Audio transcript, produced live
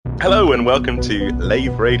Hello and welcome to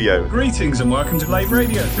Lave Radio. Greetings and welcome to Lave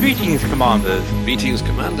Radio. Greetings, Commanders. Greetings,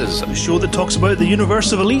 Commanders. The show that talks about the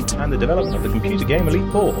universe of Elite. And the development of the computer game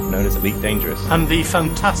Elite 4, known as Elite Dangerous. And the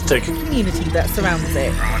fantastic community that surrounds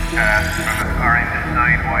it. Broadcast from the Orange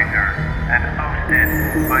Sidewinder and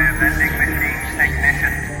hosted by a vending machine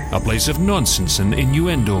technician. A place of nonsense and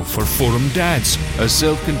innuendo for forum dads. A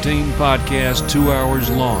self-contained podcast 2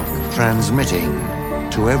 hours long. Transmitting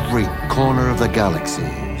to every corner of the galaxy.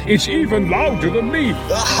 It's even louder than me.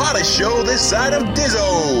 The hottest show this side of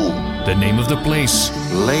Dizzo. The name of the place.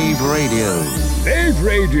 Lave Radio. Lave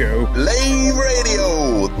Radio. Lave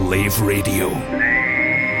Radio. Lave Radio. Lave Radio.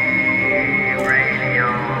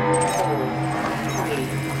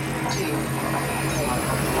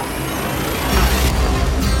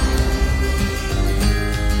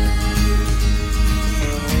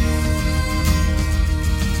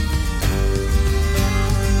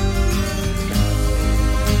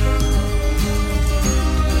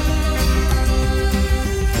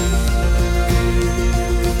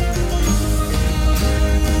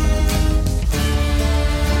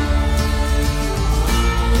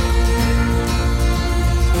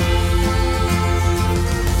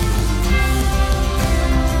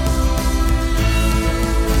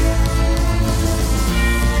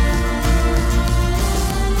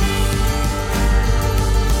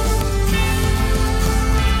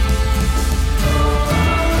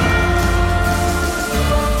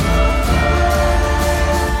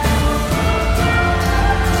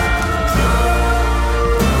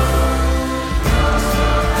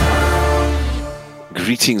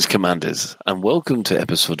 Greetings, Commanders, and welcome to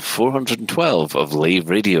episode 412 of Lave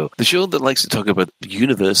Radio, the show that likes to talk about the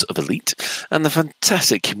universe of Elite and the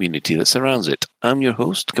fantastic community that surrounds it. I'm your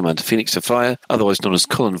host, Commander Phoenix Fire, otherwise known as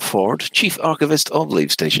Colin Ford, Chief Archivist of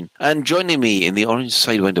Lave Station. And joining me in the Orange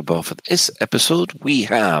Sidewinder bar for this episode, we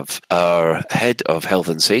have our Head of Health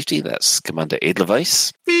and Safety, that's Commander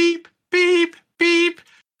Edelweiss. beep, beep, beep.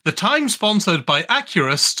 The time sponsored by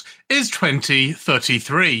Accurist is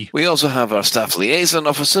 2033. We also have our Staff Liaison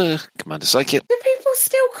Officer, Commander Psychic. Do people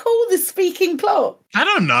still call the speaking clock? I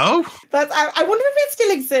don't know. I wonder if it still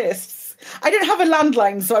exists. I don't have a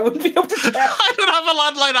landline, so I wouldn't be able to check. I don't have a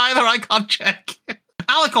landline either. I can't check.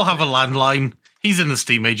 Alec will have a landline. He's in the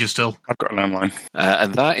Steam Major still. I've got a landline.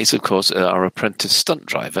 And that is, of course, our apprentice stunt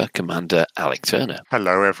driver, Commander Alec Turner.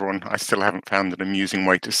 Hello, everyone. I still haven't found an amusing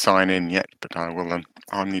way to sign in yet, but I will.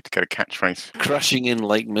 I'll need to get a catchphrase. Crashing in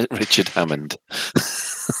like Richard Hammond.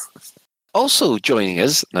 Also joining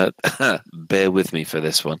us, bear with me for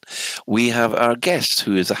this one, we have our guest,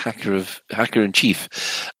 who is a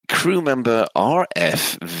hacker-in-chief, crew member RFVGYNH.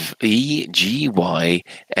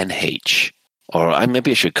 Or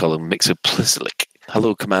maybe I should call him Mixoplislic.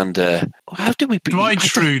 Hello, Commander. How do we... Dwight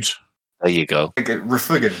Schrute. There you go.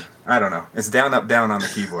 Refugen. I don't know. It's down, up, down on the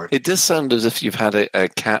keyboard. It does sound as if you've had a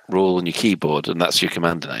cat roll on your keyboard, and that's your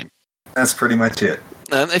commander name. That's pretty much it.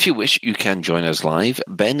 And if you wish, you can join us live.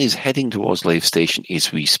 Ben is heading towards Lave Station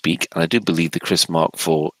as we speak, and I do believe the Chris Mark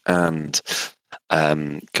IV and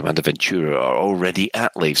Commander Ventura are already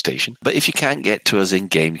at Lave Station. But if you can't get to us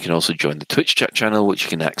in-game, you can also join the Twitch chat channel, which you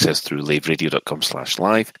can access through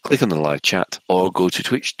laveradio.com/live. Click on the live chat, or go to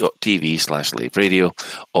twitch.tv/laveradio,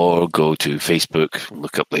 or go to Facebook,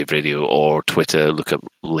 look up Lave Radio, or Twitter, look up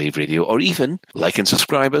Lave Radio, or even like and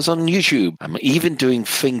subscribe us on YouTube. I'm even doing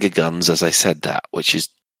finger guns as I said that, which is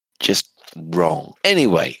just wrong.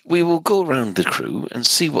 Anyway, we will go around the crew and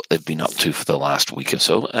see what they've been up to for the last week or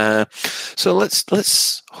so. So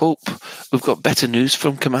let's hope we've got better news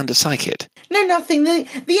from Commander Psychic. No, nothing. The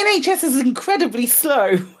NHS is incredibly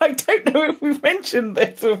slow. I don't know if we've mentioned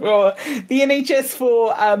this before. The NHS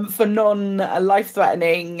for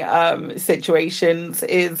non-life-threatening situations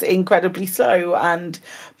is incredibly slow, and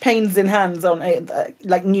pains in hands on it,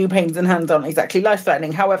 like new pains in hands aren't exactly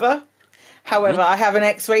life-threatening. However, I have an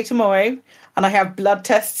X-ray tomorrow, and I have blood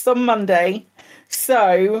tests on Monday.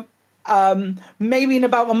 So maybe in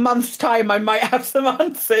about a month's time, I might have some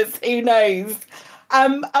answers. Who knows?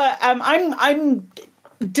 I'm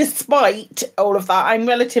despite all of that, I'm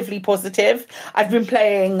relatively positive. I've been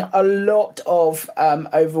playing a lot of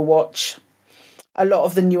Overwatch, a lot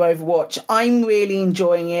of the new Overwatch. I'm really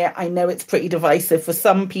enjoying it. I know it's pretty divisive for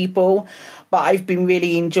some people, but I've been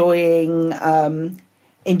really enjoying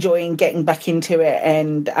getting back into it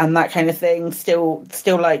and that kind of thing. Still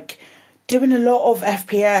like doing a lot of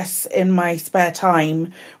FPS in my spare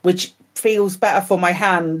time, which feels better for my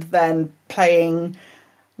hand than playing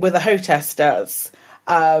with a hostess does.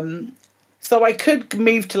 So I could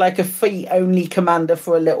move to like a fleet-only commander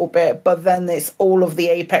for a little bit, but then it's all of the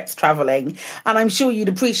Apex traveling. And I'm sure you'd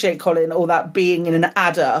appreciate, Colin, all that being in an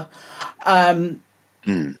adder. But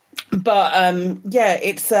yeah,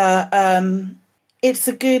 it's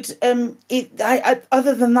a good.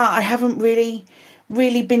 Other than that, I haven't really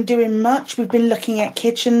been doing much. We've been looking at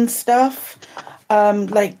kitchen stuff,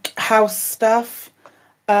 like house stuff.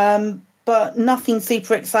 But nothing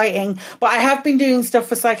super exciting. But I have been doing stuff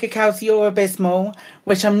for Psychic House Your Abysmal,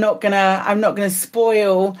 which I'm not gonna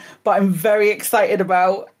spoil, but I'm very excited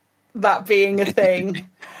about that being a thing.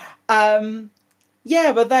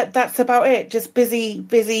 Yeah, but that's about it. Just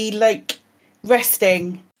busy, like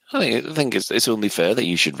resting. I think it's only fair that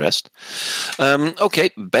you should rest.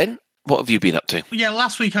 Okay, Ben, what have you been up to? Yeah,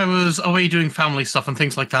 last week I was away doing family stuff and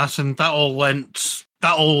things like that, and that was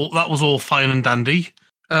all fine and dandy.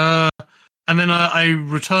 And then I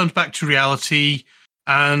returned back to reality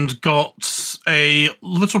and got a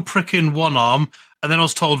little prick in one arm, and then I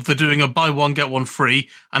was told they're doing a buy one get one free,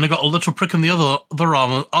 and I got a little prick in the other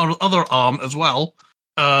arm as well,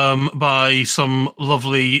 by some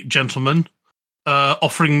lovely gentleman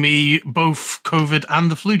offering me both COVID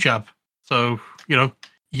and the flu jab. So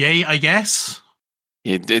yay, I guess.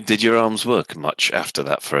 Did your arms work much after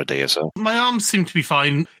that for a day or so? My arms seem to be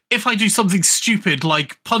fine. If I do something stupid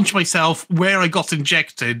like punch myself where I got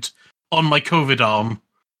injected on my COVID arm,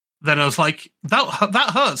 then I was like,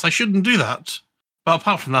 that hurts. I shouldn't do that. But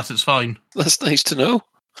apart from that, it's fine. That's nice to know.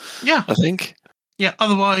 Yeah, I think. Yeah.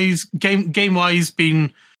 Otherwise, game wise,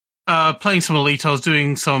 been playing some Elite. I was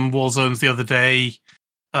doing some Warzones the other day.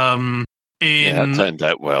 Yeah, it turned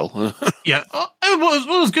out well. Yeah, it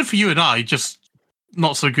was good for you and I. Just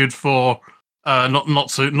not so good for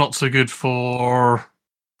not so good for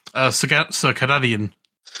Circadian.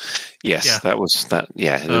 Yes, yeah. That was that.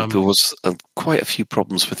 Yeah, there was quite a few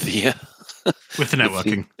problems with the with the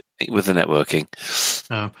networking. With the networking.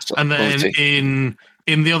 And then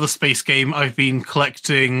in the other space game, I've been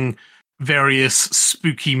collecting various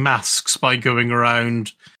spooky masks by going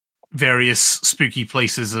around various spooky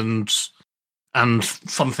places and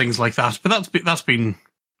fun things like that. But that's been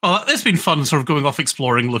it's been fun, sort of going off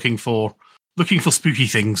exploring, looking for spooky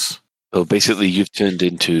things. So basically, you've turned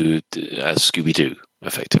into a Scooby-Doo,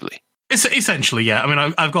 effectively. It's essentially, yeah. I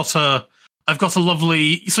mean, I've got a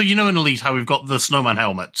lovely. So in Elite, how we've got the snowman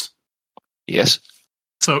helmet. Yes.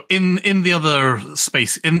 So in the other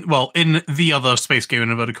space in the other space game, in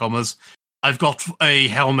inverted commas, I've got a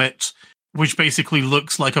helmet which basically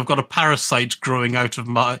looks like I've got a parasite growing out of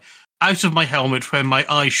my helmet where my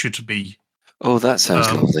eye should be. Oh, that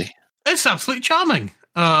sounds lovely. It's absolutely charming.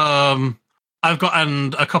 I've got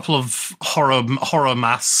a couple of horror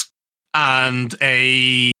masks and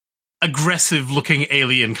a aggressive looking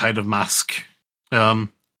alien kind of mask. But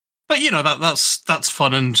that's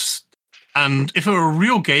fun, and if it were a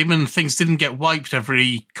real game and things didn't get wiped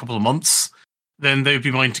every couple of months, then they would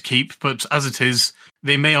be mine to keep. But as it is,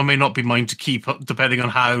 they may or may not be mine to keep, depending on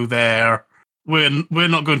how we're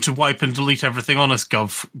not going to wipe and delete everything Honest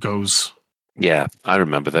Gov goes. Yeah, I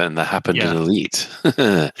remember that, and that happened in Elite.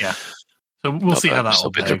 Yeah. So we'll see how that all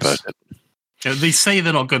goes. They say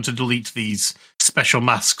they're not going to delete these special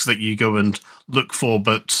masks that you go and look for,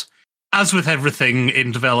 but as with everything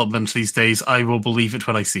in development these days, I will believe it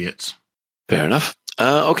when I see it. Fair enough.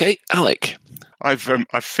 Okay, Alec. I've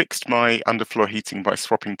fixed my underfloor heating by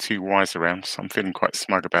swapping 2 wires around, so I'm feeling quite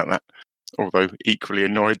smug about that. Although equally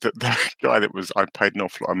annoyed that the guy I paid an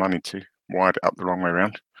awful lot of money to wired it up the wrong way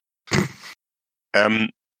around.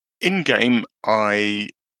 In game, I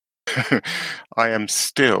am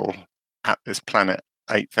still at this planet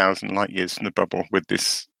 8,000 light years from the bubble with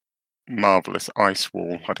this marvelous ice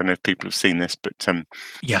wall. I don't know if people have seen this, but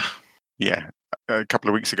yeah. A couple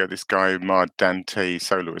of weeks ago, this guy Mard Dante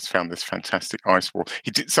Solo has found this fantastic ice wall.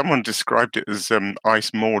 Someone described it as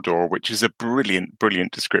Ice Mordor, which is a brilliant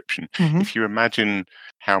description. Mm-hmm. If you imagine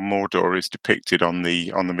how Mordor is depicted on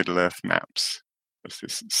the Middle Earth maps.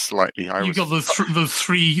 This slightly. You've got those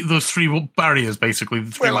three barriers, basically.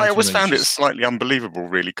 I always found it slightly unbelievable,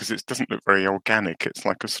 really, because it doesn't look very organic. It's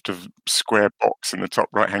like a sort of square box in the top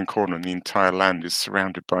right-hand corner, and the entire land is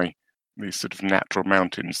surrounded by these sort of natural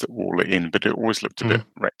mountains that wall it in. But it always looked a bit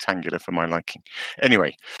rectangular for my liking.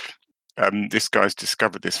 Anyway, this guy's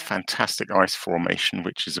discovered this fantastic ice formation,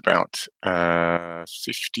 which is about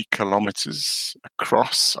 50 kilometers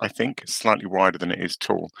across. I think it's slightly wider than it is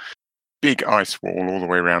tall. Big ice wall all the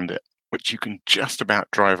way around it, which you can just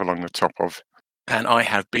about drive along the top of. And I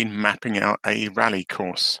have been mapping out a rally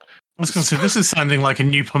course. I was going to say, this is sounding like a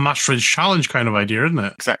new Pomashridge challenge kind of idea, isn't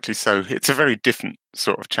it? Exactly so. It's a very different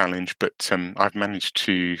sort of challenge, but I've managed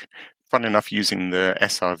to fun enough, using the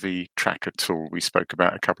SRV tracker tool we spoke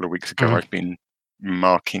about a couple of weeks ago, Mhm. I've been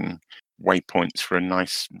marking waypoints for a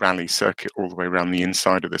nice rally circuit all the way around the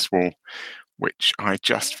inside of this wall, which I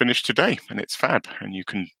just finished today, and it's fab. And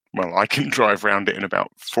I can drive around it in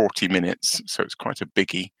about 40 minutes, so it's quite a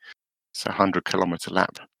biggie. It's a 100-kilometer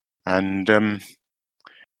lap. And I'm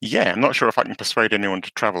not sure if I can persuade anyone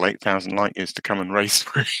to travel 8,000 light years to come and race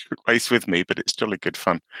with me, but it's jolly good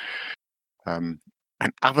fun. And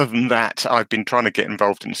other than that, I've been trying to get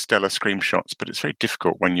involved in stellar screenshots, but it's very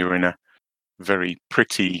difficult when you're in a very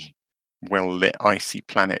pretty, well-lit, icy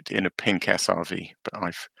planet in a pink SRV. But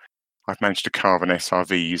I've managed to carve an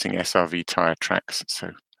SRV using SRV tire tracks.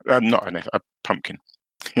 So not a pumpkin.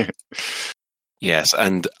 Yes,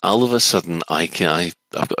 and all of a sudden, I've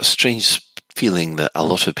got a strange feeling that a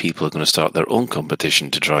lot of people are going to start their own competition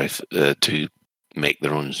to drive to make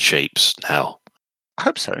their own shapes now. I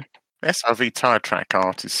hope so. SRV tire track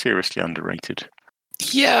art is seriously underrated.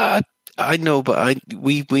 Yeah, I know, but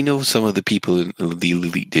we know some of the people in the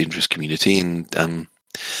Elite Dangerous community, and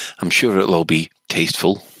I'm sure it'll all be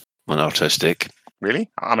tasteful and artistic. Really?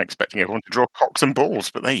 I'm expecting everyone to draw cocks and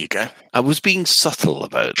balls, but there you go. I was being subtle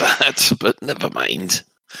about that, but never mind.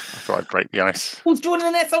 I thought I'd break the ice. Who's drawing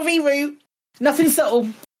an SRV route? Nothing subtle.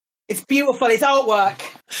 It's beautiful. It's artwork.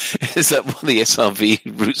 Is that what the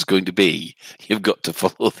SRV route's going to be? You've got to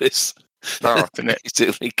follow this. Oh, isn't it?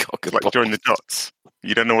 Basically, cock and Like ball. join the dots.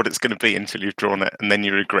 You don't know what it's going to be until you've drawn it, and then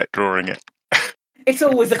you regret drawing it. It's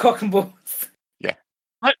always the cock and balls.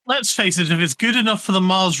 Let's face it, if it's good enough for the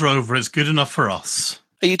Mars rover, it's good enough for us.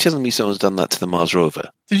 Are you telling me someone's done that to the Mars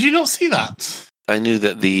rover? Did you not see that? I knew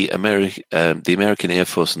that the American Air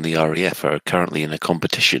Force and the RAF are currently in a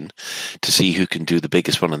competition to see who can do the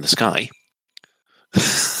biggest one in the sky.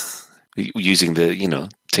 Using the,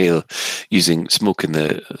 tail, using smoke from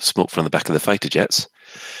the back of the fighter jets.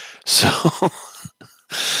 So,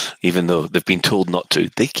 even though they've been told not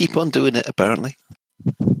to, they keep on doing it, apparently.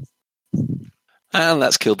 And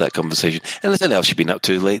that's killed that conversation. Anything else you've been up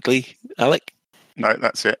to lately, Alec? No,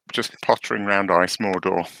 that's it. Just pottering around Ice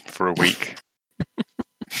Mordor for a week.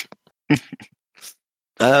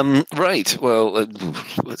 Right. Well,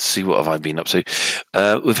 let's see. What have I been up to?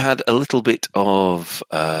 We've had a little bit of...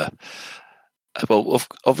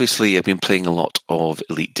 obviously, I've been playing a lot of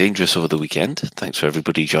Elite Dangerous over the weekend. Thanks for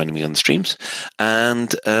everybody joining me on the streams.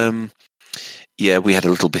 And, we had a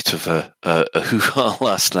little bit of a hoo-ha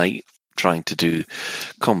last night trying to do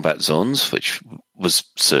combat zones, which was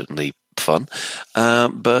certainly fun.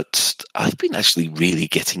 But I've been actually really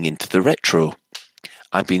getting into the retro.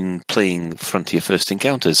 I've been playing Frontier First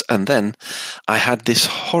Encounters, and then I had this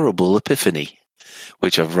horrible epiphany,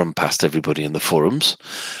 which I've run past everybody in the forums,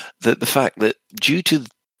 that the fact that due to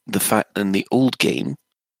the fact in the old game,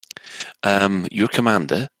 your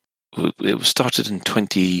commander, it was started in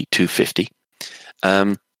 2250,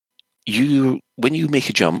 when you make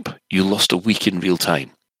a jump, you lost a week in real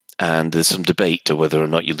time. And there's some debate to whether or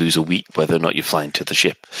not you lose a week, whether or not you're flying to the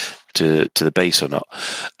ship, to the base or not.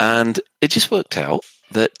 And it just worked out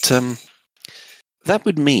that that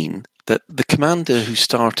would mean that the commander who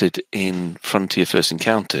started in Frontier First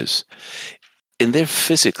Encounters, in their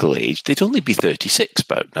physical age, they'd only be 36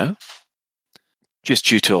 about now, just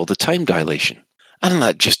due to all the time dilation. And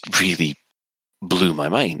that just really blew my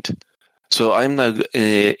mind. So I'm now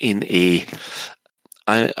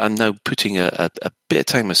I'm now putting a bit of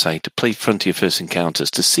time aside to play Frontier First Encounters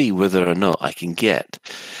to see whether or not I can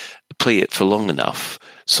play it for long enough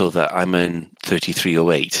so that I'm in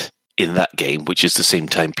 3308 in that game, which is the same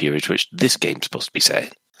time period which this game's supposed to be set in.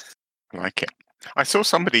 I like it. I saw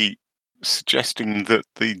somebody suggesting that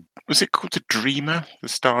was it called the Dreamer, the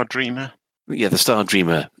Star Dreamer? Yeah, the Star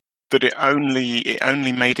Dreamer. That it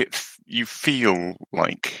only made you feel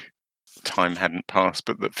like time hadn't passed,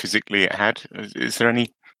 but that physically it had. Is there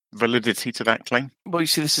any validity to that claim? Well, you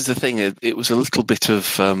see, this is the thing. It was a little bit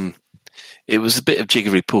of it was a bit of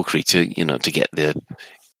jiggery pokery to get there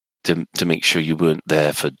to make sure you weren't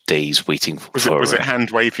there for days waiting for. Was it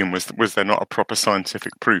hand waving? Was there not a proper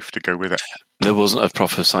scientific proof to go with it? There wasn't a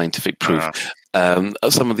proper scientific proof.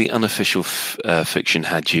 Some of the unofficial fiction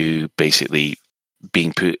had you basically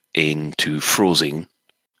being put into frozen.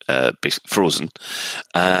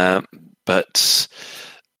 But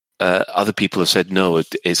other people have said, no,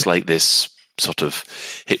 it's like this sort of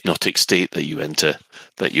hypnotic state that you enter,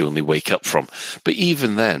 that you only wake up from. But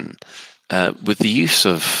even then, with the use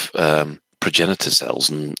of progenitor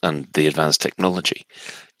cells and the advanced technology,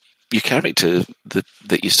 your character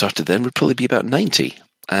that you started then would probably be about 90.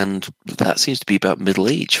 And that seems to be about middle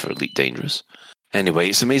age for Elite Dangerous. Anyway,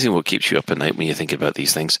 it's amazing what keeps you up at night when you think about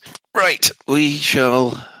these things. Right, we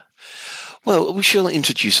shall Well, we shall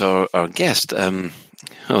introduce our guest.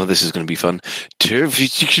 This is going to be fun.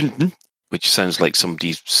 Which sounds like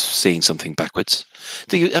somebody's saying something backwards.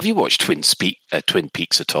 Have you watched Twin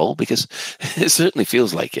Peaks at all? Because it certainly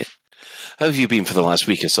feels like it. How have you been for the last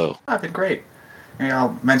week or so? I've been great.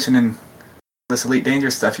 I'll mention this Elite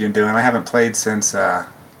Dangerous stuff you're doing. I haven't played since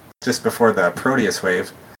just before the Proteus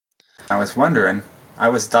wave. I was wondering, I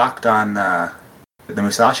was docked on the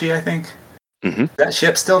Musashi, I think. Mm-hmm. Is that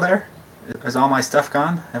ship still there? Is all my stuff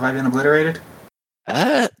gone? Have I been obliterated?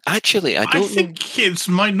 Actually, I think it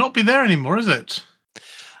might not be there anymore, is it?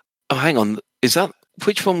 Oh, hang on.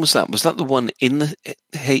 Which one was that? Was that the one in the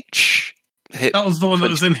HIP? That was the one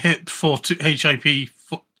that was in HIP for HIP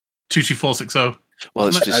 22460.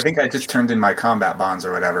 Well, I think I just turned in my combat bonds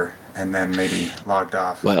or whatever, and then maybe logged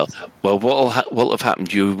off. Well, what'll have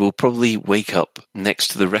happened? You will probably wake up next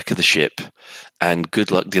to the wreck of the ship, and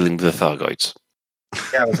good luck dealing with the Thargoids.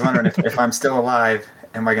 Yeah, I was wondering if I'm still alive,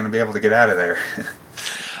 am I going to be able to get out of there?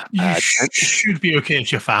 You should be okay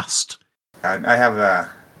if you're fast. I have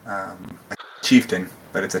a chieftain,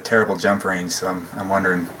 but it's a terrible jump range, so I'm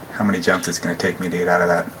wondering how many jumps it's going to take me to get out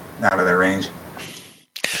of their range.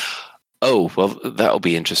 Oh, well, that'll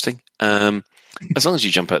be interesting. As long as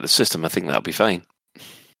you jump out of the system, I think that'll be fine.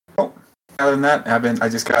 Well, other than that, I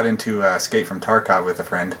just got into Escape from Tarkov with a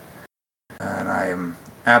friend, and I am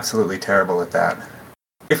absolutely terrible at that.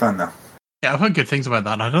 It's fun though. Yeah, I've heard good things about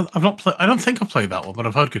that. I don't think I've played that one, but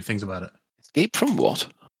I've heard good things about it. Escape from what?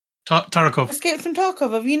 Tarkov. Escape from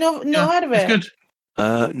Tarkov. Have you not heard of it? It's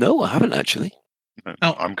good. No, I haven't actually.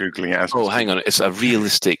 No, I'm googling it as. Oh, hang on! It's a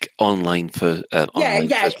realistic online for. Online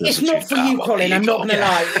it's not for you, Colin. I'm not going to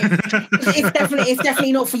lie. It's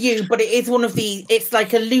definitely not for you. But it is one of the. It's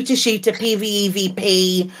like a looter shooter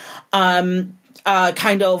PvEVP.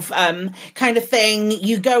 Kind of thing.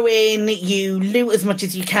 You go in, you loot as much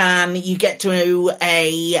as you can. You get to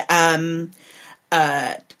a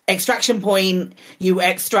extraction point. You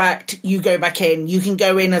extract. You go back in. You can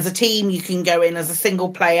go in as a team. You can go in as a single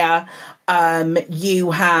player.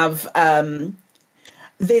 You have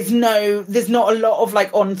there's not a lot of like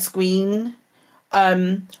on screen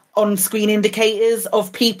indicators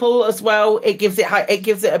of people as well. It gives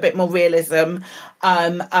it a bit more realism.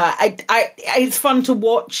 It's fun to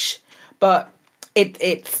watch, but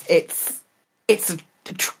it's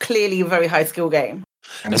clearly a very high skill game.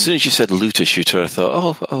 As soon as you said looter shooter, I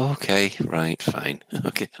thought, oh, okay, right, fine,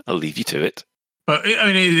 okay, I'll leave you to it. But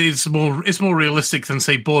I mean, it's more realistic than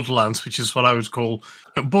say Borderlands, which is what I would call.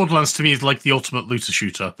 Borderlands to me is like the ultimate looter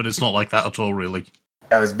shooter, but it's not like that at all, really.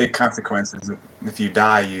 Yeah, there's big consequences. If you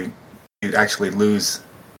die, you actually lose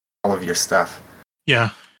all of your stuff. Yeah.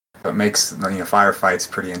 It makes firefights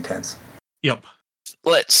pretty intense. Yep.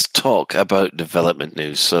 Let's talk about development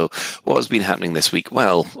news. So, what has been happening this week?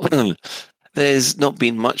 Well, there's not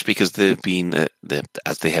been much because they've been,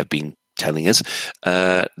 as they have been telling us,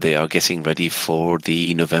 they are getting ready for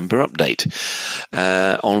the November update.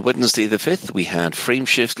 On Wednesday the 5th, we had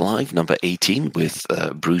Frameshift Live number 18 with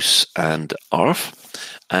Bruce and Arf.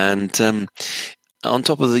 And on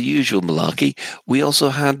top of the usual malarkey, we also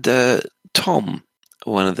had Tom,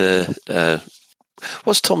 one of the...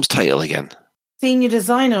 what's Tom's title again? Senior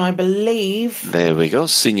designer, I believe. There we go,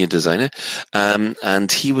 senior designer.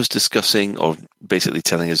 And he was discussing, or basically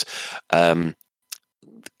telling us...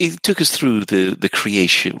 It took us through the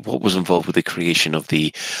creation, what was involved with the creation of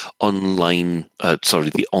the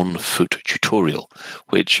the on-foot tutorial,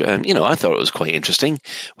 which, I thought it was quite interesting,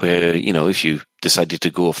 where, if you decided to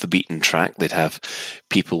go off the beaten track, they'd have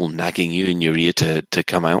people nagging you in your ear to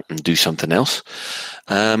come out and do something else.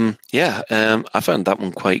 I found that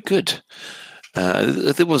one quite good.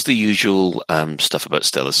 There was the usual stuff about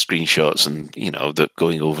stellar screenshots and,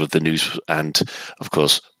 going over the news and, of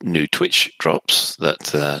course, new Twitch drops that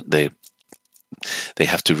they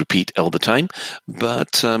have to repeat all the time.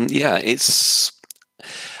 But, it's...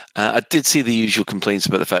 I did see the usual complaints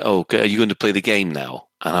about the fact, are you going to play the game now?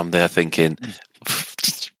 And I'm there thinking,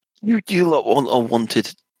 you lot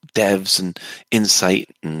wanted devs and insight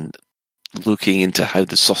and looking into how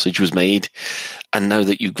the sausage was made, and now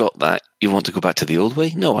that you've got that, you want to go back to the old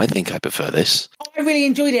way? No, I think I prefer this. I really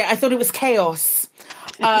enjoyed it. I thought it was chaos.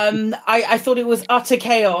 I thought it was utter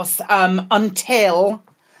chaos until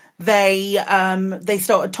they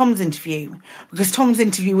started Tom's interview, because Tom's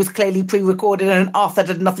interview was clearly pre-recorded and Arthur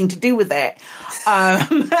had nothing to do with it.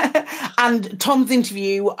 And Tom's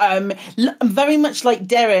interview, very much like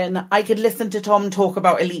Darren, I could listen to Tom talk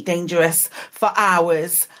about Elite Dangerous for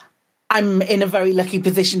hours. I'm in a very lucky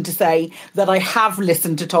position to say that I have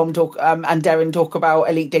listened to Tom talk and Darren talk about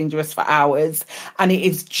Elite Dangerous for hours, and it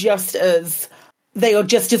is just as they are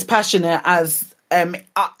just as passionate as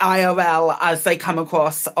IRL as they come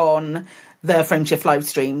across on the Frameshift live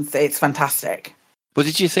streams. It's fantastic. What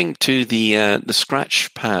did you think to the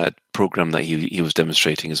Scratch Pad program that he was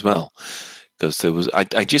demonstrating as well? Because there was,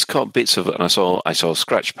 I just caught bits of it, and I saw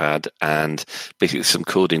Scratch Pad and basically some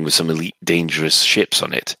coding with some Elite Dangerous ships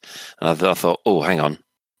on it, and I thought, oh, hang on,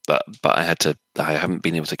 but I haven't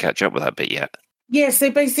been able to catch up with that bit yet. Yeah,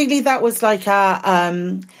 so basically that was like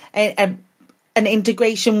an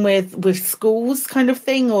integration with schools kind of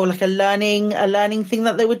thing, or like a learning thing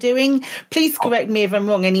that they were doing. Please correct me if I'm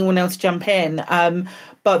wrong. Anyone else jump in?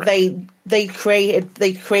 But they created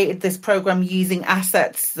this program using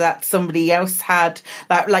assets that somebody else had,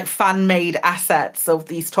 like fan made assets of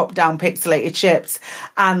these top down pixelated ships,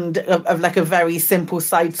 and of like a very simple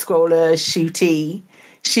side scroller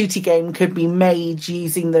shooty game could be made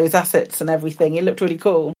using those assets and everything. It looked really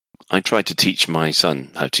cool. I tried to teach my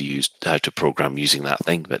son how to program using that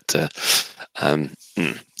thing, but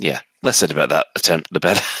yeah, less said about that attempt, the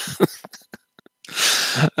better.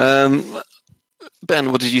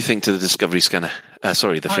 Ben, what did you think to the Discovery Scanner? The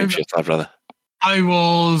Frameshift Lab, rather. I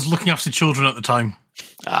was looking after children at the time.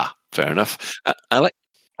 Ah, fair enough. I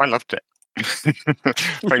loved it.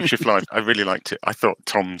 Frameshift Live, I really liked it. I thought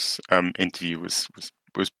Tom's interview was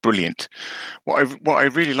brilliant. What I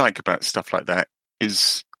really like about stuff like that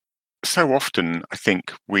is so often I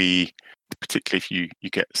think we, particularly if you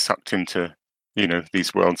get sucked into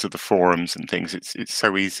these worlds of the forums and things, it's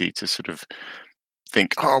so easy to sort of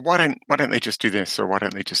think, oh, why don't they just do this, or why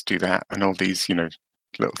don't they just do that, and all these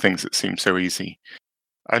little things that seem so easy.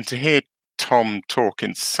 And to hear Tom talk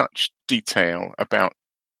in such detail about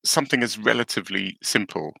something as relatively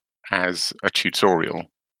simple as a tutorial,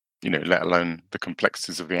 let alone the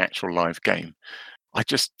complexities of the actual live game, I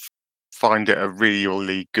just find it a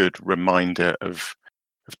really good reminder of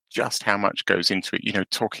just how much goes into it.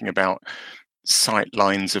 Talking about sight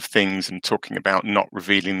lines of things and talking about not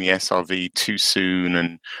revealing the SRV too soon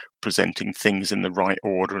and presenting things in the right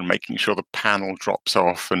order and making sure the panel drops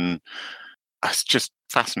off, and it's just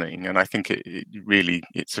fascinating. And I think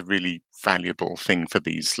it's a really valuable thing for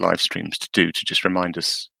these live streams to do, to just remind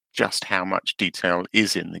us just how much detail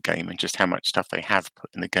is in the game and just how much stuff they have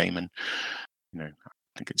put in the game. And I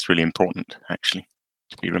think it's really important actually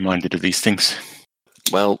to be reminded of these things.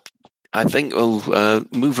 Well, I think we'll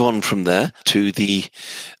move on from there to the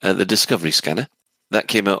Discovery Scanner. That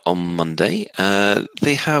came out on Monday.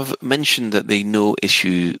 They have mentioned that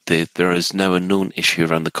there is now a known issue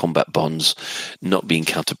around the combat bonds not being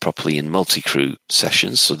counted properly in multi-crew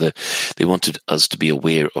sessions, so they wanted us to be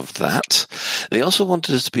aware of that. They also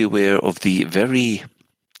wanted us to be aware of there'll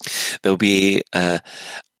be a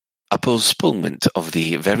postponement of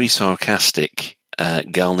the very sarcastic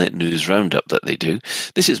Galnet News Roundup that they do.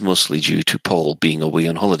 This is mostly due to Paul being away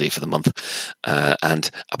on holiday for the month,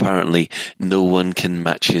 and apparently no one can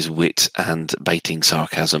match his wit and biting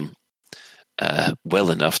sarcasm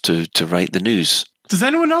well enough to write the news. Does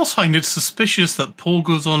anyone else find it suspicious that Paul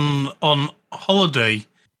goes on holiday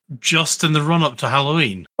just in the run-up to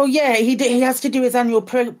Halloween? Oh yeah, he has to do his annual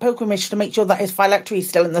pilgrimage to make sure that his phylactery is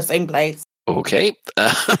still in the same place. Okay.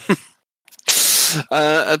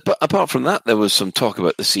 But apart from that, there was some talk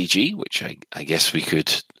about the CG, which I guess we could.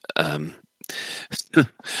 Has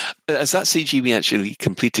that CG been actually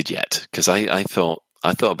completed yet? Because I thought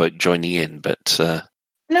about joining in, but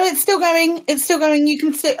no, it's still going. It's still going. You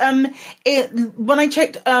can see. When I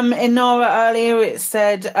checked in Nara earlier, it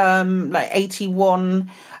said like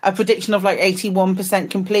 81, a prediction of like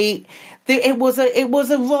 81% complete. It was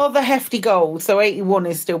a rather hefty goal, so 81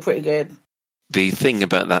 is still pretty good. The thing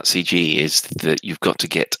about that CG is that you've got to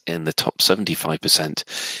get in the top 75%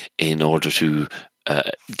 in order to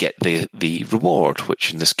get the reward,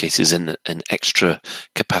 which in this case is an extra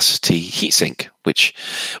capacity heatsink, which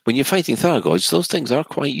when you're fighting Thargoids, those things are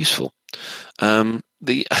quite useful. I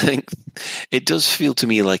think it does feel to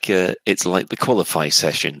me like it's like the qualify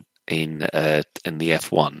session in the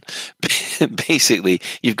F1. Basically,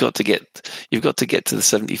 you've got to get to the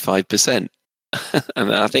 75%.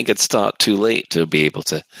 And I think it'd start too late to be able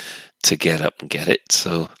to get up and get it.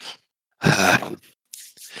 So,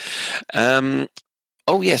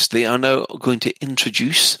 oh yes, they are now going to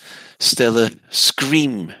introduce stellar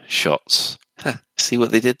scream shots. See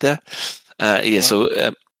what they did there?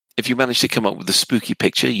 So if you manage to come up with a spooky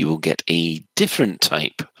picture, you will get a different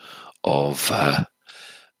type of a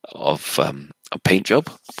paint job,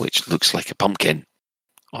 which looks like a pumpkin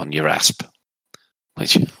on your asp,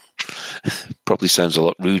 which probably sounds a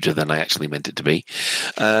lot ruder than I actually meant it to be.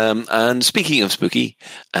 And speaking of spooky,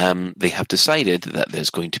 they have decided that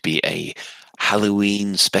there's going to be a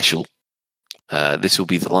Halloween special This will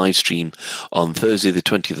be the live stream on Thursday, the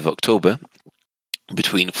 20th of October,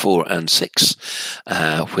 between 4 and 6,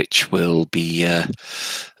 which will be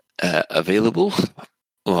available.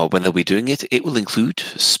 Well, when they'll be doing it, it will include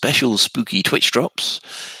special spooky Twitch drops,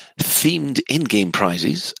 themed in-game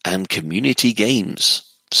prizes, and community games.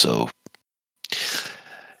 So,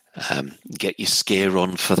 get your scare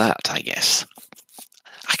on for that, I guess.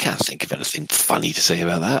 I can't think of anything funny to say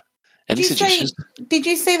about that. Any suggestions? Did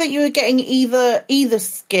you say that you were getting either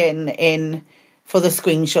skin in for the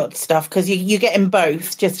screenshot stuff? Because you're getting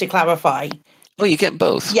both, just to clarify. Oh, you get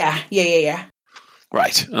both? Yeah.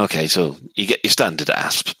 Right. Okay, so you get your standard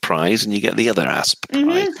ASP prize and you get the other ASP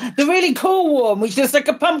prize. The really cool one, which is like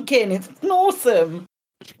a pumpkin. It's awesome.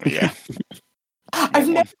 Yeah. I've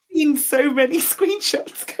never seen so many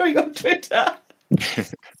screenshots going on Twitter.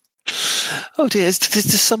 Oh dear,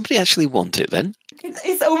 does somebody actually want it then?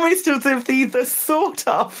 It's almost as if they're sought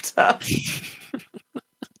after.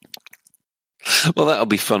 Well, that'll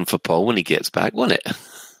be fun for Paul when he gets back, won't it?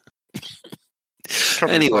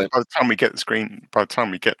 Anyway, by the time we get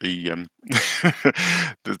the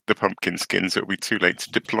the pumpkin skins, it'll be too late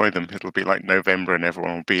to deploy them. It'll be like November, and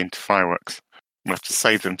everyone will be into fireworks. We'll have to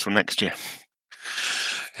save them till next year.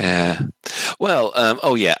 Yeah. Well,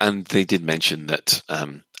 and they did mention that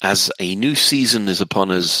as a new season is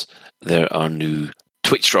upon us, there are new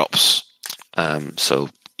Twitch drops. So,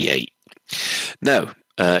 yay. Now,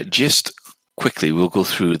 just quickly, we'll go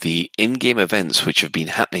through the in-game events which have been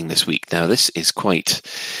happening this week. Now, this is quite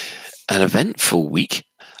an eventful week.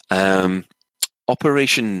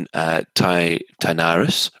 Operation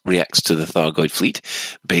Tynaris reacts to the Thargoid fleet.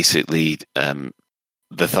 Basically, the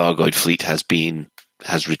Thargoid fleet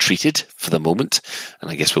has retreated for the moment,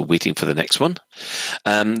 and I guess we're waiting for the next one.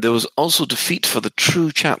 There was also defeat for the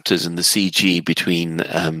true chapters in the CG between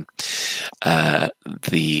the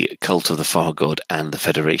Cult of the Far God and the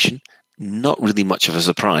Federation. Not really much of a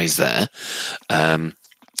surprise there.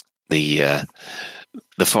 The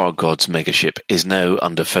Far God's megaship is now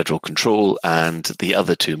under federal control, and the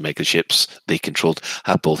other two megaships they controlled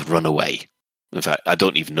have both run away. In fact, I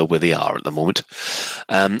don't even know where they are at the moment.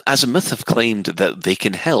 Azimuth have claimed that they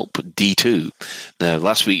can help D2. Now,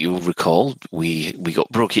 last week, you'll recall, we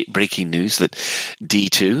got breaking news that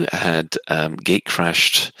D2 had gate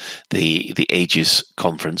crashed the Aegis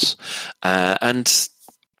conference. And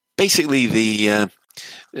basically, the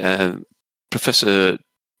Professor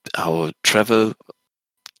Trevor,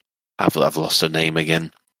 I've lost her name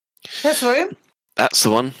again. That's right. That's the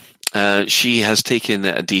one. She has taken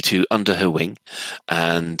D2 under her wing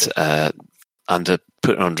and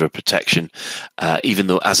put her under protection, even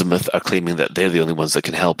though Azimuth are claiming that they're the only ones that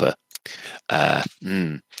can help her.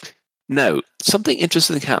 Now, something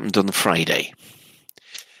interesting happened on Friday.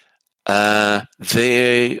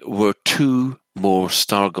 There were 2 more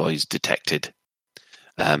Stargoids detected.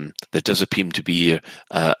 There does appear to be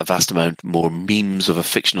a vast amount more memes of a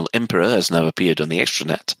fictional emperor has now appeared on the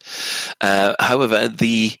extranet. However,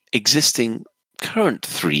 the existing current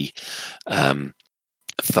 3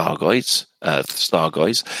 Stargoids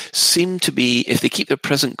seem to be, if they keep their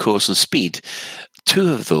present course and speed,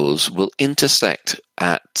 2 of those will intersect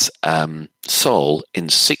at Sol in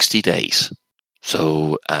 60 days.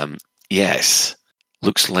 So, yes,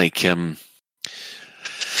 looks like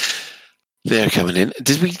they're coming in.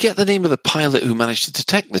 Did we get the name of the pilot who managed to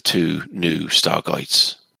detect the 2 new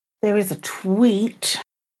Stargoids? There is a tweet.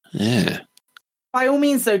 Yeah. By all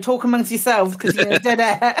means, though, talk amongst yourselves because you're dead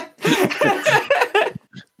air.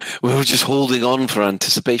 We were just holding on for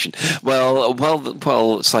anticipation. Well,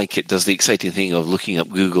 Psychic does the exciting thing of looking up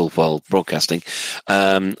Google while broadcasting.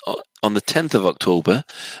 On the 10th of October,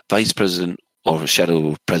 Vice President or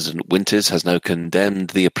Shadow President Winters has now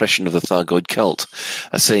condemned the oppression of the Thargoid cult,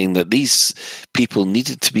 saying that these people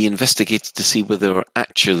needed to be investigated to see whether they were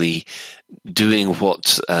actually doing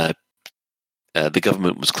what the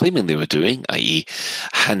government was claiming they were doing, i.e.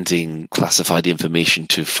 handing classified information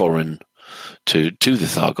to the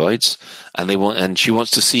Thargoids, and she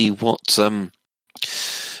wants to see what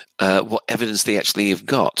evidence they actually have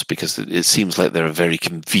got, because it seems like they're a very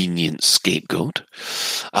convenient scapegoat.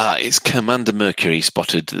 It's Commander Mercury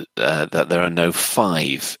spotted that there are now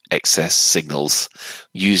 5 excess signals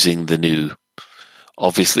using the new.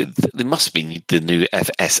 Obviously, there must be the new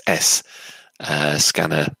FSS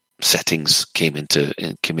scanner settings came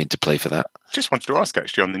into play for that. Just wanted to ask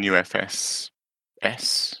actually on the new FSS.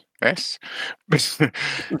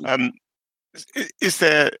 Is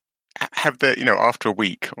there? Have there, after a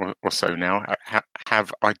week or so now,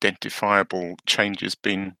 have identifiable changes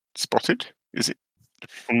been spotted? Is it? Do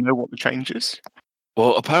people know what the change is?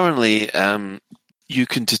 Well, apparently, you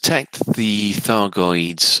can detect the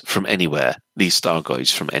Thargoids from anywhere, these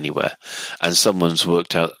Stargoids from anywhere. And someone's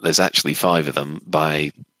worked out there's actually 5 of them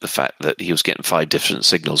by the fact that he was getting 5 different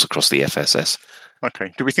signals across the FSS.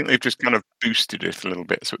 Okay. Do we think they've just kind of boosted it a little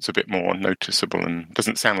bit so it's a bit more noticeable and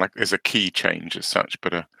doesn't sound like there's a key change as such,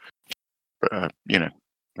 but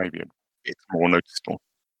maybe it's more noticeable?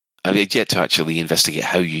 I've yet to actually investigate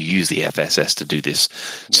how you use the FSS to do this.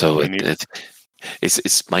 So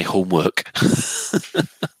it's my homework.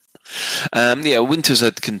 Winters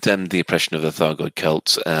had condemned the oppression of the Thargoid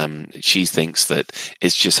cult. She thinks that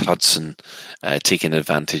it's just Hudson taking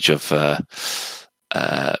advantage of a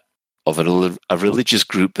religious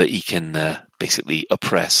group that he can basically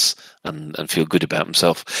oppress and feel good about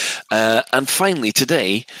himself. And finally,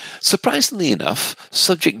 today, surprisingly enough,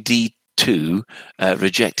 Subject D2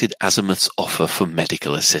 rejected Azimuth's offer for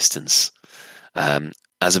medical assistance.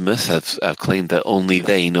 Azimuth have claimed that only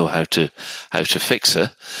they know how to fix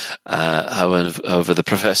her. However, the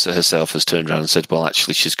professor herself has turned around and said, well,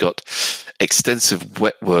 actually, she's got extensive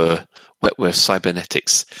wetware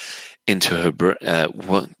cybernetics into her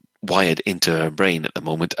wired into her brain at the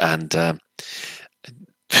moment, and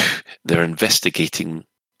they're investigating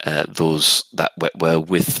that wetware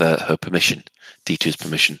with her permission, D2's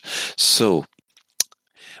permission. So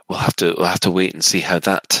we'll have to wait and see how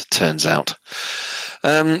that turns out.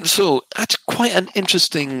 So that's quite an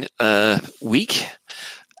interesting week.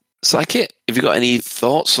 Psyche, have you got any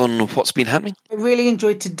thoughts on what's been happening? I really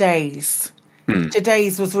enjoyed today's.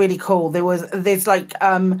 Today's was really cool. There's like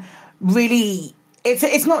really.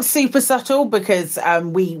 It's not super subtle because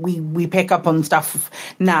we pick up on stuff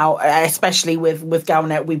now, especially with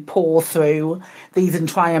Galnet. We pour through these and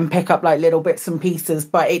try and pick up like little bits and pieces,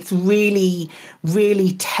 but it's really,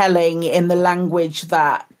 really telling in the language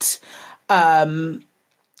that Tessera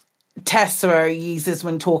uses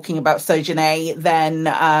when talking about Sojourner, then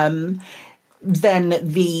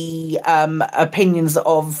the opinions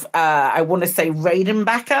of I want to say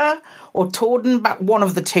Reidenbacher or Tordenbach, one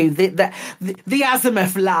of the two, the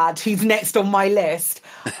Azimuth lad who's next on my list.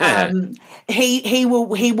 He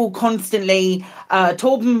will constantly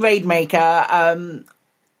Torben Raidmaker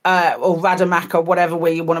or Rademacher, whatever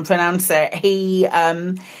way you want to pronounce it.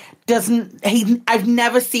 I've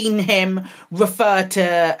never seen him refer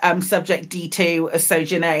to Subject D2 as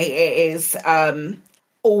Sojourner. It is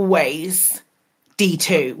always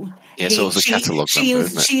D2. Yeah, so it's a catalogue number,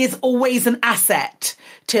 isn't it? She is always an asset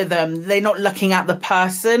to them. They're not looking at the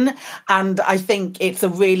person, and I think it's a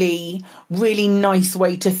really, really nice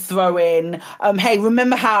way to throw in. Hey,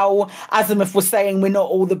 remember how Azimuth was saying we're not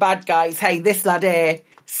all the bad guys? Hey, this lad here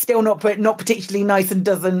still not particularly nice and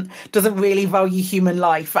doesn't really value human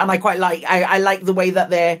life, and I quite like I like the way that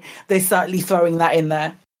they're certainly throwing that in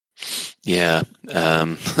there. Yeah,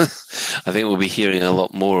 I think we'll be hearing a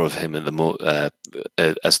lot more of him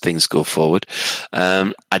as things go forward.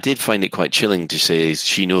 I did find it quite chilling to say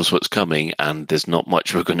she knows what's coming and there's not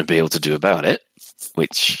much we're going to be able to do about it,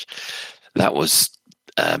 which that was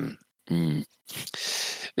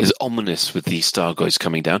is ominous with the Stargoids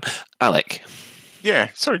coming down. Alec. Yeah,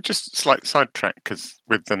 sorry, just a slight sidetrack because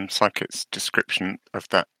with Psyche's description of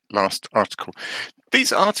that last article,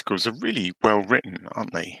 these articles are really well written,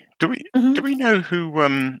 aren't they? Do we know who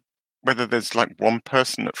whether there's like one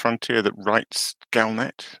person at Frontier that writes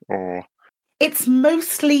Galnet, or it's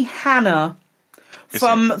mostly Hannah.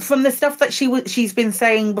 From the stuff that she's been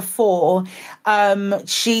saying before,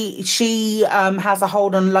 she has a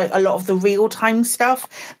hold on like a lot of the real time stuff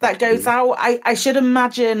that goes out. I should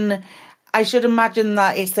imagine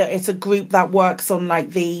that it's a group that works on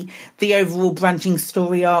like the overall branching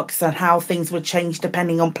story arcs and how things would change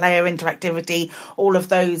depending on player interactivity, all of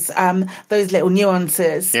those little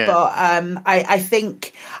nuances. Yeah. But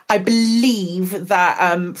I believe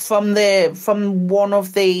that from one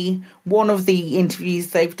of the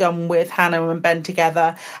interviews they've done with Hannah and Ben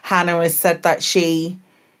together, Hannah has said that she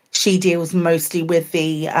deals mostly with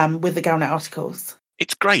the Galnet articles.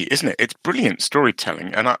 It's great, isn't it? It's brilliant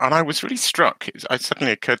storytelling, and I was really struck. It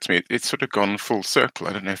suddenly occurred to me it's sort of gone full circle.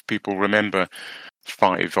 I don't know if people remember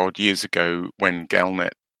 5 odd years ago when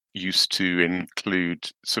Galnet used to include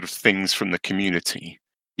sort of things from the community.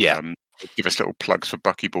 Yeah, give us little plugs for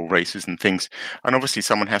buckyball races and things, and obviously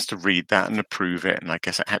someone has to read that and approve it, and I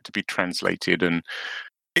guess it had to be translated, and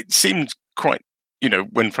it seemed quite. You know,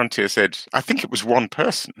 when Frontier said, I think it was one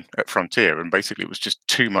person at Frontier, and basically it was just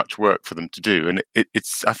too much work for them to do. And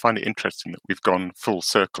I find it interesting that we've gone full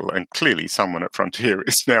circle, and clearly someone at Frontier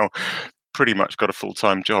is now pretty much got a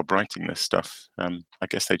full-time job writing this stuff. I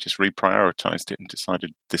guess they just reprioritized it and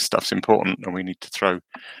decided this stuff's important and we need to throw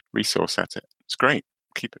resource at it. It's great.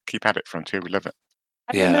 Keep at it, Frontier. We love it.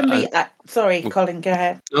 Sorry, Colin, go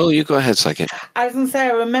ahead. Oh, you go ahead, Psychic. I was going to say,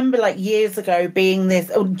 I remember like years ago being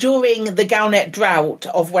during the Galnet drought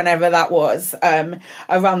of whenever that was,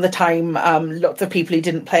 around the time lots of people who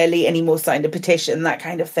didn't play Elite anymore signed a petition, that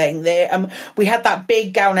kind of thing. We had that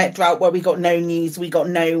big Galnet drought where we got no news, we got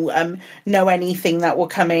no anything that were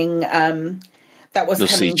coming. That was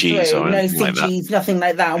coming CGs through. No CGs, like nothing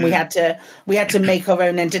like that, and we had to make our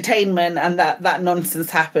own entertainment, and that nonsense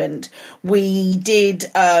happened. We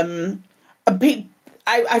did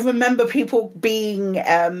I remember people being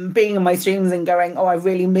in my streams and going, "Oh, I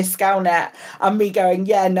really miss Galnet," and me going,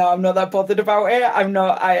 "Yeah, no, I'm not that bothered about it. I'm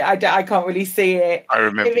not. I can't really see it." I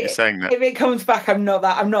remember you saying that. If it comes back, I'm not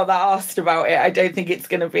that asked about it. I don't think it's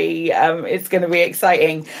going to be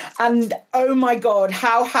exciting. And oh my god,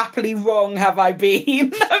 how happily wrong have I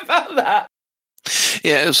been about that?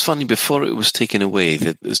 Yeah, it was funny. Before it was taken away,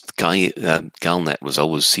 this guy Galnet was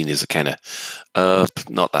always seen as a kind of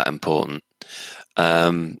not that important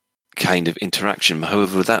kind of interaction.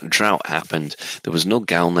 However, that drought happened. There was no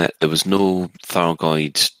Galnet. There was no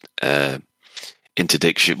Thargoid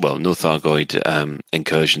interdiction. Well, no Thargoid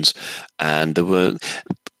incursions, and there were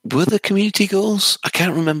there community goals? I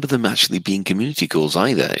can't remember them actually being community goals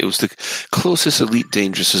either. It was the closest Elite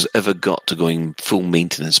Dangerous has ever got to going full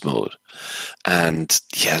maintenance mode, and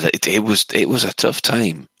yeah, it was a tough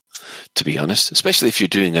time, to be honest, especially if you're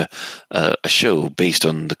doing a show based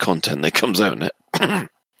on the content that comes out in it.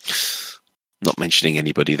 Not mentioning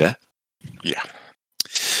anybody there. Yeah.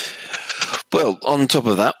 Well, on top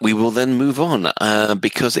of that, we will then move on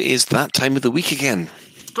because it is that time of the week again.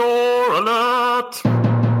 Store alert!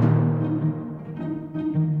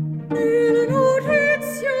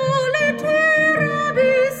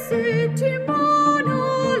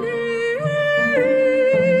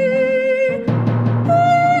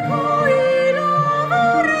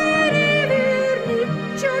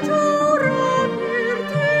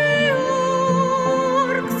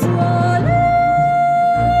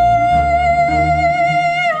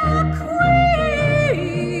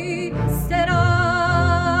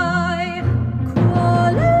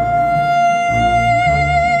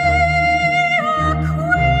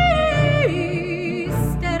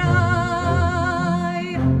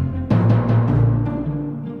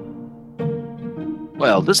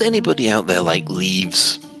 Well, does anybody out there like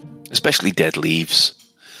leaves, especially dead leaves?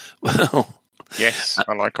 Well, yes,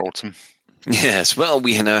 I like autumn. Yes, well,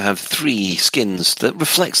 we now have 3 skins that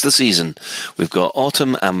reflects the season. We've got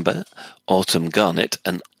Autumn Amber, Autumn Garnet,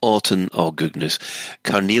 and Autumn, oh goodness,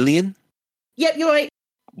 Carnelian? Yep, you're right.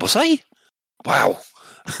 Was I? Wow.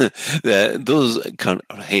 Hey,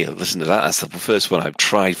 listen to that. That's the first one I've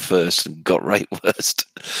tried first and got right worst.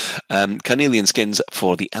 Carnelian skins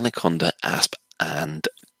for the Anaconda, Asp, and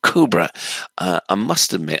Cobra. I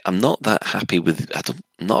must admit, I'm not that happy with. I'm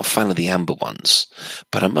not a fan of the amber ones,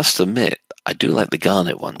 but I must admit, I do like the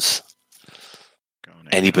garnet ones.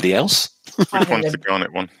 Anybody else? Which one's the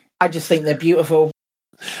garnet one? I just think they're beautiful.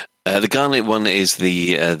 The garnet one is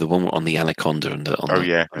the one on the Anaconda and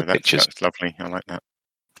the pictures. That's lovely. I like that.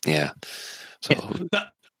 Yeah. So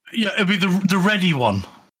it'd be the ready one.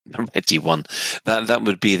 The ready one. That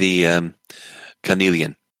would be the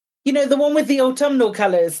Carnelian. You know, the one with the autumnal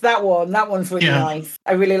colours, that one's really nice.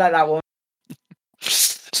 I really like that one.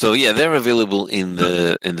 So yeah, they're available in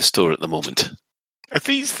the store at the moment. Are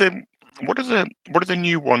these what are the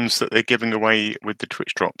new ones that they're giving away with the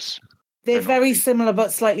Twitch drops? They're very similar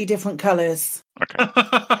but slightly different colours. Okay.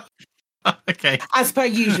 Okay. As per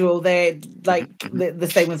usual, they're like the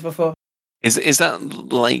same as before. Is that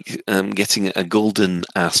like getting a golden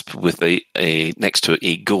asp with a next to it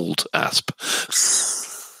a gold asp?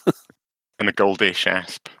 And a goldish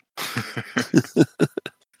asp.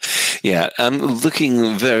 Yeah,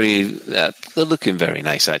 looking very. They're looking very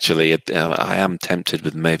nice, actually. I am tempted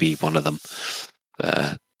with maybe one of them,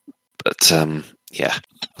 but yeah.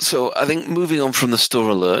 So I think moving on from the store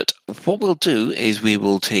alert, what we'll do is we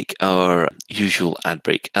will take our usual ad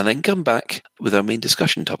break and then come back with our main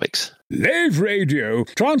discussion topics. Lave Radio,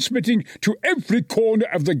 transmitting to every corner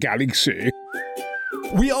of the galaxy.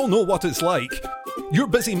 We all know what it's like. You're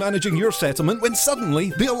busy managing your settlement when suddenly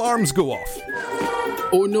the alarms go off.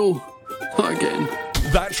 Oh no, not again.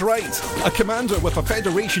 That's right. A commander with a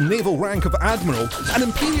Federation naval rank of Admiral, an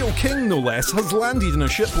Imperial King no less, has landed in a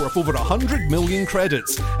ship worth over 100 million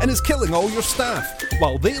credits and is killing all your staff,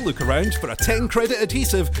 while they look around for a 10 credit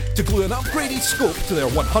adhesive to glue an upgraded scope to their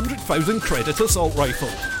 100,000 credit assault rifle.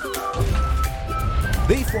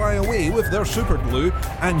 They fly away with their super glue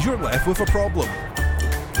and you're left with a problem.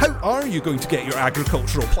 How are you going to get your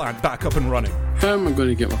agricultural plant back up and running? How am I going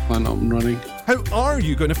to get my plant up and running? How are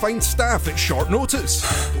you going to find staff at short notice?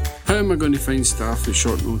 How am I going to find staff at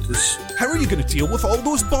short notice? How are you going to deal with all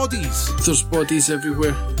those bodies? There's bodies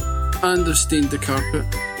everywhere. And they've stained the carpet.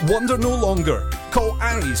 Wonder no longer. Call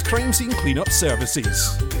Aries Crime Scene Cleanup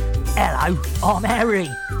Services. Hello, I'm Harry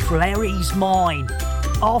from Harry's Mine.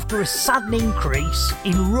 After a sudden increase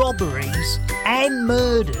in robberies and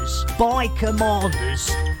murders by commanders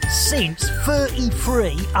since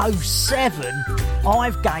 3307,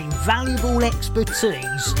 I've gained valuable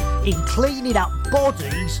expertise in cleaning up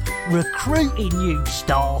bodies, recruiting new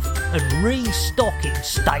staff and restocking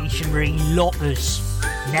stationary lockers.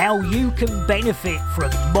 Now you can benefit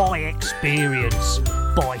from my experience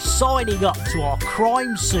by signing up to our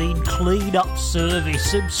Crime Scene Cleanup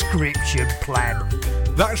Service subscription plan.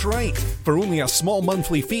 That's right. For only a small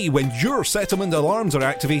monthly fee, when your settlement alarms are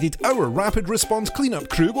activated, our rapid response cleanup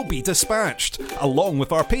crew will be dispatched, along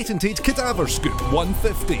with our patented Cadaver Scoop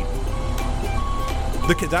 150.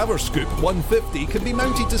 The Cadaver Scoop 150 can be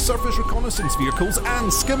mounted to surface reconnaissance vehicles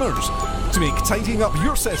and skimmers to make tidying up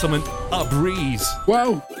your settlement a breeze.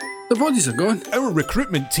 Wow, the bodies are gone. Our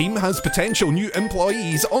recruitment team has potential new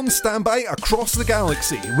employees on standby across the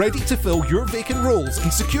galaxy, ready to fill your vacant roles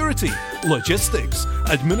in security, logistics,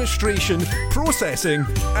 administration, processing,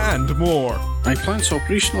 and more. My plant's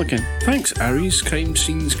operational again. Thanks, Aries Crime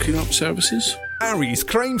Scenes Cleanup Services. Aries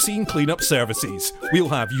Crime Scene Cleanup Services. We'll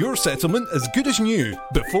have your settlement as good as new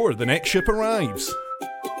before the next ship arrives.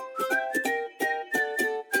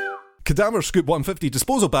 Cadaver Scoop 150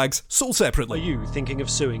 disposal bags sold separately. Are you thinking of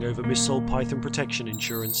suing over missold Python protection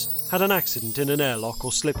insurance? Had an accident in an airlock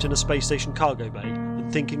or slipped in a space station cargo bay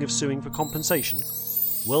and thinking of suing for compensation?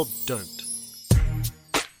 Well, don't.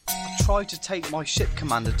 I tried to take my ship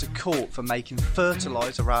commander to court for making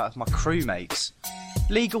fertiliser out of my crewmates.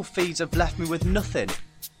 Legal fees have left me with nothing,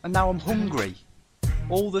 and now I'm hungry.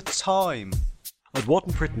 All the time. At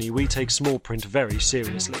Watton Brittany, we take small print very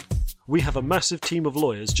seriously. We have a massive team of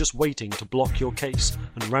lawyers just waiting to block your case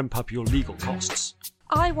and ramp up your legal costs.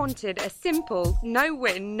 I wanted a simple,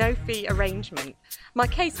 no-win, no-fee arrangement. My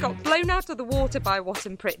case got blown out of the water by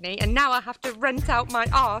Watton Brittany, and now I have to rent out my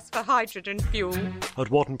arse for hydrogen fuel.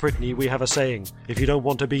 At Watton Brittany, we have a saying, if you don't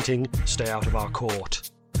want a beating, stay out of our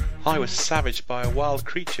court. I was savaged by a wild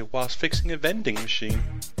creature whilst fixing a vending machine.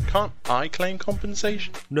 Can't I claim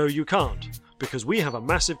compensation? No, you can't, because we have a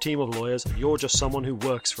massive team of lawyers and you're just someone who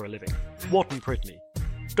works for a living. Watton Brittany.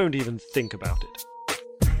 Don't even think about it.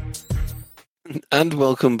 And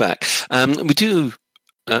welcome back. We do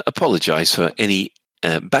apologise for any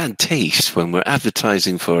bad taste when we're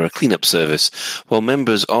advertising for a cleanup service while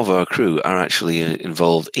members of our crew are actually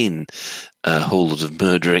involved in a whole lot of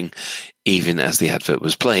murdering, even as the advert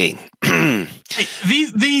was playing. Hey,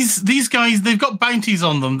 these guys, they've got bounties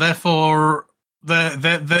on them, therefore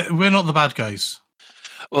we're not the bad guys.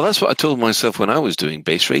 Well, that's what I told myself when I was doing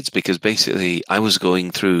base raids, because basically I was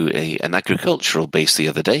going through an agricultural base the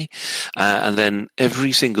other day, and then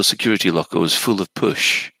every single security locker was full of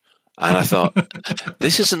push. And I thought,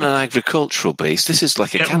 this isn't an agricultural base, this is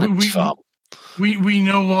like a cannabis farm. We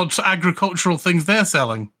know what agricultural things they're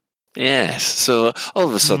selling. Yes, so all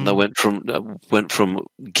of a sudden I went from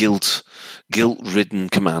guilt-ridden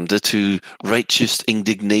commander to righteous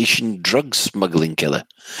indignation drug smuggling killer.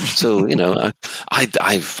 So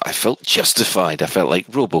I felt justified. I felt like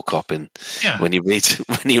RoboCop when he raids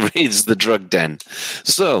the drug den.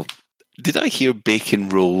 So did I hear bacon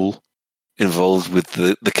roll involved with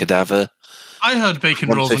the cadaver? I heard bacon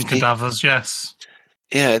rolls and cadavers. Yes.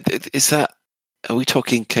 Yeah, are we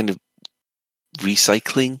talking kind of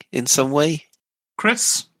recycling in some way?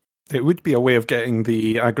 Chris? It would be a way of getting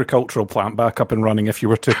the agricultural plant back up and running if you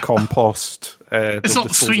were to compost. It's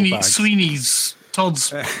not Sweeney's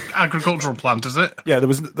Todd's agricultural plant, is it? Yeah, there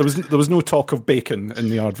was no talk of bacon in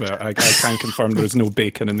the advert. I can confirm there was no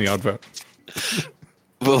bacon in the advert.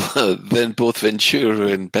 Well, then both Ventura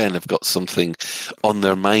and Ben have got something on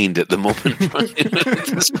their mind at the moment.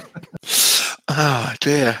 Oh,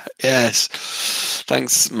 dear. Yes.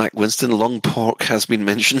 Thanks, Mac Winston. Long pork has been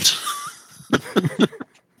mentioned.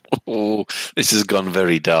 Oh, this has gone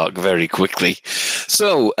very dark very quickly.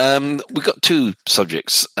 So, we've got two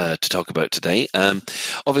subjects to talk about today.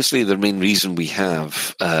 Obviously, the main reason we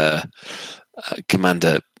have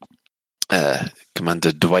Commander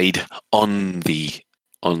Dwight on the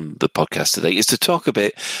podcast today is to talk a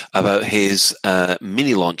bit about his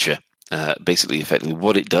mini launcher, basically, effectively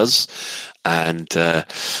what it does, and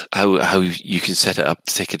how you can set it up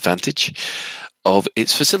to take advantage of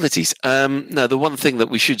its facilities. Now, the one thing that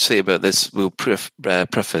we should say about this, we'll preface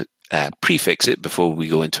prefix it before we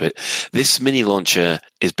go into it. This mini launcher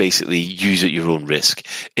is basically use at your own risk.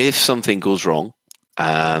 If something goes wrong,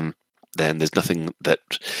 then there's nothing that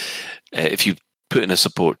if you put in a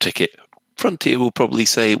support ticket, Frontier will probably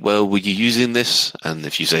say, well, were you using this? And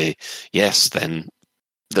if you say yes, then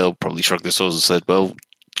they'll probably shrug their shoulders and say, well,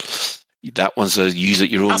 that one's a use at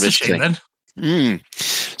your own risk thing.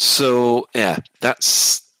 So yeah,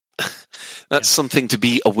 that's something to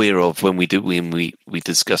be aware of when we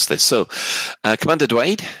discuss this. So, Commander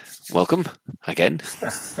Dwight, welcome again.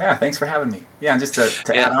 Yeah, thanks for having me. Yeah, and just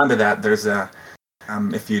to add on to that, there's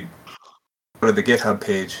if you go to the GitHub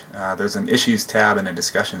page, there's an issues tab and a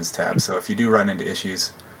discussions tab. So if you do run into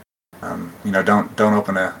issues, don't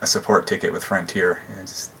open a support ticket with Frontier.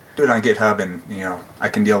 Just do it on GitHub, and I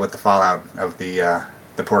can deal with the fallout of the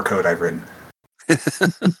poor code I've written.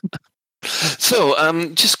 So,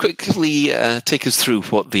 just quickly take us through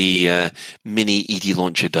what the mini ED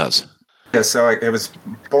launcher does. Yeah, so it was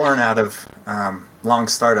born out of long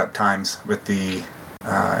startup times with the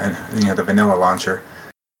the vanilla launcher.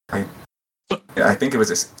 I think it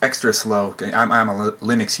was extra slow. I'm a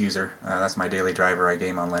Linux user. That's my daily driver. I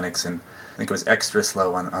game on Linux, and I think it was extra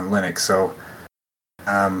slow on Linux. So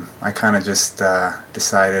I kind of just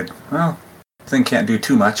decided, well, this thing can't do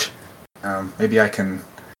too much. Maybe I can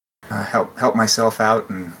help myself out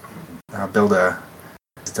and build a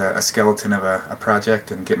skeleton of a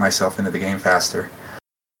project and get myself into the game faster.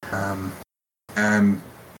 And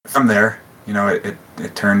from there,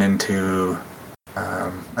 it turned into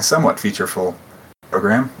a somewhat featureful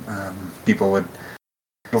program. People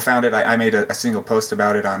found it. I made a single post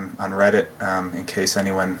about it on Reddit in case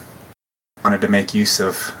anyone wanted to make use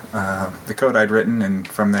of the code I'd written, and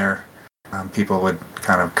from there people would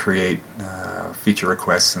kind of create feature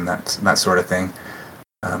requests and that sort of thing.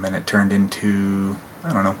 And it turned into,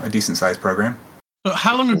 a decent-sized program. But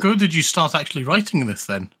how long ago did you start actually writing this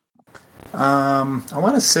then? I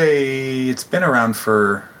want to say it's been around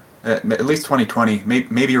for at least 2020,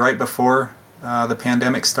 maybe right before the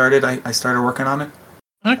pandemic started. I started working on it.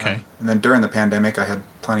 Okay. And then during the pandemic, I had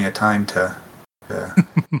plenty of time to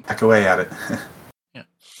hack away at it. Yeah.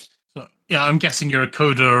 So, yeah, I'm guessing you're a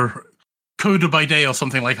coder by day or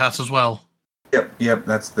something like that as well. Yep.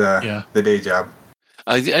 That's the day job.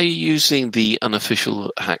 Are you using the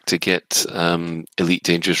unofficial hack to get Elite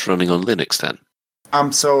Dangerous running on Linux then?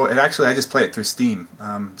 So I just play it through Steam.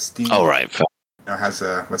 Steam. Oh, right. Has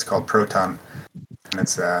what's called Proton, and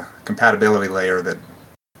it's a compatibility layer that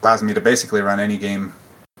allows me to basically run any game,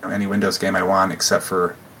 any Windows game I want, except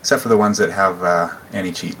for the ones that have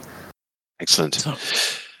anti-cheat. Excellent. So,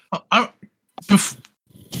 I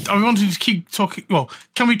wanted to keep talking. Well,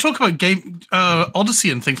 can we talk about Odyssey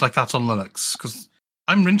and things like that on Linux? Because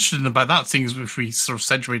I'm interested about that, things if we sort of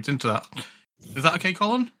segue into that. Is that okay,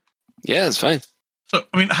 Colin? Yeah, it's fine. So,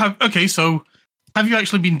 so have you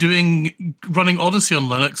actually been running Odyssey on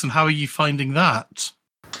Linux, and how are you finding that?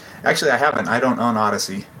 Actually, I haven't. I don't own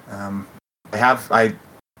Odyssey. I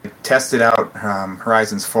tested out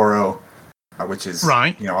Horizons 4.0, which is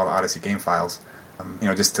all the Odyssey game files.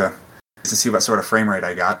 Just to see what sort of frame rate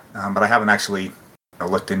I got. But I haven't actually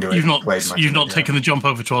looked into it. You've not taken the jump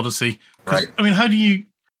over to Odyssey, right? How do you?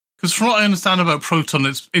 Because from what I understand about Proton,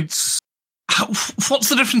 what's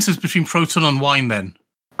the differences between Proton and Wine then?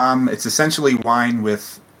 It's essentially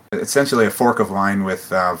a fork of Wine with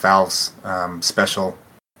Valve's special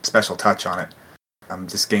touch on it.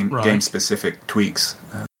 Just game specific tweaks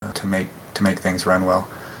to make things run well.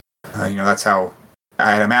 That's how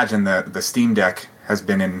I imagine the Steam Deck has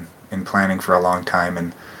been in planning for a long time,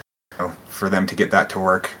 and for them to get that to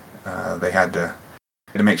work, they had to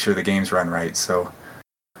make sure the games run right. So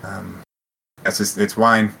it's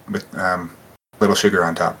Wine with little sugar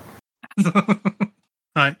on top.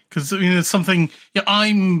 Right, because it's something. Yeah,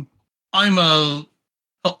 I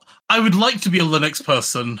would like to be a Linux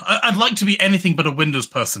person. I'd like to be anything but a Windows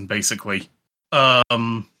person, basically. But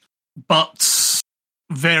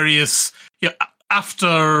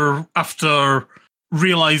after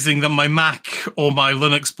realizing that my Mac or my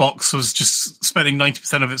Linux box was just spending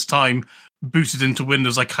 90% of its time booted into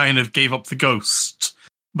Windows, I kind of gave up the ghost.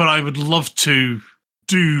 But I would love to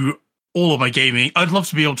do all of my gaming. I'd love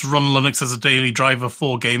to be able to run Linux as a daily driver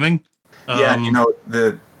for gaming.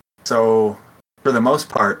 So for the most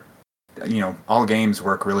part, all games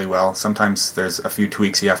work really well. Sometimes there's a few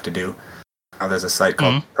tweaks you have to do. There's a site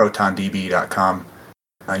called protondb.com.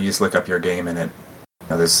 You just look up your game, and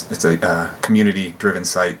it's a community-driven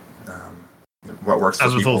site. What works for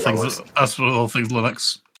people? As with all things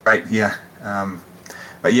Linux. Right. Yeah.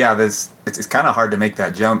 But yeah, it's kind of hard to make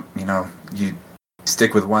that jump. You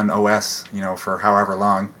stick with one OS, for however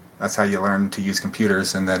long, that's how you learn to use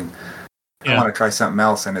computers. And then I want to try something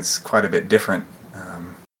else, and it's quite a bit different.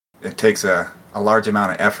 It takes a large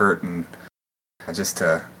amount of effort and just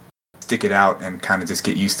to stick it out and kind of just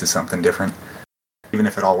get used to something different, even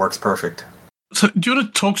if it all works perfect. So do you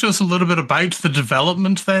want to talk to us a little bit about the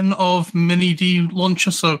development then of Mini-D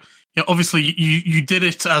Launcher? So obviously you did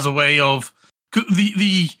it as a way of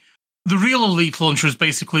the real Elite Launcher is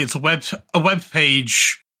basically it's a web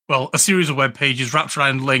page, well, a series of web pages wrapped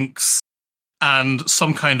around links and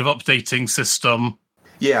some kind of updating system.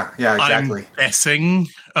 Yeah, exactly. I'm guessing.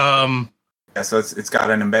 So it's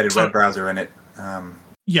got an embedded web browser in it.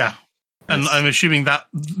 Yeah, and I'm assuming that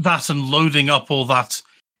and loading up all that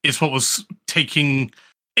is what was taking.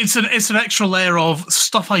 It's an extra layer of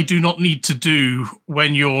stuff I do not need to do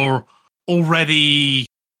when you're already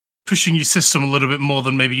pushing your system a little bit more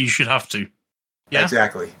than maybe you should have to. Yeah,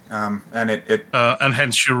 exactly. And it and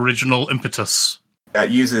hence your original impetus.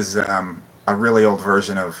 It uses a really old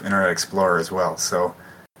version of Internet Explorer as well. So.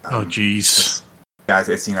 Oh, geez. Yeah,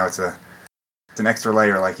 it's an extra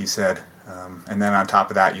layer, like you said. And then on top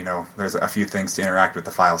of that, there's a few things to interact with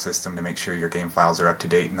the file system to make sure your game files are up to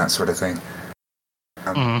date and that sort of thing.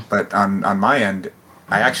 But on my end,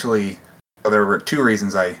 I actually, there were two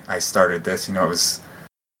reasons I started this. It was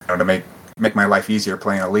to make my life easier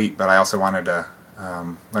playing Elite, but I also wanted to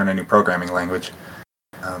learn a new programming language.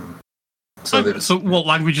 So what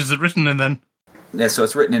language is it written in then? Yeah, so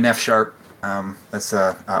it's written in F#. That's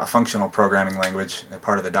a functional programming language, a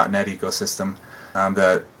part of the .NET ecosystem.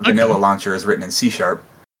 The vanilla launcher is written in C#,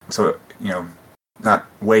 so not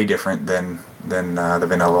way different than the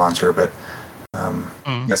vanilla launcher, but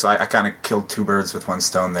so I kind of killed two birds with one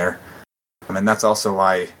stone there. And that's also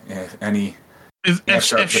why any is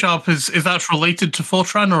F# is that related to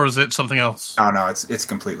Fortran or is it something else? No, it's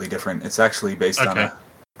completely different. It's actually based on a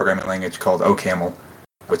programming language called OCaml,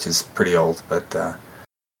 which is pretty old, but.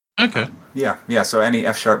 Okay. Yeah. So any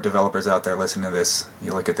F# developers out there listening to this,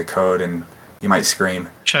 you look at the code and you might scream.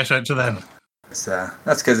 Shout out to them.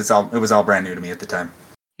 That's because it was all brand new to me at the time.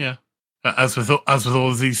 Yeah. As with all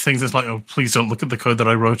of these things, it's like, oh, please don't look at the code that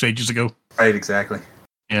I wrote ages ago. Right. Exactly.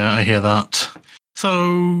 Yeah, I hear that.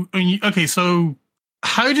 So so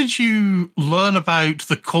how did you learn about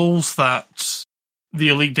the calls that the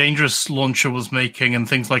Elite Dangerous launcher was making and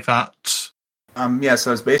things like that?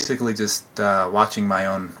 So it's basically just watching my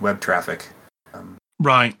own web traffic.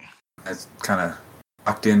 Right. I kind of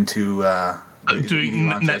locked into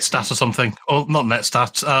doing NetStat or something. Or not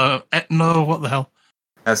NetStat. No, what the hell?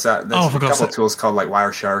 There's a couple of tools called like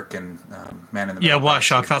Wireshark and Man in the Middle. Yeah,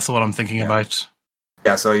 Wireshark. That's the one I'm thinking about.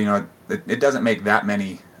 Yeah, so it doesn't make that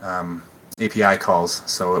many API calls,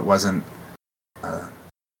 so it wasn't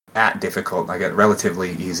that difficult. I get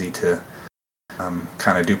relatively easy to.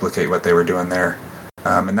 Kind of duplicate what they were doing there,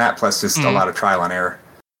 and that plus just a lot of trial and error.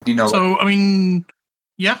 So I mean,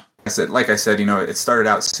 yeah. Like I said, it started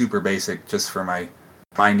out super basic, just for my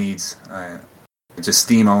needs. Just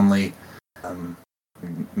Steam only.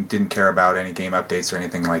 Didn't care about any game updates or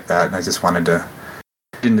anything like that, and I just wanted to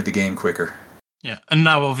get into the game quicker. Yeah, and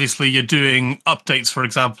now obviously you're doing updates, for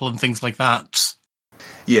example, and things like that.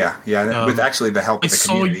 Yeah, with actually the help of the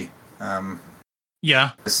community.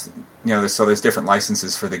 Yeah. There's different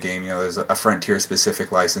licenses for the game. There's a Frontier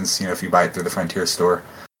specific license, if you buy it through the Frontier store.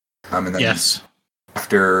 And then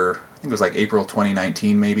after, I think it was like April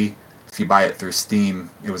 2019 maybe, if you buy it through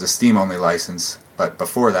Steam, it was a Steam only license. But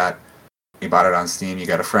before that, you bought it on Steam, you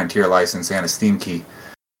got a Frontier license and a Steam key.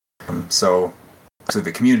 So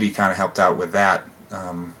the community kind of helped out with that,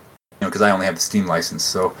 because I only have the Steam license.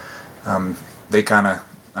 So I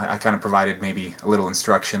kind of provided maybe a little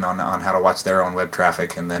instruction on how to watch their own web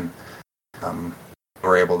traffic, and then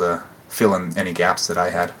were able to fill in any gaps that I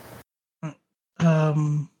had.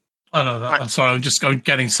 I know that. I'm sorry, I'm just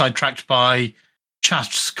getting sidetracked by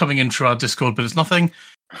chats coming in through our Discord, but it's nothing.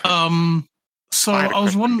 So I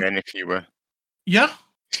was wondering if you were. Yeah.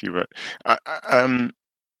 If you were.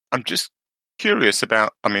 I'm just curious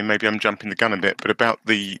about. I mean, maybe I'm jumping the gun a bit, but about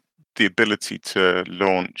the ability to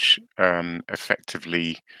launch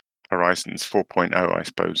effectively Horizons 4.0, I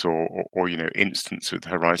suppose, or instance with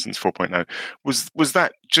Horizons 4.0. Was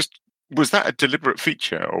that a deliberate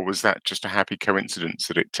feature, or was that just a happy coincidence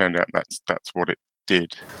that it turned out that's what it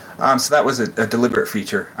did? So that was a deliberate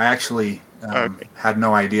feature. I actually had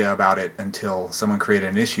no idea about it until someone created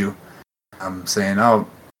an issue saying, "Oh,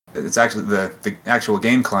 it's actually the actual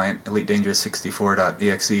game client, Elite Dangerous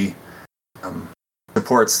 64.exe."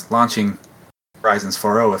 Supports launching Horizons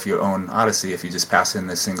 4.0 if you own Odyssey, if you just pass in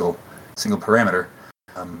this single parameter.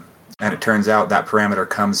 And it turns out that parameter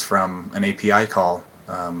comes from an API call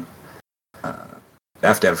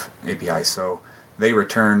FDev API. So they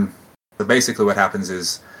return. So basically, what happens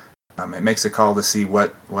is it makes a call to see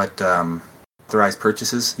what authorized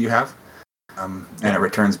purchases you have, and it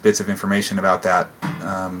returns bits of information about that,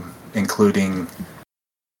 including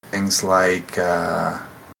things like what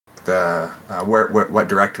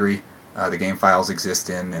directory the game files exist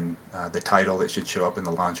in, and the title that should show up in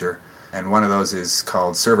the launcher. And one of those is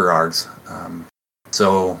called server args.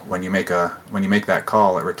 So when you make that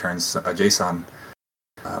call, it returns a JSON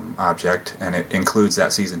object, and it includes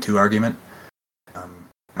that season 2 argument.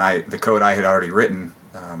 The code I had already written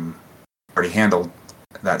already handled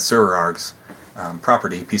that server args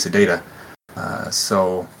property piece of data.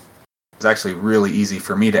 So it was actually really easy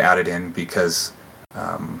for me to add it in because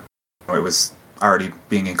it was already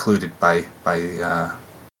being included by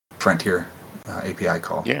Frontier API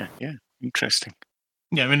call. Yeah, interesting.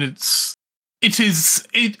 Yeah, I mean it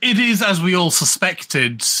is as we all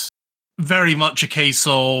suspected, very much a case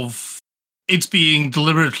of it's being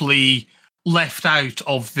deliberately left out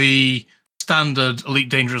of the standard Elite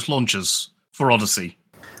Dangerous launchers for Odyssey.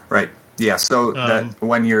 Right. Yeah. So that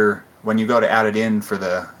when you go to add it in for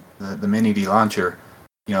the Mini-D launcher,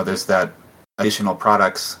 there's that additional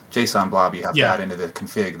products JSON blob you have to add into the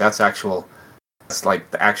config. That's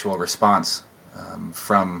like the actual response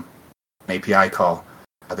from an API call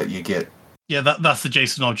that you get. Yeah, that's the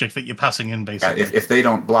JSON object that you're passing in, basically. If they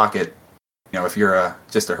don't block it, if you're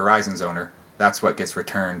just a Horizons owner, that's what gets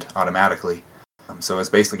returned automatically. So it's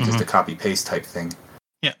basically just a copy-paste type thing.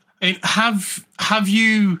 Yeah. Have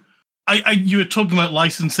you... you were talking about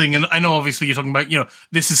licensing, and I know obviously you're talking about,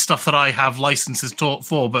 this is stuff that I have licenses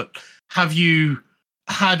for, but have you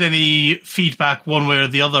had any feedback one way or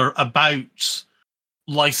the other about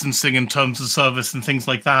licensing in terms of service and things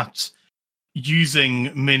like that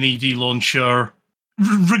using Mini-D launcher,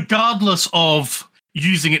 regardless of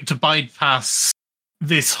using it to bypass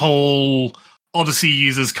this whole Odyssey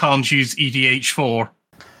users can't use EDH4?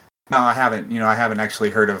 No, I haven't. I haven't actually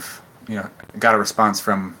heard of, got a response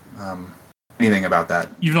from anything about that.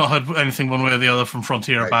 You've not heard anything one way or the other from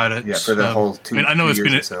Frontier about it? Yeah, for the whole 2 I know years it's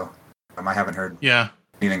been or so. I haven't heard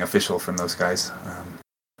anything official from those guys.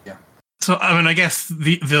 So, I guess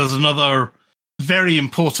there's another very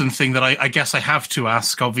important thing that I guess I have to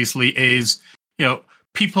ask, obviously, is,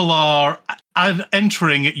 people are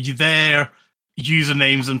entering their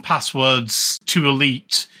usernames and passwords to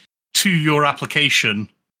Elite to your application.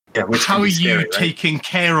 Yeah, how are you taking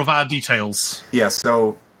care of our details? Yeah,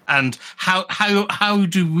 so... And how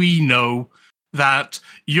do we know that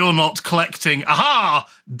you're not collecting,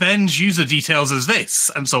 Ben's user details is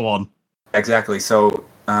this, and so on? Exactly. So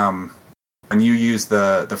when you use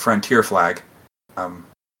the Frontier flag,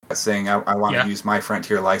 saying I want to use my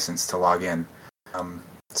Frontier license to log in,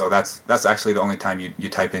 so that's actually the only time you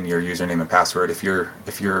type in your username and password. If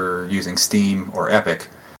you're using Steam or Epic,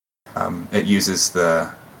 it uses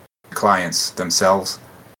the clients themselves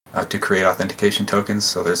to create authentication tokens,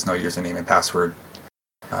 so there's no username and password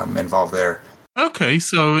involved there. Okay,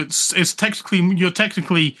 so it's you're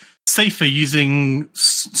technically safer using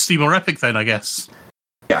Steam or Epic then, I guess.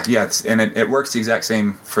 Yeah, it works the exact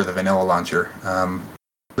same for the vanilla launcher.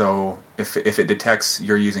 So if it detects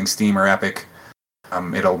you're using Steam or Epic,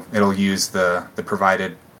 it'll use the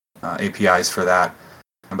provided APIs for that.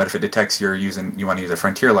 But if it detects you want to use a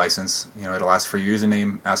Frontier license, it'll ask for your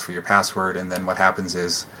username, ask for your password, and then what happens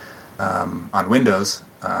is on Windows,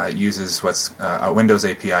 it uses what's a Windows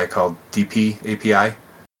API called DP API.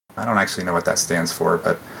 I don't actually know what that stands for,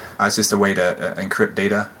 but it's just a way to encrypt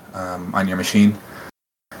data on your machine.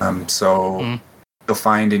 You'll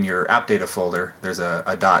find in your app data folder there's a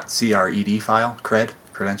 .cred file,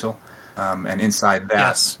 credential, and inside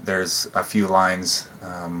that there's a few lines,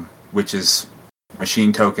 which is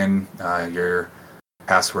machine token, your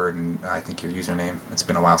password, and I think your username. It's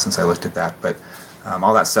been a while since I looked at that, but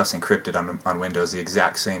all that stuff's encrypted on Windows the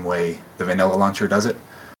exact same way the vanilla launcher does it.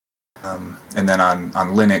 And then on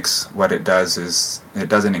Linux, what it does is it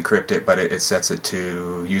doesn't encrypt it, but it sets it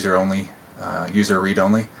to user only, user read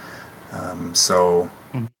only. So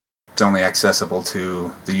it's only accessible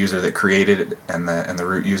to the user that created it and the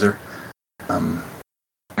root user.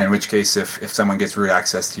 In which case, if someone gets root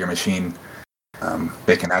access to your machine,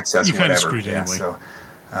 they can access you whatever. Kind of anyway. So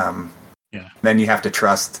then you have to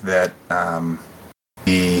trust that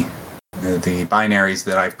the binaries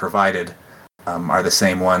that I've provided are the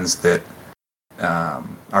same ones that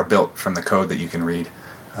are built from the code that you can read.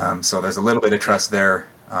 So there's a little bit of trust there.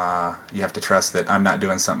 You have to trust that I'm not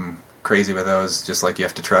doing something crazy with those, just like you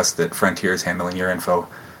have to trust that Frontier is handling your info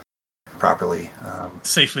properly.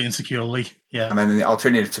 Safely and securely, yeah. And then the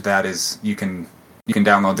alternative to that is you can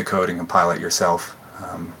download the code and compile it yourself.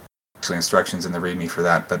 actually instructions in the README for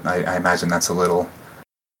that, but I imagine that's a little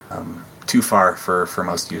too far for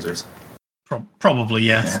most users. Probably,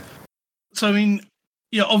 yes. Yeah. So, I mean,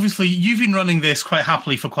 obviously you've been running this quite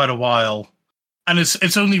happily for quite a while, and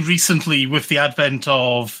it's only recently, with the advent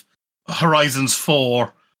of Horizons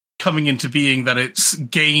 4 coming into being, that it's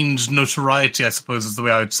gained notoriety, I suppose is the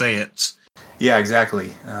way I would say it. Yeah,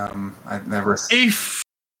 exactly. I've never...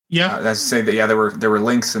 Yeah. I say that. Yeah, there were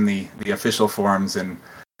links in the official forums, and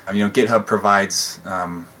GitHub provides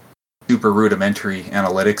super rudimentary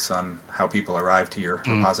analytics on how people arrive to your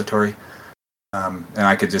repository, and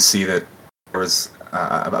I could just see that there was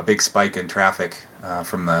a big spike in traffic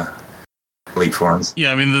from the Elite forums.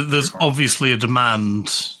 Yeah, I mean, there's obviously a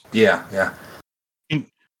demand. Yeah.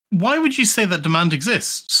 Why would you say that demand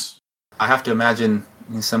exists? I have to imagine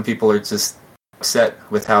some people are just upset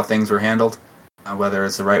with how things were handled. Whether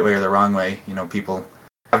it's the right way or the wrong way, people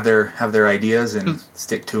have their ideas and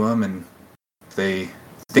stick to them, and if they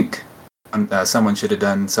think someone should have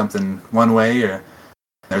done something one way, or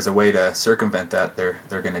there's a way to circumvent that, they're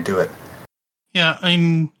going to do it. Yeah,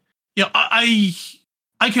 I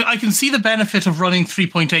can see the benefit of running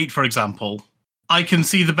 3.8, for example. I can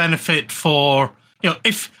see the benefit for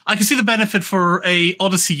I can see the benefit for a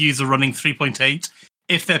Odyssey user running 3.8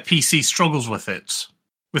 if their PC struggles with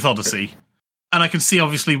Odyssey. And I can see,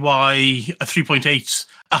 obviously, why a 3.8,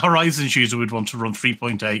 a Horizons user would want to run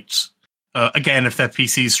 3.8, again, if their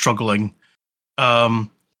PC is struggling. Can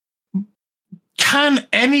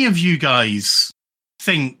any of you guys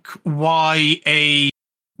think why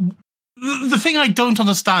the thing I don't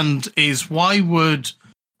understand is, why would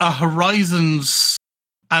a Horizons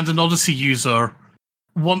and an Odyssey user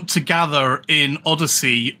want to gather in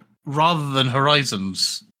Odyssey rather than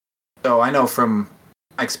Horizons? So I know from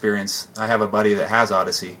my experience, I have a buddy that has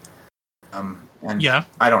Odyssey, and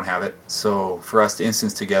I don't have it. So for us to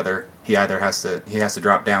instance together, he either has to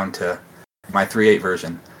drop down to my 3.8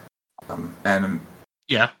 version, and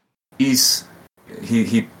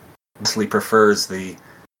he honestly prefers the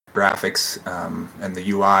graphics and the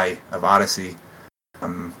UI of Odyssey,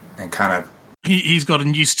 and kind of he's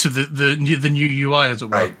gotten used to the new UI, as it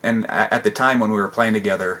were. Right. And at the time when we were playing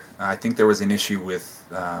together, I think there was an issue with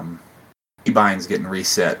keybinds getting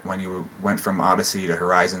reset when you went from Odyssey to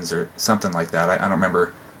Horizons or something like that. I don't remember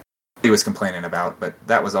what he was complaining about, but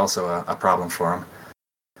that was also a problem for him.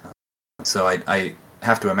 So I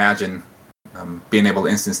have to imagine being able to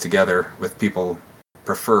instance together with people who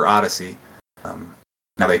prefer Odyssey.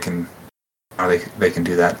 Now they can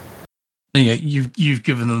do that. Yeah, you've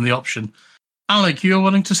given them the option. Alec, you were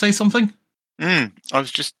wanting to say something? I was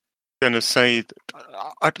just going to say,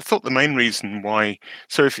 I thought the main reason why.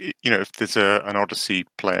 So if there's an Odyssey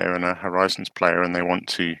player and a Horizons player, and they want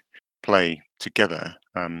to play together,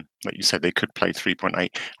 like you said, they could play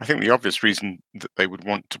 3.8. I think the obvious reason that they would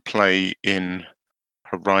want to play in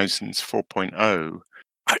Horizons 4.0.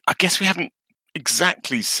 I guess we haven't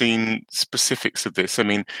exactly seen specifics of this. I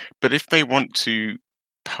mean, but if they want to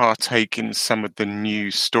partake in some of the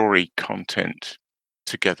new story content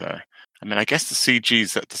together, I mean, I guess the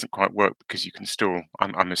CGs, that doesn't quite work, because you can still,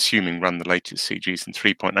 I'm assuming, run the latest CGs in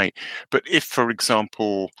 3.8. But if, for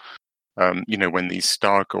example, when these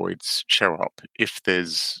Stargoids show up, if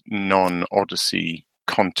there's non-Odyssey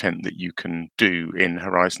content that you can do in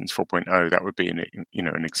Horizons 4.0, that would be an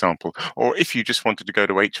example. Or if you just wanted to go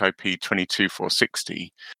to HIP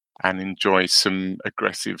 22460 and enjoy some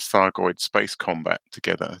aggressive Thargoid space combat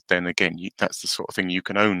together, then again, that's the sort of thing you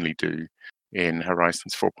can only do in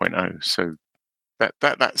Horizons 4.0. So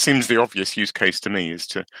that seems the obvious use case to me, is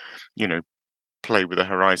to, play with a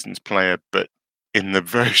Horizons player, but in the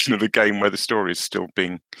version of the game where the story is still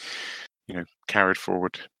being, carried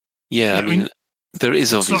forward. Yeah, I mean, there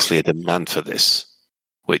is obviously a demand for this,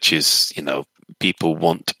 which is, people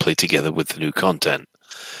want to play together with the new content.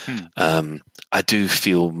 I do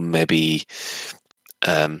feel maybe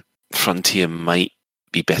Frontier might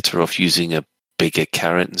be better off using a bigger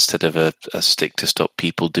carrot instead of a stick to stop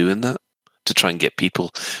people doing that, to try and get people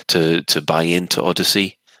to buy into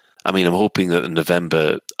Odyssey. I mean, I'm hoping that the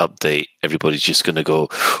November update, everybody's just going to go,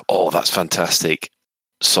 oh, that's fantastic,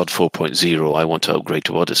 SOD 4.0, I want to upgrade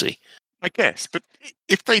to Odyssey. I guess, but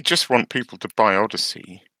if they just want people to buy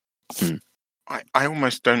Odyssey, I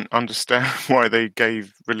almost don't understand why they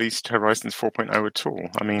released Horizons 4.0 at all.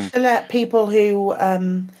 I mean, to let people who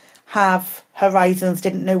have Horizons,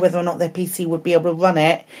 didn't know whether or not their PC would be able to run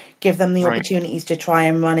it, give them the opportunities to try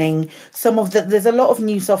and running some of there's a lot of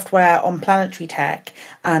new software on Planetary Tech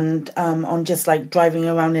and on just like driving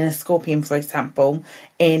around in a Scorpion, for example,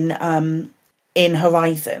 in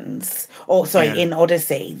Horizons, or in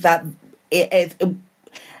Odyssey, that it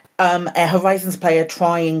a Horizons player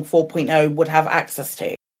trying 4.0 would have access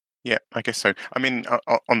to. Yeah, I guess so. I mean,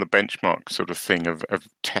 on the benchmark sort of thing of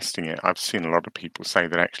testing it, I've seen a lot of people say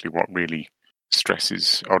that actually what really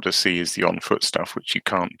stresses Odyssey is the on-foot stuff, which you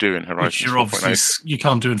can't do in Horizons 4.0. Which you're obviously you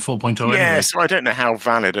can't do in 4.0 Yeah, anyway. so I don't know how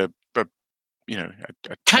valid a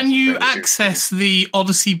Can you access the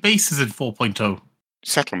Odyssey bases in 4.0?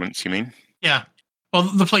 Settlements, you mean? Yeah. Well,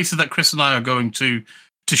 the places that Chris and I are going to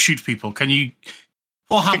shoot people. Can you?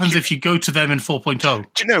 What happens if you go to them in 4.0?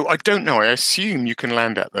 Do you know? I don't know. I assume you can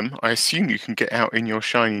land at them. I assume you can get out in your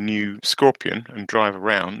shiny new Scorpion and drive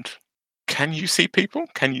around. Can you see people?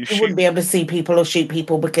 Can you shoot? You wouldn't be able to see people or shoot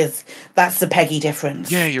people because that's the PEGI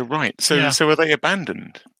difference. Yeah, you're right. So are they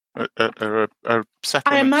abandoned? A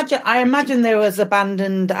settlement? I imagine they're as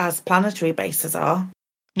abandoned as planetary bases are.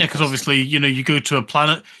 Yeah, because obviously, you go to a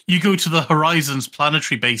planet, you go to the Horizons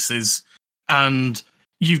planetary bases, and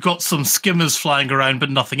you've got some skimmers flying around, but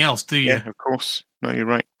nothing else, do you? Yeah, of course. No, you're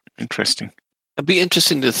right. Interesting. It'd be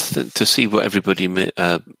interesting to see what everybody,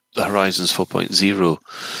 the Horizons 4.0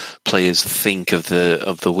 players think of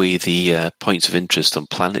the way the points of interest on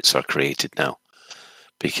planets are created now,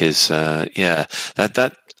 because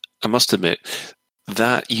that I must admit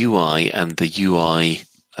that UI and the UI.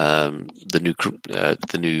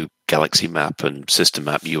 The new galaxy map and system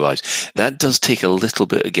map UIs, that does take a little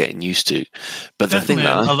bit of getting used to. But definitely the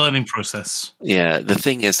thing a learning process. Yeah, the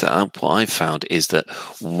thing is that what I've found is that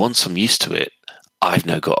once I'm used to it, I've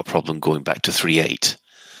now got a problem going back to 3.8,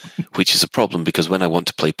 which is a problem because when I want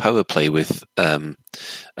to play power play with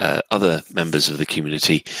other members of the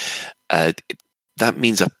community, that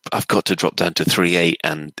means I've got to drop down to 3.8,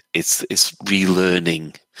 and it's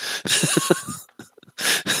relearning.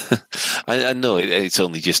 I know it's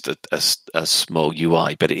only just a small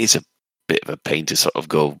UI, but it is a bit of a pain to sort of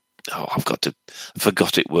go, I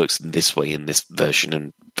forgot it works in this way in this version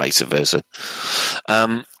and vice versa.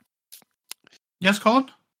 Yes, Colin?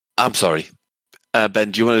 I'm sorry. Ben,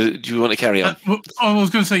 do you want to carry on? I was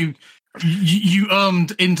going to say, you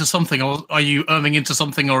earned into something. Are you earning into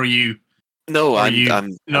something, or are you... No,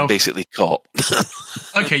 I'm basically caught.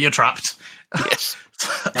 Okay, you're trapped. Yes.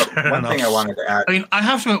 One thing I wanted to add. I mean, I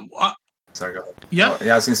have to. Sorry, go ahead. Yeah.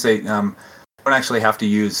 I was going to say, you don't actually have to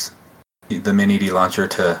use the Mini-D launcher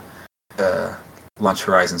to launch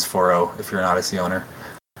Horizons 4.0 if you're an Odyssey owner.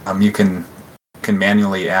 You can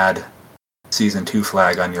manually add Season 2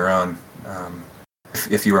 flag on your own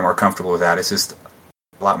if you were more comfortable with that. It's just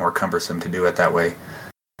a lot more cumbersome to do it that way.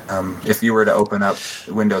 If you were to open up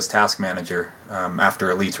Windows Task Manager after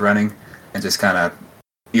Elite's running and just kind of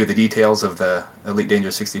view the details of the Elite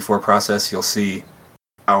Dangerous 64 process, you'll see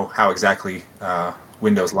how exactly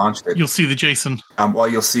Windows launched it. You'll see the JSON.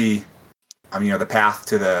 You'll see the path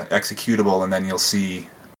to the executable, and then you'll see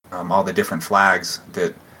all the different flags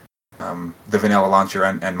that the vanilla launcher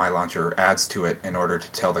and my launcher adds to it in order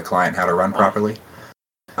to tell the client how to run properly.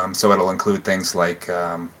 So it'll include things like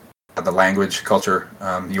the language culture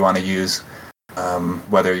you want to use,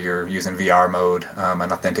 whether you're using VR mode,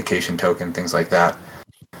 an authentication token, things like that.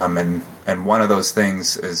 And one of those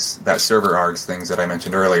things is that server args things that I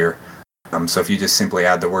mentioned earlier. So if you just simply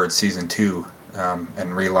add the word Season 2 and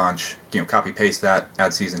relaunch, copy paste that,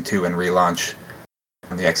 add Season 2 and relaunch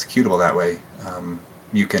the executable that way,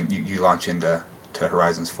 you launch into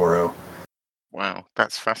Horizons 4.0. Wow,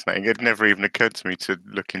 that's fascinating. It never even occurred to me to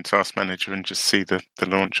look in Task Manager and just see the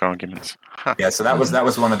launch arguments. Huh. Yeah, so that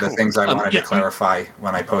was one of the things I wanted to clarify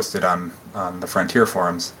when I posted on the Frontier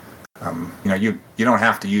forums. You don't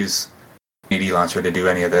have to use Mini-D launcher to do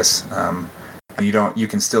any of this. You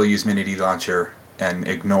can still use Mini-D launcher and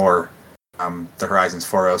ignore the Horizons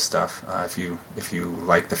 4.0 stuff if you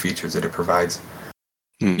like the features that it provides.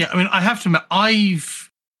 Yeah, I mean, I have to admit, I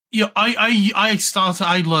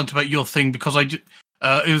learned about your thing because it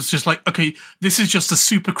was just like, okay, this is just a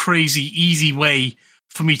super crazy easy way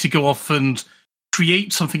for me to go off and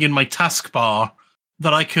create something in my taskbar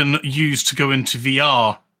that I can use to go into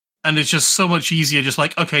VR. And it's just so much easier, just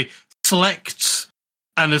like, okay, select,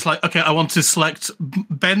 and it's like, okay, I want to select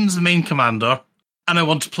Ben's main commander, and I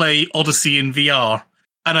want to play Odyssey in VR.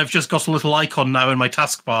 And I've just got a little icon now in my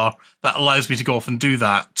taskbar that allows me to go off and do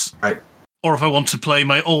that. Right. Or if I want to play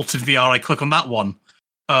my alt in VR, I click on that one.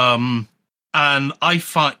 And I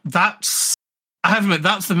find that's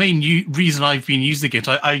the main reason I've been using it.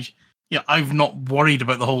 I've not worried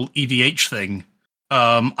about the whole EDH thing.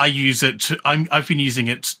 I use it. I've been using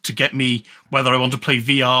it to get me whether I want to play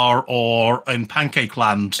VR or in Pancake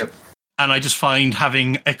Land. Yep. And I just find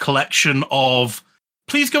having a collection of,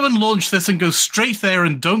 please go and launch this and go straight there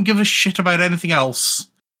and don't give a shit about anything else.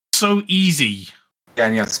 So easy. Yeah,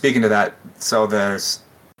 and speaking to that, so there's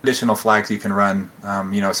additional flags you can run.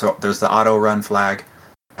 So there's the auto run flag,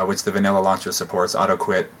 which the vanilla launcher supports, auto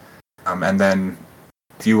quit, and then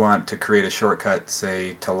if you want to create a shortcut,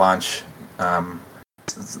 say to launch,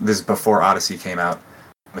 this is before Odyssey came out.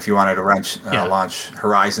 If you wanted to launch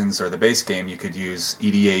Horizons or the base game, you could use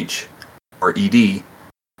EDH or ED,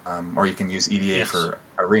 or you can use EDA for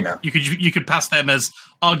Arena. You could pass them as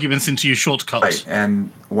arguments into your shortcuts. Right,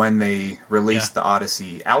 and when they released the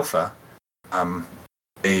Odyssey Alpha,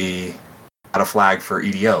 they had a flag for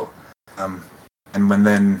EDO. And when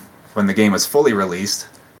the game was fully released,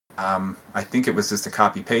 I think it was just a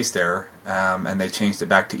copy-paste error, and they changed it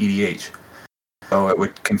back to EDH. So it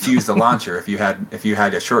would confuse the launcher if you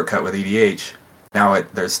had a shortcut with EDH. Now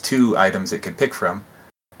there's two items it could pick from,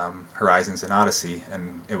 Horizons and Odyssey,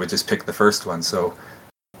 and it would just pick the first one. So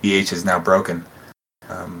EDH is now broken,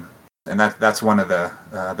 and that's one of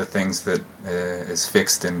the things that is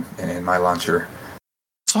fixed in my launcher.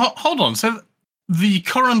 So hold on. So the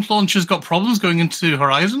current launcher's got problems going into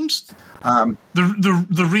Horizons?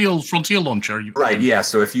 The real Frontier launcher? Right, yeah.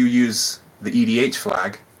 So if you use the EDH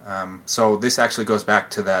flag, so this actually goes back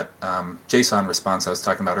to that JSON response I was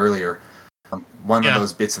talking about earlier. One of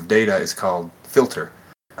those bits of data is called filter,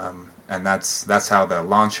 and that's how the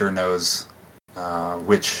launcher knows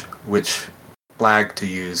which flag to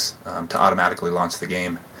use to automatically launch the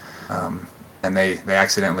game. And they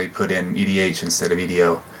accidentally put in EDH instead of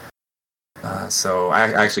EDO. So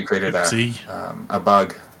I actually created a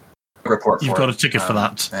bug report for it. You've got a ticket for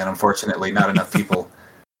that. And unfortunately, not enough people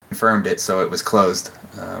confirmed it, so it was closed.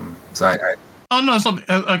 Oh, no, it's not...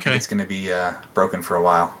 okay. It's going to be broken for a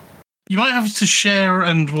while. You might have to share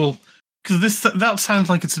and because that sounds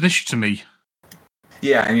like it's an issue to me.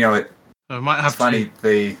 Yeah, and it's funny,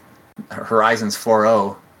 the Horizons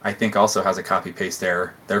 4.0, I think, also has a copy-paste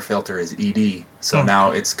error. Their filter is ED, so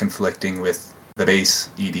now it's conflicting with the base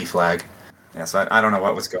ED flag. Yeah, so I don't know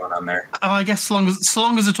what was going on there. I guess so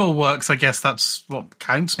long as it all works, I guess that's what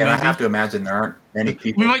counts. And I have to imagine there aren't many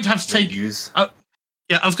people. We might have to use. I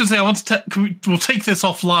was going to say we'll take this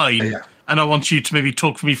offline, and I want you to maybe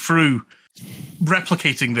talk me through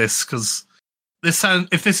replicating this, because this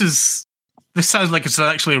sounds like it's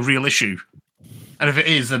actually a real issue, and if it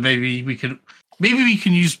is, then maybe we can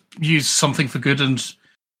use something for good and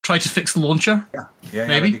try to fix the launcher. Yeah,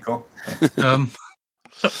 maybe. That'd be cool.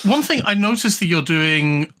 One thing I noticed that you're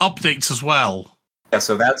doing updates as well. Yeah,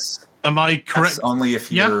 so that's. Am I correct? That's only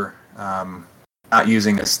if you're not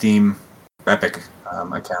using a Steam Epic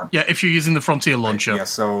account. Yeah, if you're using the Frontier launcher. Yeah,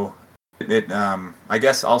 so it I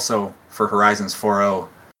guess also for Horizons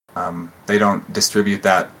 4.0, they don't distribute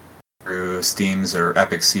that through Steam's or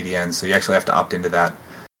Epic's CDN, so you actually have to opt into that,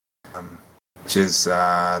 which is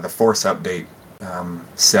the Force update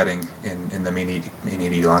setting in the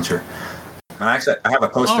Mini launcher. And actually, I have a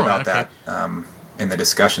post about that in the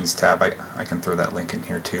discussions tab. I can throw that link in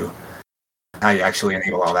here too. How you actually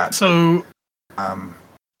enable all that. So,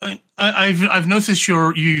 I've noticed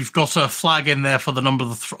you've got a flag in there for the number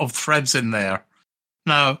of threads in there.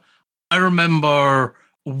 Now, I remember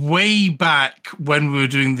way back when we were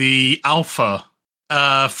doing the alpha,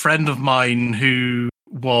 a friend of mine who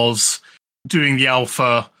was doing the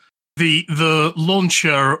alpha, the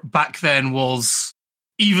launcher back then was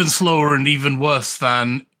even slower and even worse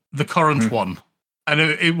than the current one, and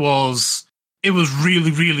it was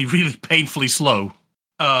really, really, really painfully slow.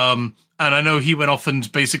 And I know he went off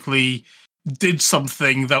and basically did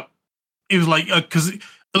something that it was like because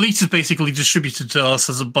Elite is basically distributed to us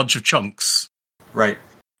as a bunch of chunks, right?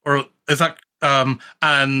 Or is that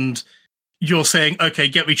and you're saying, okay,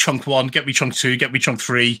 get me chunk 1, get me chunk 2, get me chunk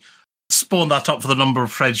 3, spawn that up for the number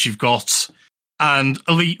of threads you've got. And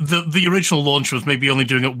Elite, the original launch was maybe only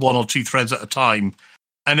doing it 1 or 2 threads at a time,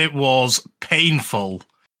 and it was painful.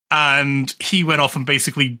 And he went off and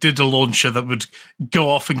basically did a launcher that would go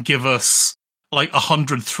off and give us like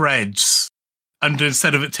 100 threads, and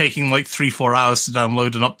instead of it taking like 3-4 hours to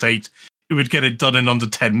download an update, it would get it done in under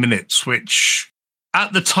 10 minutes, which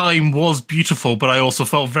at the time was beautiful. But I also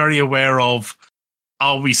felt very aware of,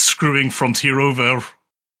 are we screwing Frontier over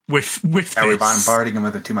with this? Are we bombarding them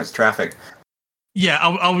with too much traffic? Yeah,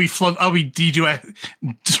 are we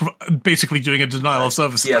basically doing a denial of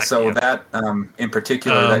service? Yeah, so that in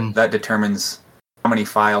particular, that determines how many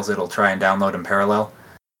files it'll try and download in parallel,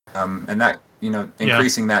 and that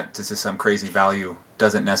increasing that to some crazy value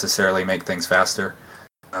doesn't necessarily make things faster.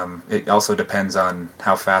 It also depends on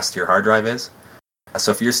how fast your hard drive is.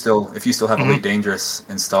 So if you still have Elite Dangerous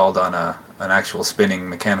installed on an actual spinning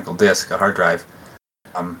mechanical disk, a hard drive.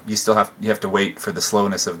 You have to wait for the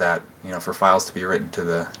slowness of that, for files to be written to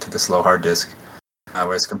the slow hard disk.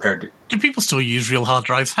 Whereas compared to... Do people still use real hard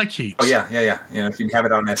drives? How cute. Oh, yeah. You know, if you have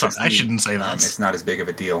it on SSD... Sorry, I shouldn't say that. It's not as big of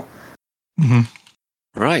a deal. Mm-hmm.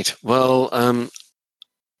 Right. Well,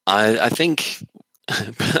 I think...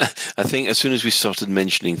 I think as soon as we started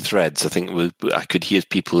mentioning threads, I think I could hear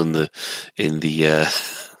people in the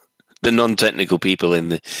the non-technical people in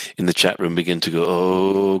the chat room begin to go,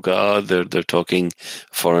 "Oh God, they're talking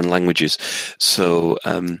foreign languages." So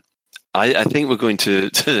I think we're going to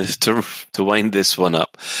wind this one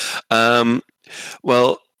up.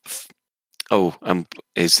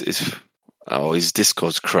 His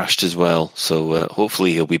Discord's crashed as well, so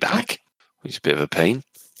hopefully he'll be back. Which is a bit of a pain.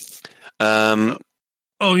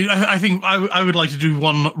 I think I would like to do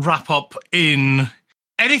one wrap-up in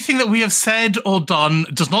anything that we have said or done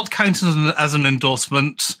does not count as an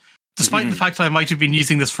endorsement. Despite the fact that I might have been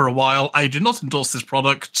using this for a while, I do not endorse this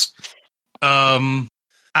product. And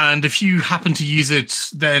if you happen to use it,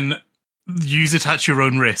 then use it at your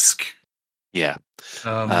own risk. Yeah.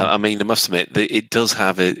 I mean, I must admit that it does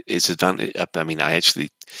have its advantage. I mean, I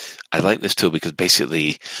like this tool because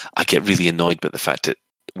basically I get really annoyed by the fact that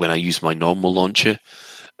when I use my normal launcher,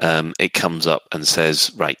 it comes up and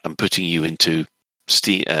says, right, I'm putting you into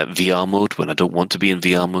VR mode when I don't want to be in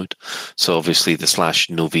VR mode. So obviously the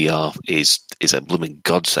 /no VR is a blooming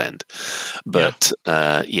godsend. But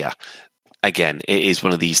again, it is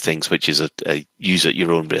one of these things which is a use at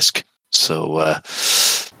your own risk. So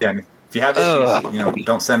if you have issues,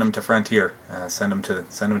 don't send them to Frontier. Send them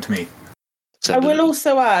to me. I will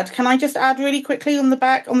also add, can I just add really quickly on the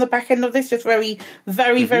back end of this, just very,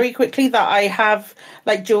 very, very quickly, that I have,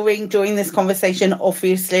 like, during this conversation,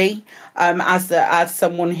 obviously, as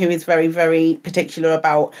someone who is very, very particular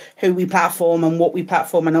about who we platform and what we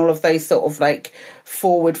platform and all of those sort of, like,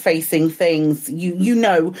 forward-facing things, you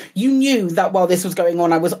knew that while this was going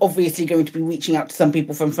on, I was obviously going to be reaching out to some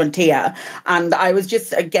people from Frontier, and I was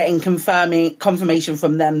just getting confirmation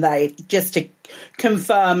from them that just to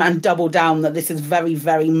confirm and double down that this is very,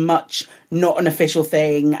 very much not an official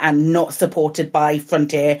thing and not supported by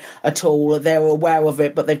Frontier at all. They're aware of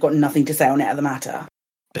it, but they've got nothing to say on it at the matter.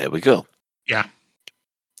 There we go. Yeah.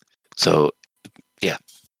 So, yeah.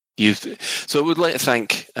 So I would like to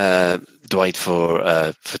thank Dwight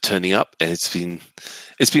for turning up. It's been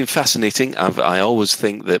fascinating. I always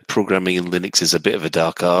think that programming in Linux is a bit of a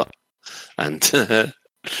dark art, and so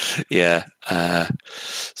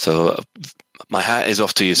my hat is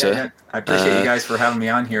off to you, sir. Yeah. I appreciate you guys for having me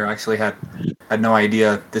on here. I actually had no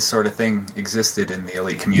idea this sort of thing existed in the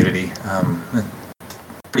Elite community.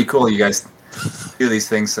 Pretty cool. You guys do these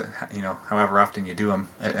things, however often you do them,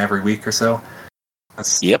 every week or so.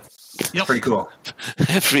 That's pretty cool.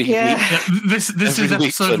 Every week. This is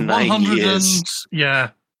episode 100 and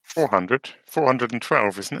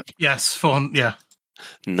 412, isn't it? Yes, 400. Yeah.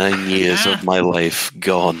 9 years of my life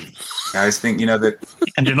gone. I just think that,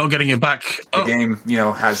 and you're not getting it back. The game,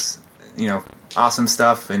 has awesome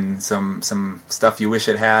stuff and some stuff you wish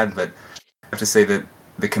it had, but I have to say that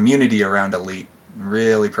the community around Elite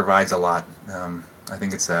really provides a lot. I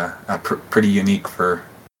think it's pretty unique for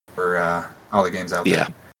all the games out there.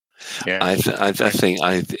 Yeah. I think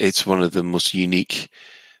it's one of the most unique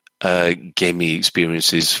gaming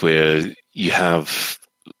experiences where you have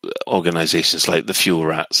organizations like the Fuel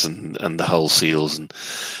Rats and the Hull Seals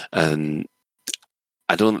and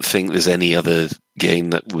I don't think there's any other game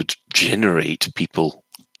that would generate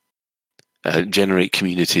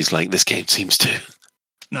communities like this game seems to.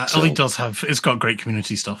 No, Elite does have. It's got great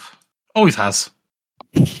community stuff. Always has.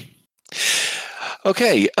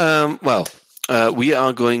 Okay. We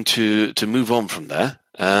are going to move on from there.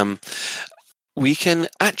 We can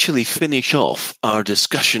actually finish off our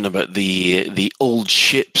discussion about the old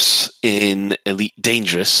ships in Elite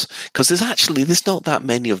Dangerous, because there's not that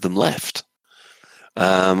many of them left.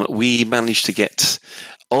 We managed to get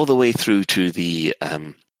all the way through to the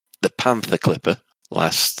Panther Clipper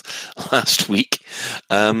last week,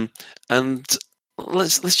 and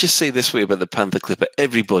let's just say this way about the Panther Clipper: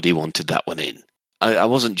 everybody wanted that one in. I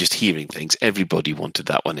wasn't just hearing things; everybody wanted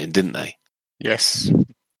that one in, didn't they? Yes.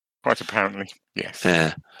 Quite apparently, yes.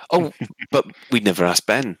 Yeah. Oh, but we never asked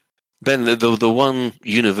Ben. Ben, the one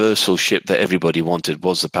universal ship that everybody wanted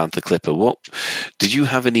was the Panther Clipper. What did you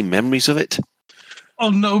have any memories of it?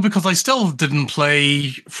 Oh no, because I still didn't play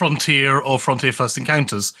Frontier or Frontier First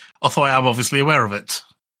Encounters, although I am obviously aware of it.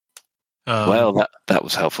 Well, that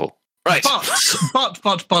was helpful, right?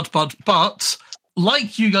 But,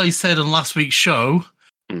 like you guys said in last week's show,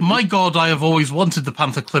 my God, I have always wanted the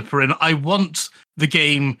Panther Clipper in. I want the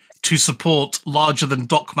game to support larger than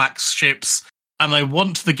DocMax ships, and I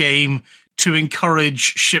want the game to encourage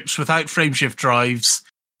ships without frameshift drives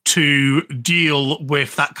to deal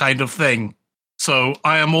with that kind of thing. So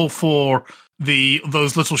I am all for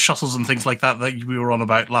those little shuttles and things like that we were on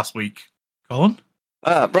about last week. Colin?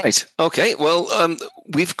 Right. Okay. Well,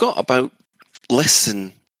 we've got about less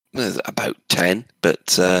than about 10,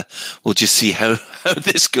 but we'll just see how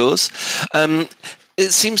this goes.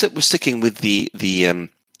 It seems that we're sticking with the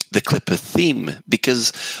Clipper theme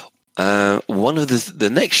because one of the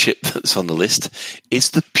next ship that's on the list is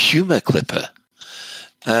the Puma Clipper.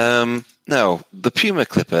 Now, the Puma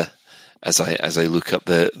Clipper, as I look up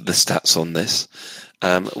the stats on this,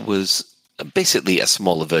 was basically a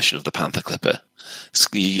smaller version of the Panther Clipper. It's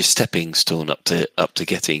your stepping stone up to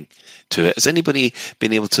getting to it. Has anybody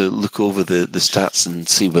been able to look over the stats and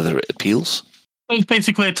see whether it appeals? It's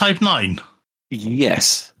basically a Type 9.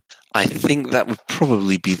 Yes. I think that would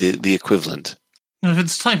probably be the equivalent. If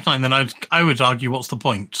it's Type 9, then I would argue what's the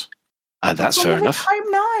point? That's fair enough. Type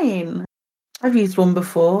 9. I've used one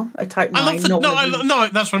before. A Type 9. No,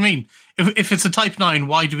 that's what I mean. If it's a Type 9,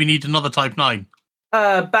 why do we need another Type 9?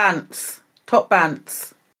 Bants. Top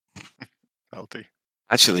Bants. That'll do.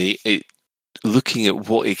 Actually, looking at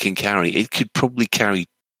what it can carry, it could probably carry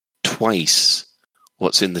twice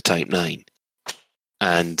what's in the Type 9.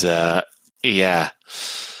 And, yeah.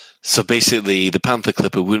 So basically, the Panther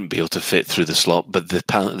Clipper wouldn't be able to fit through the slot, but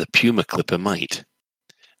the Puma Clipper might.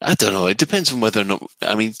 I don't know. It depends on whether or not...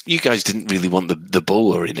 I mean, you guys didn't really want the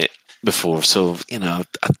boa in it before, so,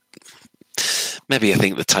 maybe I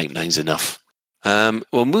think the Type 9's enough.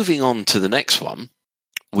 Well, moving on to the next one,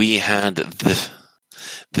 we had the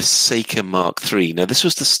Seika Mark III. Now, this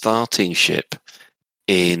was the starting ship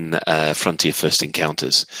in Frontier First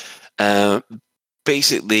Encounters.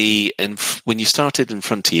 Basically, when you started in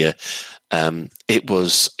Frontier, it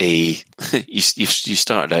was you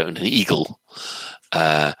started out in an Eagle,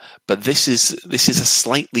 but this is a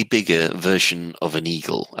slightly bigger version of an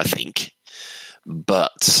Eagle, I think.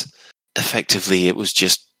 But effectively, it was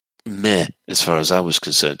just meh as far as I was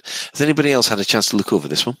concerned. Has anybody else had a chance to look over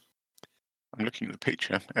this one? I'm looking at the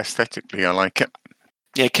picture. Aesthetically, I like it.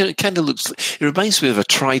 Yeah, it kind of looks. It reminds me of a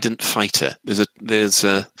Trident fighter. There's an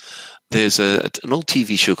old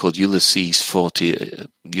TV show called Ulysses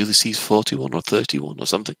 41 or 31 or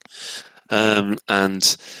something,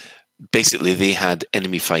 and basically they had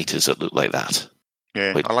enemy fighters that looked like that.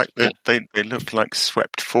 Yeah, I like that. They look like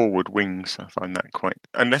swept forward wings. I find that quite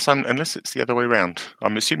unless it's the other way around.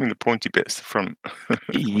 I'm assuming the pointy bit's the front.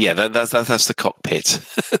 Yeah, that's the cockpit,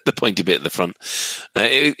 the pointy bit at the front.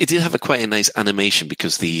 It did have quite a nice animation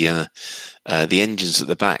because the engines at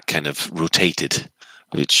the back kind of rotated,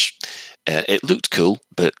 which it looked cool,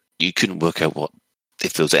 but you couldn't work out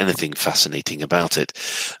if there was anything fascinating about it.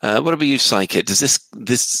 What about you, Psychic? Does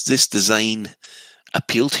this design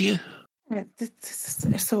appeal to you?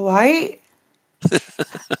 It's all right.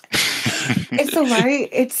 It's all right.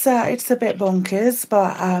 It's a bit bonkers,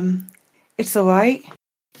 but it's all right.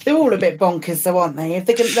 They're all a bit bonkers, though, aren't they? If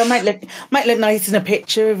they might look nice in a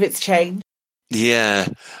picture if it's changed. Yeah.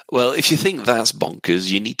 Well, if you think that's bonkers,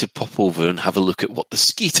 you need to pop over and have a look at what the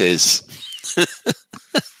Skeet is.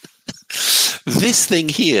 This thing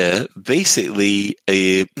here, basically,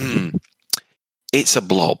 it's a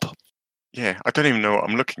blob. Yeah, I don't even know what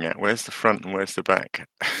I'm looking at. Where's the front and where's the back?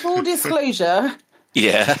 Full disclosure.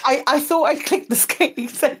 Yeah. I thought I clicked the skating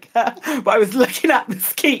sector, but I was looking at the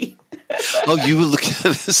ski. Oh, you were looking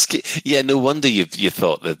at the ski. Yeah, no wonder you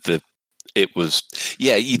thought that it was.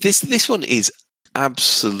 Yeah, this one is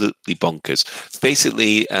absolutely bonkers.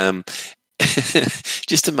 Basically,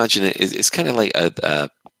 just imagine it. It's kind of like a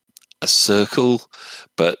circle,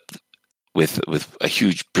 but with a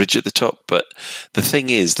huge bridge at the top. But the thing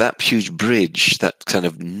is, that huge bridge, that kind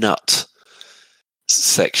of nut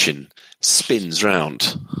section, spins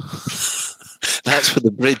round. That's where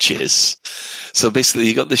the bridge is. So basically,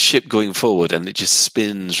 you got the ship going forward, and it just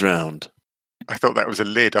spins round. I thought that was a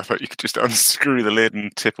lid. I thought you could just unscrew the lid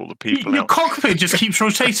and tip all the people Your out. cockpit just keeps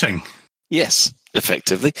rotating. Yes,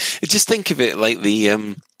 effectively. Just think of it like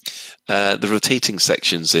the rotating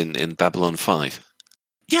sections in Babylon 5.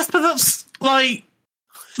 Yes, but that's like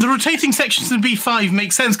the rotating sections in B5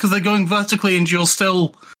 make sense because they're going vertically and you're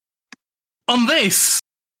still on this.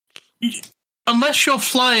 Unless you're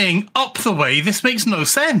flying up the way, this makes no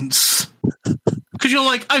sense. Because you're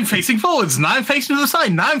like, I'm facing forwards, now I'm facing to the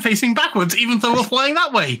side, now I'm facing backwards, even though we're flying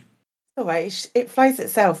that way. All right, it flies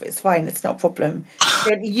itself. It's fine. It's not a problem.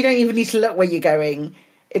 You don't even need to look where you're going.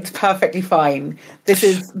 It's perfectly fine. This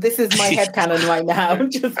is my headcanon right now.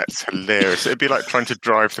 That's hilarious. It'd be like trying to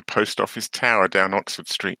drive the post office tower down Oxford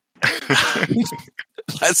Street.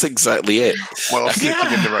 That's exactly it. Well, sitting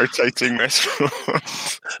in the rotating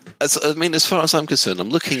restaurant. As far as I'm concerned, I'm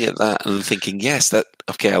looking at that and thinking, yes, I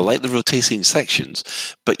like the rotating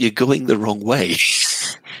sections, but you're going the wrong way.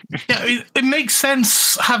 Yeah, it makes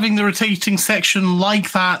sense having the rotating section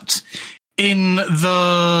like that in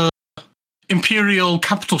the Imperial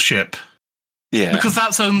capital ship. Yeah. Because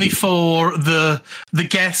that's only for the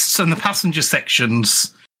guests and the passenger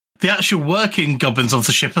sections. The actual working gubbins of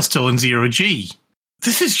the ship are still in 0G.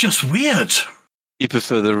 This is just weird. You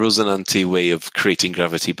prefer the Rosinante way of creating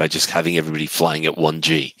gravity by just having everybody flying at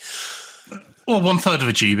 1G. Or 1/3 of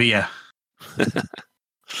a G, but yeah.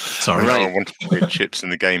 Sorry. I want to put chips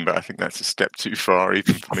in the game, but I think that's a step too far,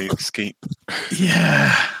 even for me to ski.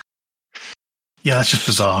 Yeah. Yeah, that's just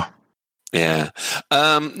bizarre. Yeah.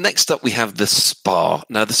 Next up, we have the Spar.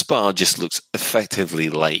 Now, the Spar just looks effectively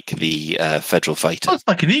like the Federal Fighter. Oh, it's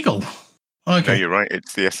like an Eagle. Okay. No, you're right.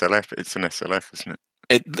 It's the SLF. It's an SLF, isn't it?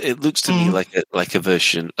 It looks to me like a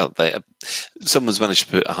version of someone's managed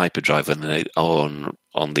to put a hyperdrive on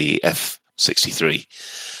the F-63.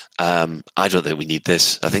 I don't think we need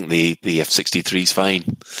this. I think the F-63 is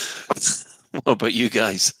fine. What about you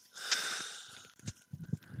guys?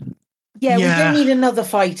 Yeah, we don't need another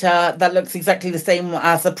fighter that looks exactly the same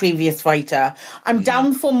as the previous fighter. I'm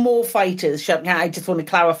down for more fighters. I just want to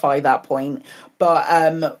clarify that point,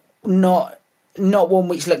 but not one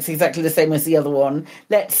which looks exactly the same as the other one.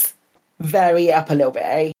 Let's vary it up a little bit,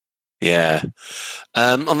 eh? Yeah.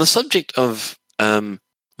 On the subject of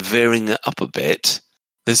varying it up a bit,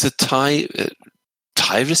 there's a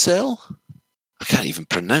Tyracel? I can't even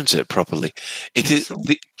pronounce it properly. It is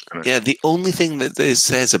the only thing that it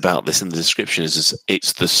says about this in the description is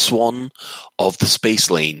it's the swan of the space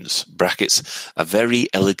lanes, brackets, a very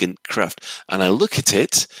elegant craft. And I look at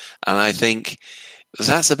it and I think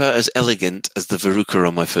that's about as elegant as the verruca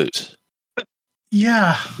on my foot.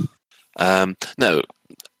 Yeah. No,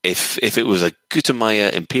 if it was a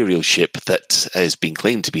Gutamaya Imperial ship that has been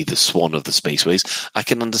claimed to be the swan of the spaceways, I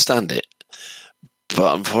can understand it.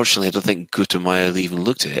 But unfortunately, I don't think Gutamaya even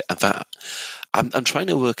looked at it. In fact, I'm trying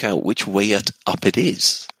to work out which way up it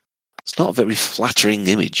is. It's not a very flattering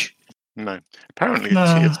image. No. Apparently, the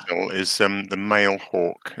TSL is the male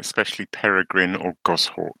hawk, especially peregrine or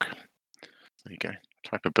goshawk. There you go.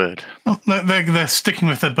 Type of bird. Well, they're sticking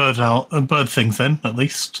with their bird things then, at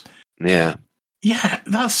least. Yeah. Yeah,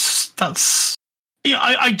 that's. Yeah,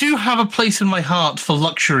 I do have a place in my heart for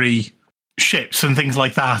luxury ships and things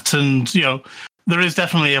like that, and there is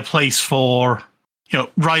definitely a place for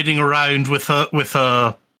riding around with a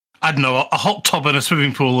I don't know, a hot tub and a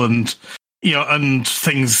swimming pool and and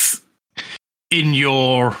things in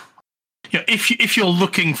your if you're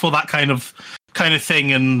looking for that kind of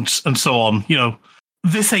thing and so on.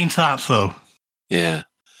 This ain't that though. Yeah.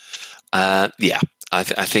 I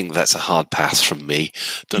think that's a hard pass from me.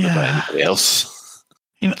 Don't know about anybody else.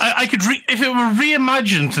 I could if it were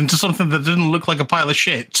reimagined into something that didn't look like a pile of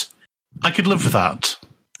shit, I could live with that.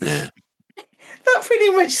 Yeah. That pretty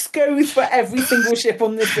much goes for every single ship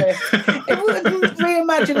on this list. It was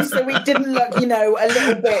reimagined so it didn't look, a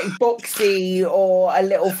little bit boxy or a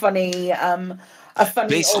little funny, a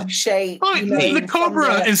funny odd shape. The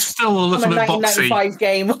Cobra is still a little bit boxy. 1995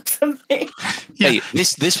 game or something. Yeah. Hey,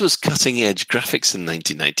 this was cutting edge graphics in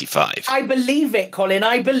 1995. I believe it, Colin.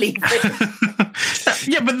 I believe it.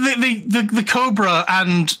 Yeah, but the Cobra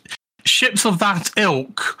and ships of that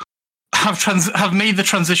ilk have made the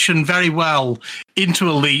transition very well into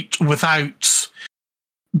Elite without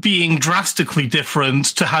being drastically different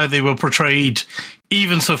to how they were portrayed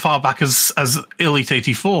even so far back as Elite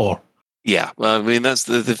 84. Yeah, well, I mean, that's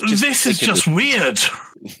this is just weird.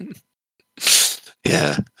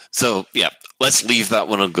 Yeah. So, let's leave that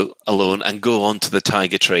one alone and go on to the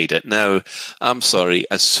Tiger Trader. Now, I'm sorry,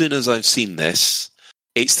 as soon as I've seen this,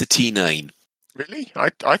 it's the T9. Really?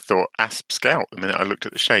 I thought Asp Scout the minute I looked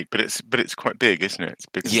at the shape, but it's quite big, isn't it? It's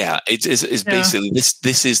big. Yeah, it's basically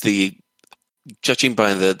this is the, judging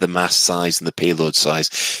by the mass size and the payload size,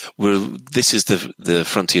 this is the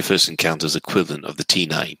Frontier First Encounters equivalent of the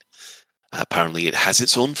T9. Apparently, it has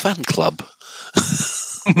its own fan club.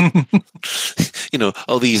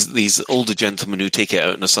 All these older gentlemen who take it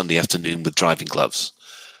out on a Sunday afternoon with driving gloves.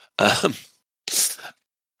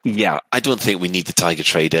 Yeah, I don't think we need the Tiger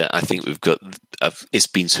Trader. I think we've got it's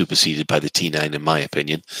been superseded by the T9, in my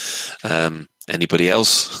opinion. Anybody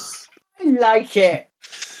else? I like it.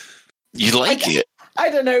 You like it? I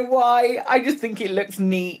don't know why. I just think it looks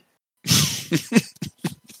neat.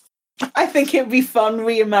 I think it'd be fun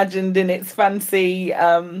reimagined in its fancy,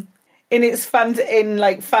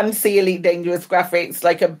 fancy Elite Dangerous graphics,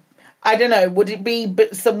 like I don't know. Would it be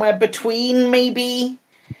somewhere between maybe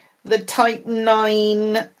the Type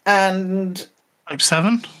 9 and Type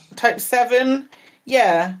 7? Type 7?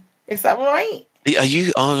 Yeah. Is that right? Are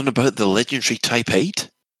you on about the legendary Type 8?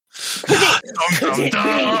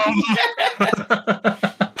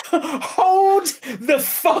 Hold the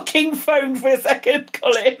fucking phone for a second,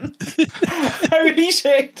 Colin. Holy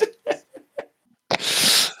shit.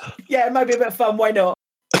 Yeah, it might be a bit of fun. Why not?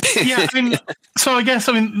 Yeah, I mean, so I guess,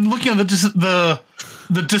 looking at the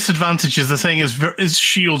disadvantages, the thing is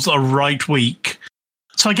shields are right weak.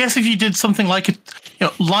 So I guess if you did something like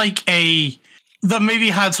that maybe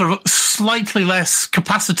had sort of slightly less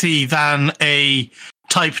capacity than a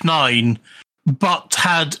Type 9, but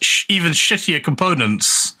had even shittier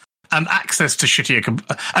components and access to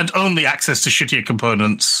and only access to shittier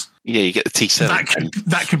components. Yeah, you get the T7.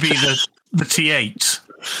 That could be the T8.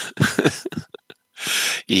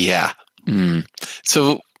 Yeah.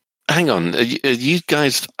 So, hang on. Are you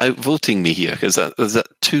guys outvoting me here? Is that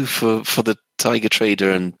 2 for the Tiger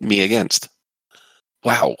Trader and me against?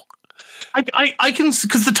 Wow. I can,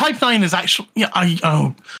 because the Type 9 is actually... Yeah,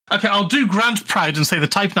 okay, I'll do Grant proud and say the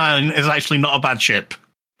Type 9 is actually not a bad ship.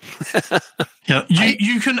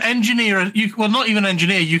 You can engineer... not even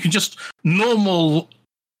engineer, you can just normal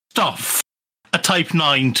stuff a Type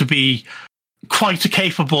 9 to be quite a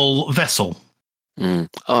capable vessel. Oh,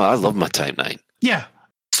 I love my Type 9. Yeah.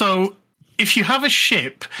 So if you have a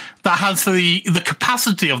ship that has the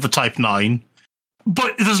capacity of the Type 9,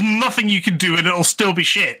 but there's nothing you can do and it'll still be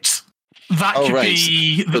shit, that could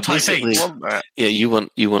be the Type 8. Yeah, you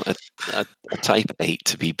want a Type 8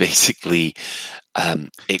 to be basically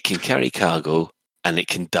it can carry cargo and it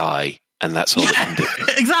can die, and that's all it can do.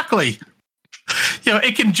 Exactly.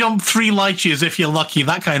 It can jump 3 light years if you're lucky,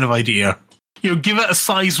 that kind of idea. Give it a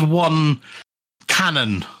size 1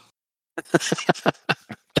 cannon.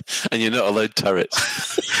 And you're not allowed turrets.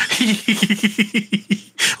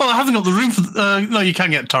 Well, I haven't got the room for... no, you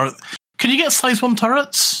can get turrets. Can you get size 1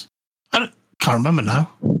 turrets? Can't remember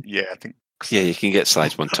now. Yeah, I think... Yeah, you can get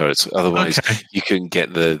size 1 turrets. Otherwise, you couldn't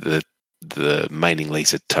get the mining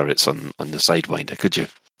laser turrets on the Sidewinder, could you?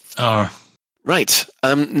 Oh. Right.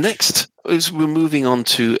 Next, we're moving on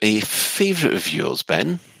to a favourite of yours,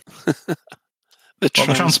 Ben. The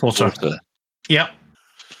transporter. Yep.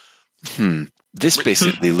 This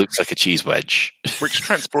basically looks like a cheese wedge. Which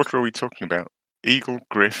transporter are we talking about? Eagle,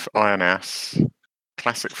 Griff, Iron Ass,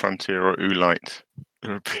 Classic Frontier, or Oolite?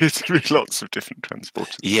 There appear to be lots of different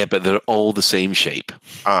transporters. Yeah, but they're all the same shape.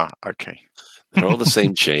 Ah, okay. They're all the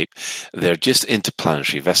same shape. They're just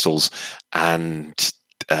interplanetary vessels, and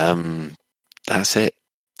that's it.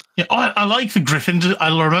 Yeah, I like the Griff.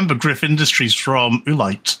 I remember Griff Industries from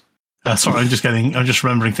Oolite. Sorry, I'm just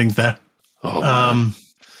remembering things there. Oh,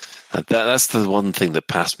 that's the one thing that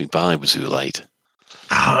passed me by was Oolite.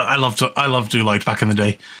 I loved Oolite back in the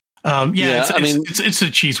day. It's a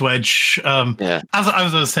cheese wedge. As I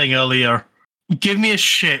was saying earlier, give me a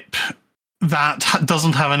ship that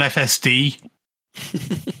doesn't have an FSD,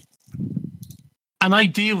 and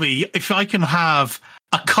ideally, if I can have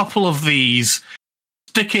a couple of these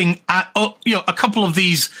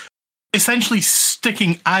essentially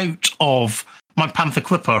sticking out of my Panther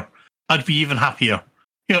Clipper, I'd be even happier.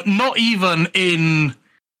 Not even in...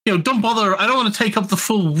 don't bother. I don't want to take up the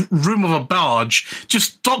full room of a barge.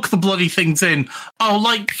 Just dock the bloody things in. Oh,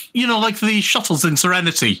 like the shuttles in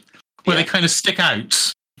Serenity, where they kind of stick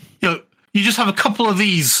out. You just have a couple of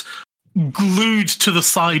these glued to the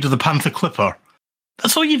side of the Panther Clipper.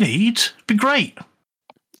 That's all you need. It'd be great.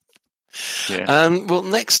 Yeah. Well,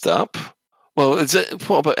 next up... Well,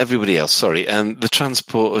 what about everybody else? Sorry. The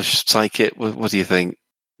transporter psychic, what do you think?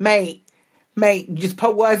 Mate, you just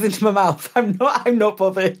put words into my mouth. I'm not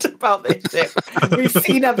bothered about this ship. We've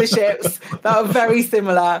seen other ships that are very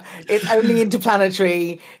similar. It's only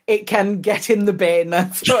interplanetary. It can get in the bin.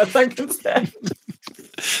 That's what I'm concerned.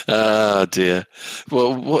 Ah, dear.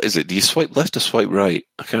 Well, what is it? Do you swipe left or swipe right?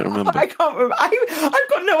 I can't remember. I can't remember. I've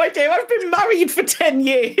got no idea. I've been married for 10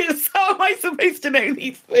 years. How am I supposed to know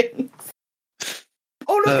these things?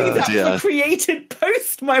 All of these apps were created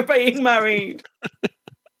post my being married.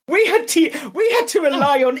 We had to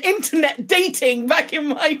rely on internet dating back in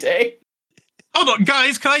my day. Hold on,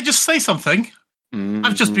 guys, can I just say something? Mm-hmm.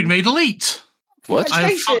 I've just been made elite. What?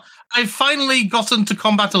 I've finally gotten to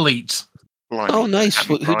Combat Elite. Oh, nice.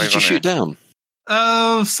 Who did you shoot down?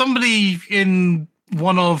 Somebody in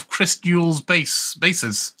one of Chris Newell's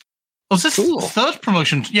bases. Was this third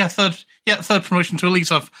promotion? Yeah, third promotion to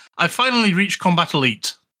Elite. I've finally reached Combat Elite.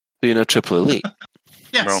 So you're not Triple Elite?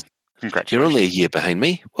 Yes. Well, Congratulations. You're only a year behind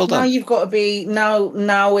me. Well Now done. you've got to be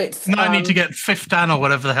now it's No, I need to get 5th Dan or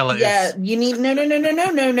whatever the hell it is. yeah, you need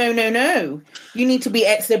no. You need to be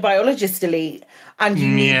exobiologist elite, and you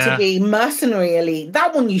need to be mercenary elite.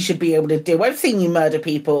 That one you should be able to do. I've seen you murder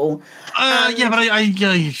people. Yeah, but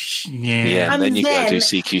Yeah, and then you got to do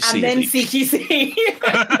CQC. And then elite.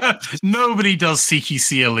 CQC. Nobody does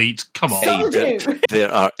CQC elite. Come on. Hey,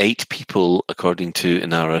 there are 8 people, according to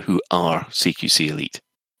Inara, who are CQC elite,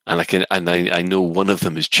 and I know one of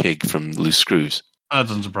them is Chig from Loose Screws. That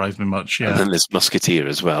doesn't surprise me much. Yeah, and then there's Musketeer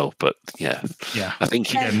as well. But yeah, I think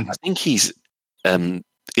he's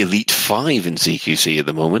elite 5 in CQC at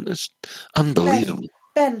the moment. It's unbelievable.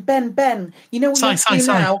 Ben. You know what you have to do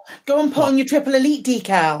now? Go and put on your triple elite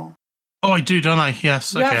decal. Oh, I do, don't I?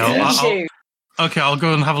 Yes. Okay. I'll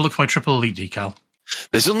go and have a look at my triple elite decal.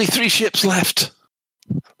 There's only 3 ships left.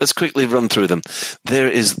 Let's quickly run through them. There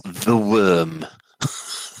is the Worm.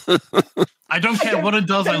 I don't care what it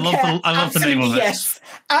does. I love the name of it. Yes,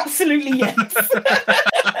 absolutely yes.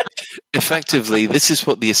 Effectively, this is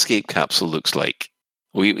what the escape capsule looks like.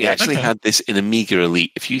 We actually had this in Amiga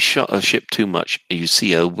Elite. If you shot a ship too much, you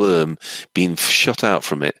see a worm being shot out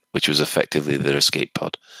from it, which was effectively their escape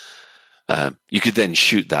pod. You could then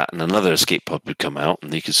shoot that, and another escape pod would come out,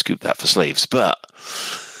 and you could scoop that for slaves. But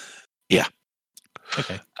yeah,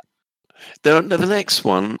 okay. The next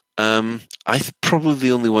one, I'm probably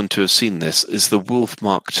the only one to have seen this, is the Wolf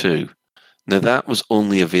Mark II. Now, that was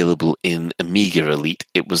only available in Amiga Elite.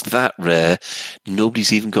 It was that rare,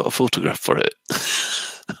 nobody's even got a photograph for it.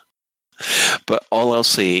 But all I'll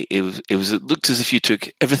say, it looked as if you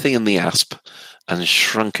took everything in the ASP and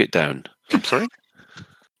shrunk it down. Sorry?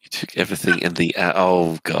 You took everything in the...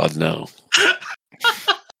 oh, God, no.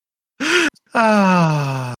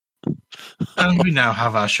 And we now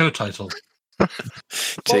have our show title.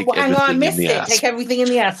 Hang on, I missed it. Take everything in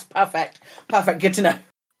the ass. Perfect. Good to know.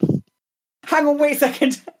 Hang on, wait a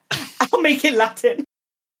second. I'll make it Latin.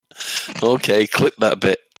 Okay, clip that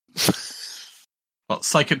bit. Well,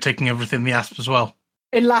 Psychic taking everything in the asp as well.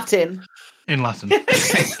 In Latin.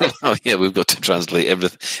 Oh yeah, we've got to translate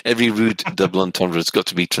every rude double entendre has got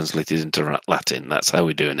to be translated into Latin. That's how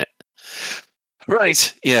we're doing it.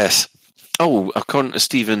 Right, yes. Oh, according to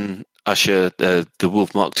Stephen Usher, the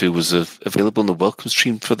Wolf Mark II was available on the welcome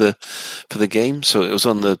stream for the game, so it was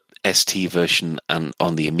on the ST version and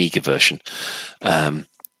on the Amiga version.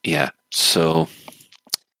 So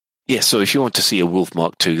if you want to see a Wolf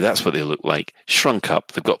Mark II, that's what they look like. Shrunk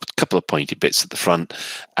up. They've got a couple of pointy bits at the front.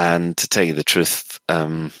 And to tell you the truth,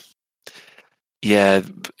 it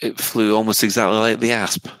flew almost exactly like the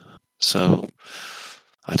ASP. So,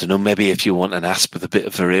 I don't know, maybe if you want an ASP with a bit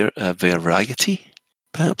of variety,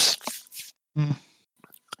 perhaps.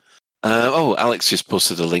 Alex just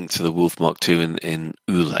posted a link to the Wolf Mark II in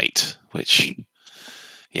Oolite, which,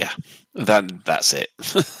 yeah, that's it.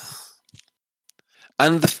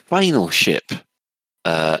 And the final ship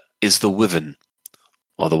is the Wyvern,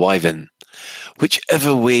 or the Wyvern,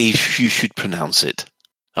 whichever way you should pronounce it.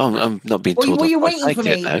 Oh, I'm not being told. Were you waiting for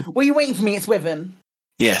me? Were you waiting for me? It's Wyvern.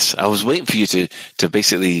 Yes, I was waiting for you to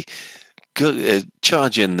basically go,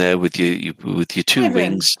 charge in there with your two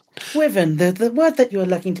wings. Wyvern, the word that you're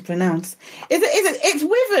looking to pronounce. It's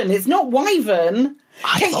Wyvern. It's not Wyvern.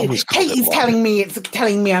 Katie's telling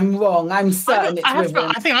me I'm wrong. I'm certain it's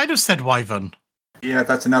Wyvern. I think I just said Wyvern. Yeah,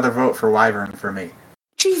 that's another vote for Wyvern for me.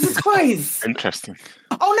 Jesus Christ! Interesting.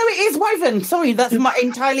 Oh no, it is Wyvern. Sorry, that's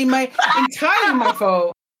entirely my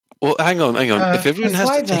fault. Well, hang on. If everyone has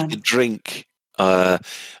to take a drink, a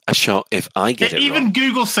shot, if I get it even wrong.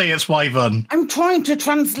 Google say it's Wyvern. I'm trying to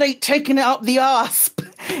translate taking it up the arse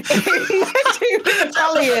into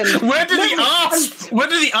Italian. Where did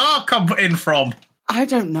the R come in from? I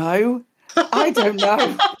don't know.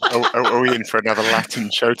 Are we in for another Latin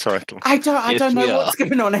show title? I don't know what's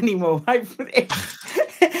going on anymore.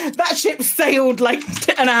 That ship sailed like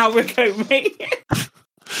an hour ago, mate.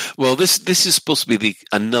 Well, this is supposed to be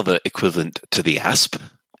another equivalent to the ASP,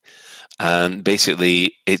 and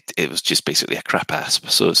basically it was just basically a crap ASP.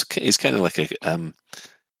 So it's kind of like an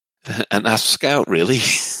ASP Scout, really.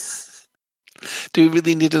 Do we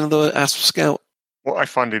really need another ASP Scout? What I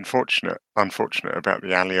find unfortunate about the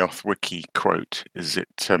Alioth wiki quote is it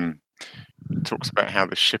talks about how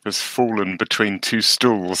the ship has fallen between two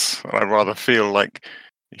stools. And I rather feel like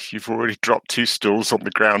if you've already dropped two stools on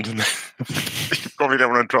the ground, and you probably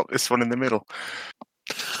don't want to drop this one in the middle.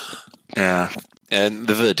 Yeah, and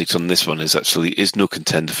the verdict on this one is no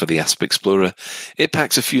contender for the Asp Explorer. It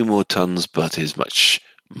packs a few more tons, but is much,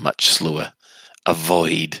 much slower.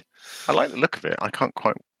 Avoid. I like the look of it. I can't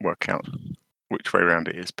quite work out which way around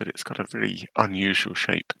it is, but it's got a very unusual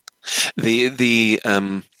shape.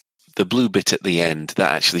 The blue bit at the end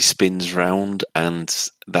that actually spins round, and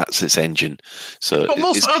that's its engine. So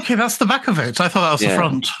okay, that's the back of it. I thought that was the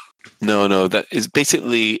front. No, that is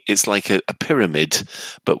basically it's like a pyramid,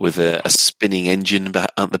 but with a spinning engine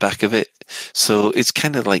at the back of it. So it's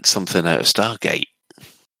kind of like something out of Stargate.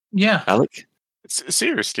 Yeah, Alec.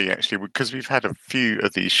 Seriously, actually, because we've had a few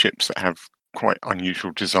of these ships that have quite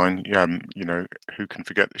unusual design. Who can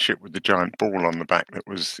forget the ship with the giant ball on the back that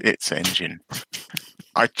was its engine?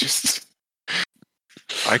 I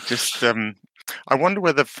wonder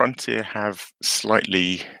whether Frontier have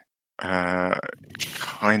slightly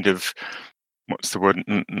kind of, what's the word?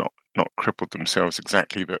 Not crippled themselves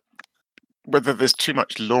exactly, but whether there's too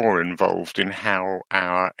much lore involved in how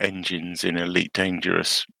our engines in Elite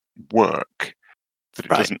Dangerous work, that it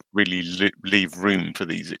doesn't really leave room for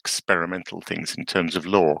these experimental things in terms of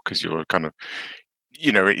lore, because you're kind of,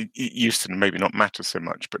 it used to maybe not matter so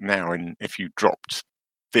much, but now if you dropped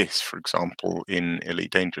this, for example, in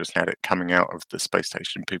Elite Dangerous, had it coming out of the space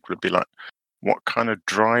station, people would be like, what kind of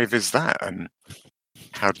drive is that? And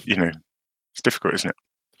how, it's difficult, isn't it?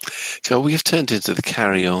 So we have turned into the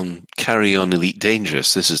carry on Elite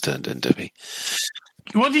Dangerous. This has turned into me.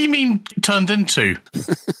 What do you mean turned into?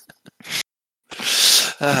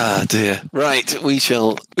 Ah, dear. Right, we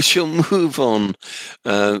shall move on.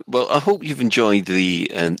 Well, I hope you've enjoyed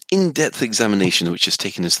the in-depth examination, which has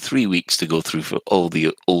taken us 3 weeks to go through for all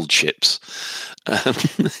the old ships.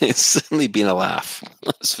 It's certainly been a laugh,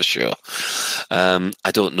 that's for sure.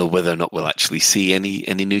 I don't know whether or not we'll actually see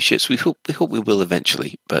any new ships. We hope we will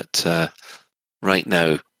eventually, but right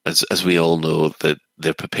now, as we all know, that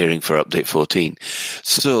they're preparing for Update 14.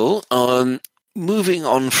 So, moving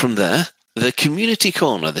on from there. The community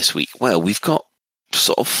corner this week. Well, we've got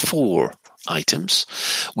sort of 4 items.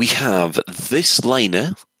 We have this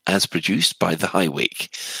liner as produced by The High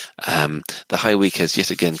Wake. The High Wake has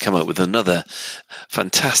yet again come out with another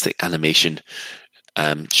fantastic animation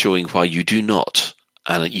showing why you do not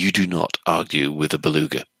argue with a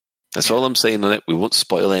beluga. That's all I'm saying on it. We won't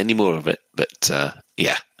spoil any more of it, but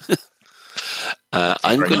yeah.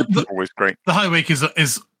 Always great. The High Wake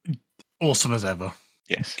is awesome as ever.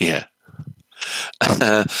 Yes. Yeah.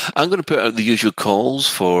 I'm going to put out the usual calls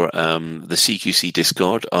for the CQC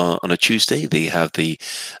Discord on a Tuesday. They have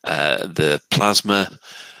the plasma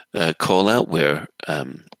call out where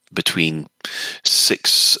between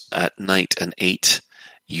 6 at night and 8,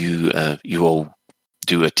 you all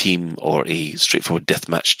do a team or a straightforward death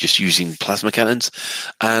match just using plasma cannons.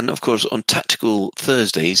 And of course, on Tactical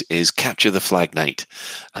Thursdays is Capture the Flag Night.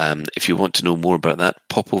 If you want to know more about that,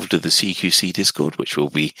 pop over to the CQC Discord, which we'll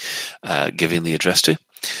be giving the address to.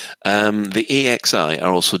 The AXI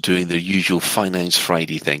are also doing their usual Finance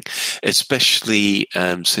Friday thing, especially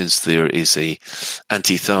since there is a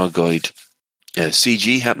anti-Thargoid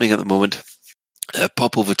CG happening at the moment.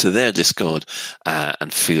 Pop over to their Discord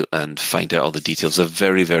and find out all the details. They're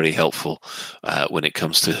very, very helpful when it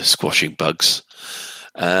comes to squashing bugs.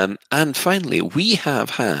 And finally, we have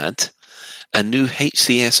had a new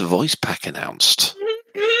HCS voice pack announced.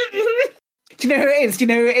 Do you know who it is? Do you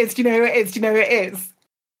know who it is? Do you know who it is? Do you know who it is?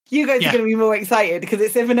 You guys are going to be more excited because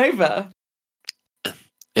it's Ivanova.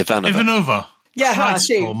 Ivanova. Yeah, I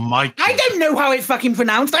don't know how it's fucking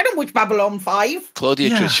pronounced. I don't watch Babylon 5.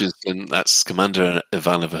 Claudia Christensen, that's Commander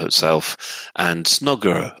Ivanova herself, and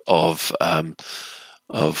Snogger of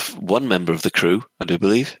one member of the crew, I do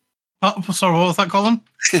believe. Oh, sorry, what was that, Colin?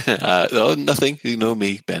 Oh, nothing. You know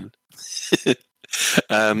me, Ben.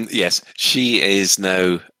 Yes, she is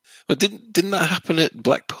now. Well, didn't that happen at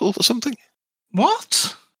Blackpool or something?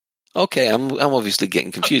 What? Okay, I'm obviously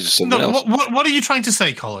getting confused with someone else. What are you trying to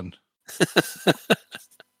say, Colin?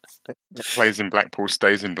 Plays in Blackpool,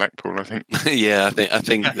 stays in Blackpool, I think. Yeah, I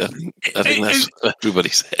think that's what everybody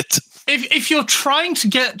said. If you're trying to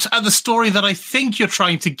get at the story that I think you're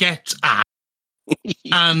trying to get at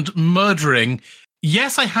and murdering,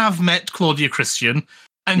 yes, I have met Claudia Christian,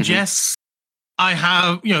 and yes, I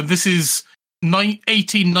have, this is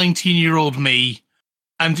 18, 19-year-old me,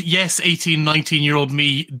 and yes, 18, 19-year-old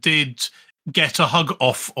me did get a hug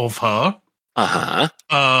off of her. Uh-huh.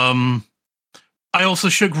 I also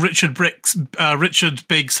shook Richard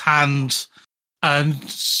Biggs' hand, and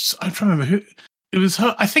I'm trying to remember who it was.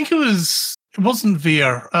 Her, I think it wasn't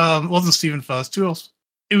Veer. It wasn't Stephen First. Who else?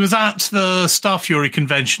 It was at the Star Fury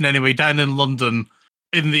convention anyway, down in London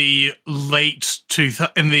in the late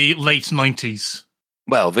 90s.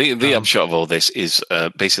 Well, the upshot of all this is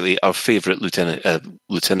basically our favourite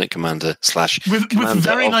lieutenant commander / with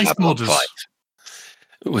very nice orders.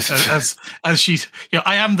 As she's,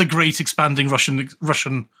 I am the great expanding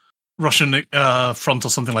Russian Russian front or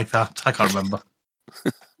something like that. I can't remember.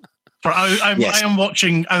 But I am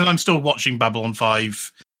watching. I'm still watching Babylon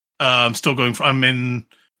 5. I'm still going. I'm in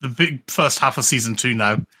the big first half of season 2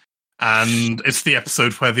 now, and it's the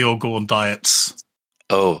episode where they all go on diets.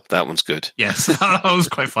 Oh, that one's good. Yes, that was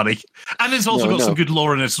quite funny, and it's also got some good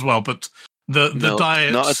lore in it as well. But the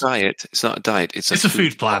diet, not a diet. It's not a diet. It's a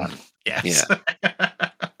food plan. Yes.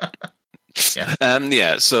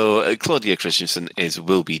 Yeah. So Claudia Christensen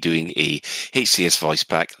will be doing a HCS voice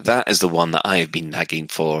pack. That is the one that I have been nagging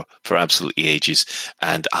for absolutely ages,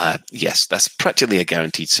 and yes, that's practically a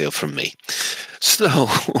guaranteed sale from me. So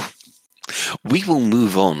we will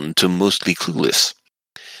move on to Mostly Clueless.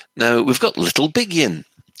 Now we've got Little Big Yin.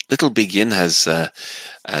 Little Big Yin has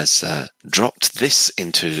dropped this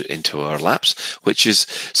into our laps, which is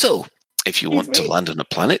so if you want to land on a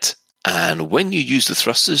planet. And when you use the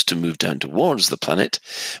thrusters to move down towards the planet,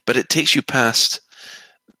 but it takes you past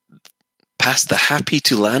the happy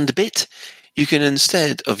to land bit, you can,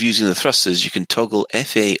 instead of using the thrusters, you can toggle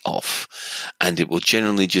FA off, and it will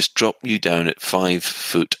generally just drop you down at 5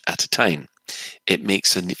 foot at a time. It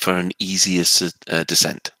makes for an easier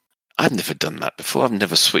descent. I've never done that before. I've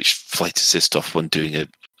never switched flight assist off when doing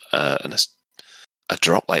a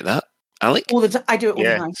drop like that. Alec? I do it all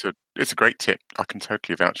the time. So it's a great tip. I can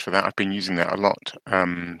totally vouch for that. I've been using that a lot.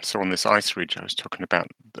 So on this ice ridge I was talking about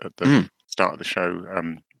at the start of the show,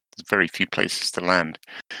 there's very few places to land.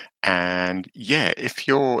 And if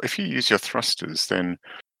you use your thrusters, then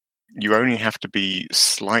you only have to be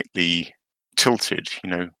slightly tilted,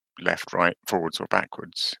 left, right, forwards or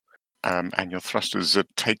backwards. And your thrusters are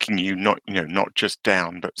taking you not just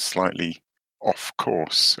down, but slightly off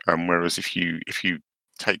course. Whereas if you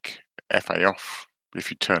take FA off,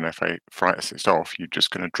 if you turn FA flight assist off, you're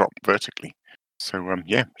just going to drop vertically. So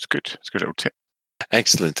it's good. It's a good little tip.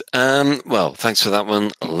 Excellent. Well, thanks for that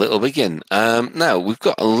one, Little Big Yin. Now we've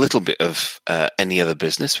got a little bit of any other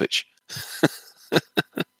business, which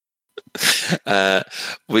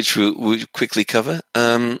we'll quickly cover.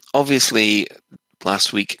 Obviously,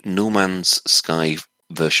 last week, No Man's Sky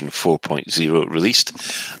version 4.0 released.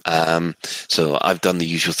 So I've done the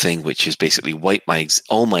usual thing, which is basically wipe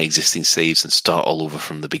all my existing saves and start all over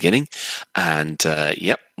from the beginning. And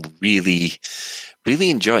really, really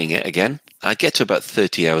enjoying it again. I get to about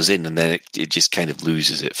 30 hours in, and then it just kind of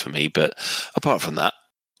loses it for me. But apart from that,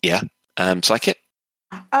 Psychic?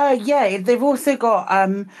 They've also got,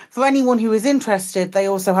 for anyone who is interested, they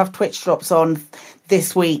also have Twitch drops on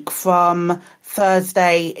this week from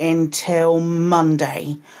Thursday until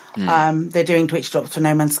Monday. They're doing Twitch drops for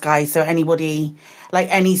No Man's Sky. So anybody, like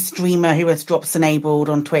any streamer who has drops enabled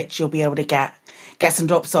on Twitch, you'll be able to get some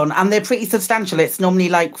drops on. And they're pretty substantial. It's normally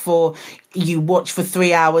like for you watch for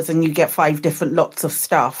 3 hours and you get 5 different lots of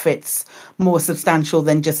stuff. It's more substantial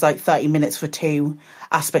than just like 30 minutes for 2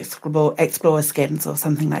 Aspect Explorer skins or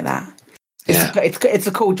something like that. It's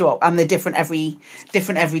a cool drop, and they're different every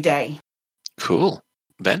day. Cool.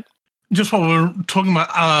 Ben? Just while we're talking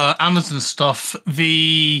about Amazon stuff,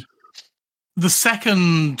 the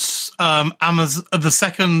second the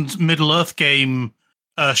second Middle Earth game,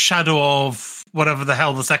 Shadow of whatever the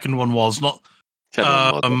hell the second one was, not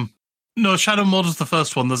no, Shadow Mod is the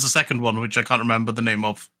first one. There's a second one which I can't remember the name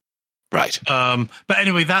of. Right. But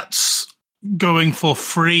anyway, that's going for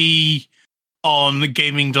free on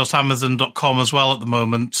gaming.amazon.com as well at the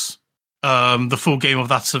moment. The full game of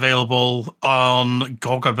that's available on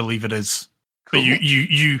GOG, I believe it is. Cool. But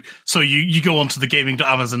you go onto the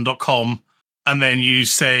gaming.amazon.com and then you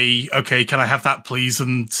say, okay, can I have that please?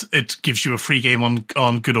 And it gives you a free game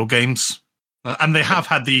on Good Old Games. And they have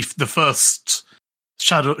had the first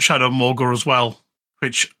Shadow Morgul as well,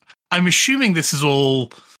 which I'm assuming this is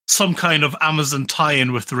all some kind of Amazon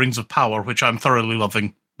tie-in with the Rings of Power, which I'm thoroughly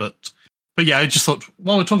loving. But yeah, I just thought,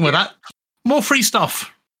 while we're talking about that, more free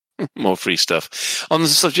stuff. More free stuff. On the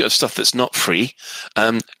subject of stuff that's not free,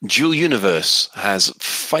 Dual Universe has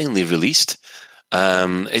finally released.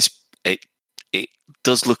 It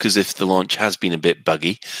does look as if the launch has been a bit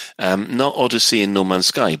buggy. Not Odyssey and No Man's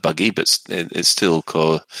Sky buggy, but it's still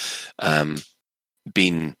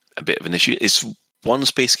been a bit of an issue. It's one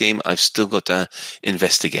space game I've still got to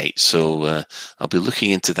investigate, so I'll be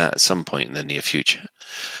looking into that at some point in the near future.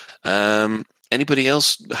 Anybody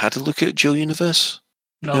else had a look at Dual Universe?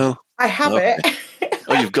 No. I have it.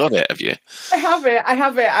 Oh, you've got it, have you? I have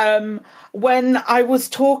it. When I was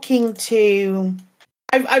talking to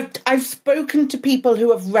I've spoken to people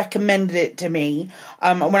who have recommended it to me.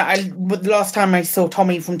 The last time I saw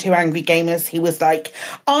Tommy from Two Angry Gamers, he was like,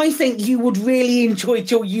 "I think you would really enjoy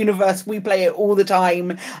your universe. We play it all the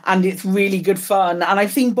time, and it's really good fun." And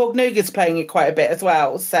I've seen Bognoga's playing it quite a bit as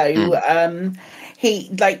well. So he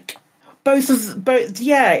like both.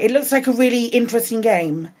 Yeah, it looks like a really interesting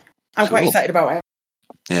game. I'm quite excited about it.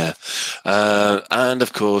 Yeah. And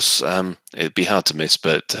of course, it'd be hard to miss,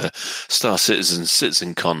 but Star Citizen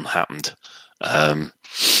CitizenCon happened.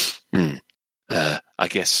 I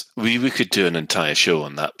guess we could do an entire show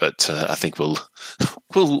on that, but I think we'll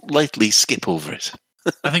lightly skip over it.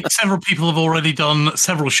 I think several people have already done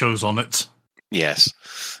several shows on it. Yes.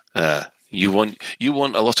 You want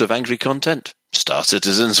a lot of angry content? Star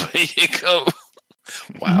Citizens, where you go.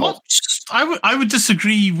 Wow. I would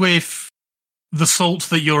disagree with the salt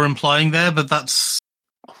that you're implying there, but that's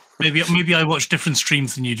maybe I watch different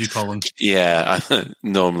streams than you do, Colin. Yeah,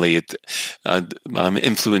 normally I'm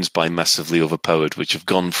influenced by Massively Overpowered, which have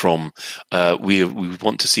gone from we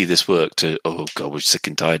want to see this work to, oh god, we're sick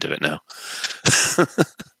and tired of it now.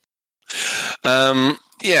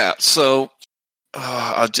 Yeah, so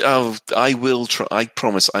I will try. I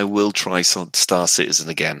promise I will try Star Citizen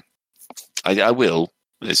again. I will.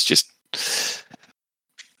 It's just.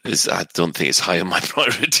 I don't think it's high on my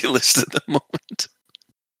priority list at the moment.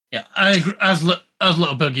 Yeah, I agree. As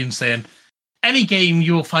Little Boogie's saying, any game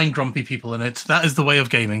you will find grumpy people in it. That is the way of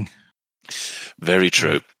gaming. Very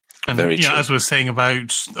true. And, Very true. As we were saying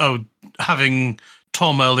about having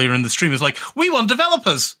Tom earlier in the stream, is like, we want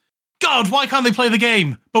developers. God, why can't they play the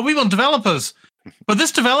game? But we want developers. But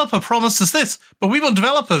this developer promised us this. But we want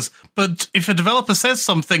developers. But if a developer says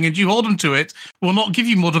something and you hold them to it, we'll not give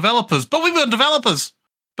you more developers. But we want developers.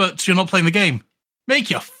 But you're not playing the game. Make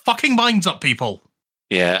your fucking minds up, people.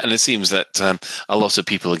 Yeah, and it seems that a lot of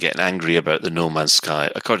people are getting angry about the No Man's Sky.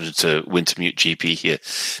 According to Wintermute GP here,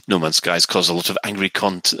 No Man's Sky has caused a lot of angry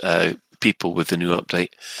people with the new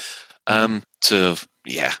update. So,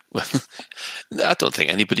 yeah, I don't think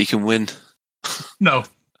anybody can win. No.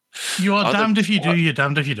 You are damned if you do, you're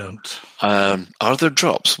damned if you don't. Are there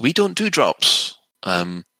drops? We don't do drops.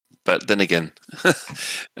 But then again,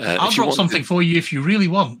 I'll drop something for you if you really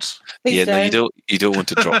want. Yeah, no, you don't want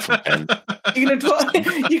to drop from Ben. You're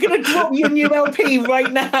gonna drop your new LP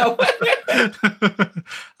right now.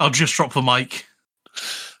 I'll just drop the mic.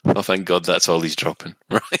 Oh, thank God, that's all he's dropping.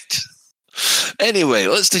 Right. Anyway,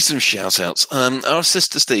 let's do some shout-outs. Our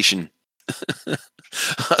sister station,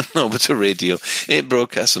 Orbital Radio, it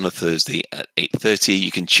broadcasts on a Thursday at 8:30. You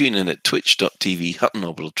can tune in at twitch.tv Hutton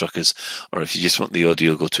Orbital Truckers, or if you just want the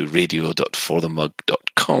audio, go to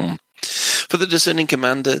radio.forthemug.com. For the discerning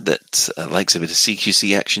commander that likes a bit of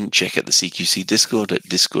CQC action, check out the CQC Discord at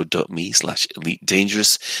discord.me/Elite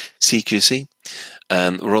Dangerous CQC.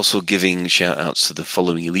 We're also giving shout-outs to the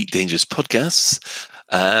following Elite Dangerous podcasts.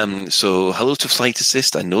 So hello to Flight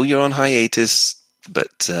Assist. I know you're on hiatus,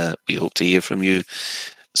 but we hope to hear from you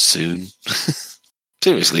soon.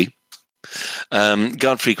 Seriously.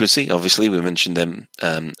 Guard Frequency, obviously, we mentioned them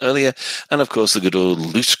earlier. And of course, the good old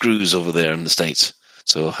Loose Screws over there in the States.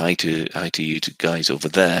 So hi to you two guys over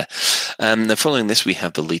there. Following this, we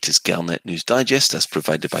have the latest Galnet News Digest, as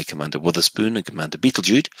provided by Commander Witherspoon and Commander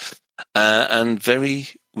Beetlejude.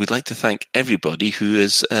 We'd like to thank everybody who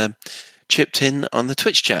has chipped in on the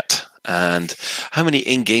Twitch chat. And how many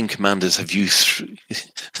in-game commanders have you,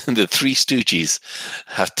 the Three Stooges,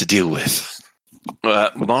 have to deal with?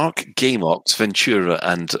 Mark, Gameox, Ventura,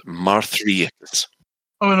 and Marthrius.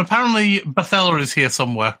 Oh, and apparently Bethella is here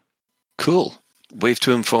somewhere. Cool. Wave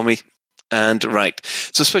to him for me. And right,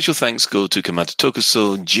 so special thanks go to Commander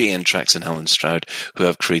Tokuso, JN Trax, and Alan Stroud, who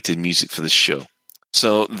have created music for this show.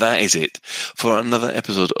 So that is it for another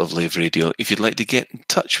episode of Lave Radio. If you'd like to get in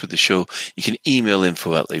touch with the show, you can email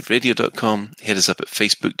info@laveradio.com, hit us up at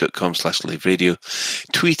facebook.com/laveradio,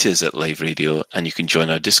 tweet us at Lave Radio, and you can join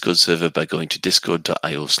our Discord server by going to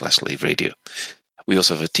discord.io/laveradio. We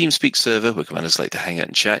also have a TeamSpeak server where commanders like to hang out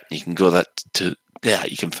and chat. You can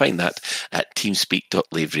you can find that at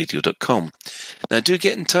teamspeak.laveradio.com. Now, do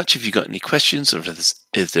get in touch if you've got any questions or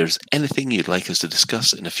if there's anything you'd like us to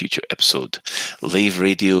discuss in a future episode. Lave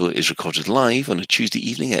Radio is recorded live on a Tuesday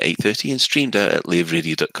evening at 8:30 and streamed out at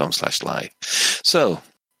laveradio.com/live. So,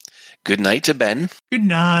 good night to Ben. Good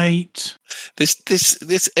night.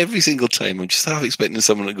 This every single time, I'm just half expecting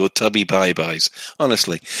someone to go tubby bye-byes.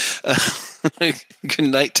 Honestly. Good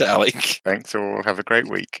night to Alec. Thanks all. Have a great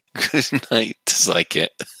week. Good night to Psychic.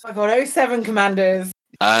 Oh my God, 07 Commanders.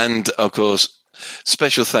 And, of course,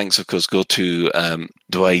 special thanks, of course, go to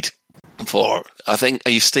Dwight. I think,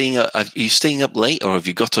 are you staying up late, or have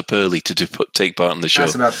you got up early to take part in the show?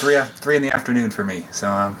 That's about 3 in the afternoon for me,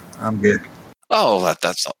 so I'm good. Oh,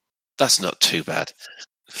 that's not too bad.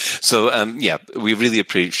 So, we really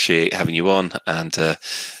appreciate having you on, and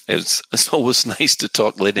it's always nice to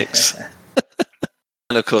talk Linux.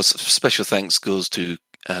 And of course, special thanks goes to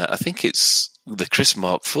I think it's the Chris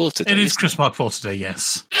Mark IV today. It is Chris Mark IV today,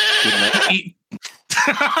 yes.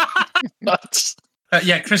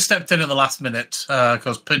 Chris stepped in at the last minute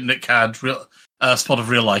because Pundit had a spot of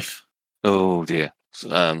real life. Oh dear.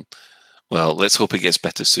 Well, let's hope it gets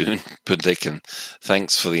better soon, Pundit, and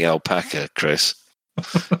thanks for the alpaca, Chris.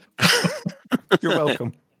 You're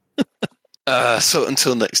welcome. So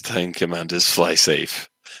until next time, Commanders, fly safe.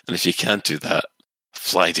 And if you can't do that,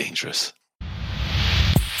 fly dangerous.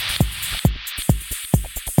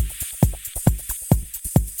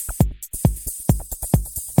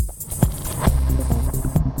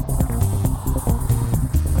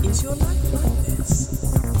 Is your life like this?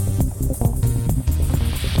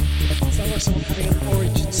 Sounds like someone having an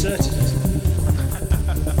orange inserted.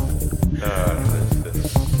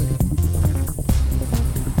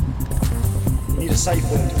 You need a safe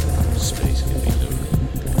word. Space can be done.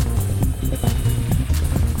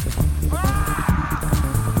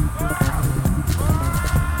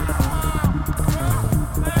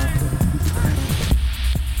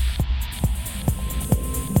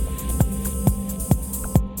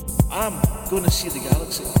 I'm going to see the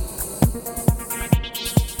galaxy.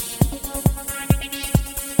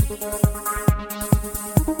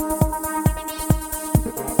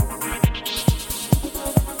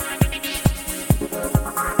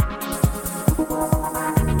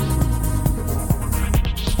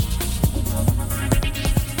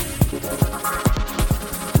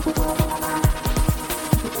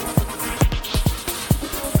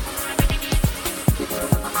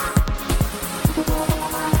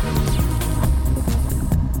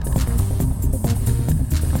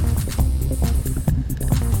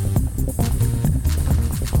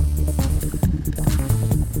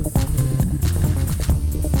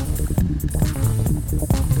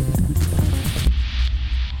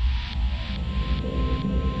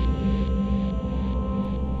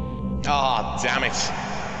 Damn it.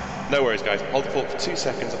 No worries, guys. Hold the fort for 2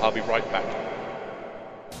 seconds. I'll be right back.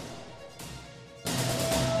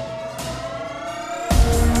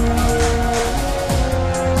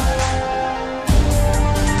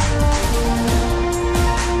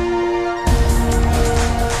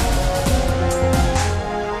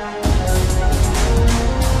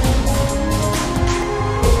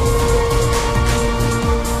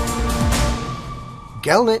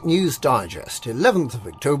 Galnet News Digest, 11th of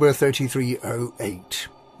October 3308.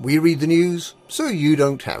 We read the news, so you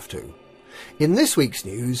don't have to. In this week's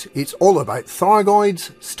news, it's all about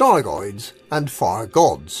Thargoids, Stargoids, and Far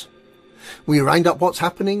Gods. We round up what's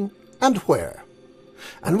happening and where.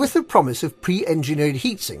 And with the promise of pre-engineered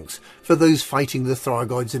heatsinks for those fighting the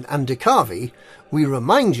Thargoids in Andikavi, we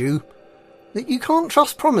remind you that you can't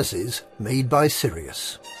trust promises made by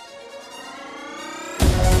Sirius.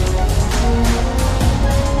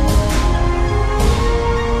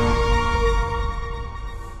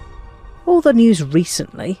 All the news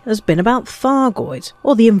recently has been about Thargoids,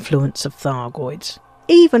 or the influence of Thargoids.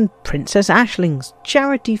 Even Princess Aisling's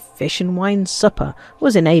charity fish and wine supper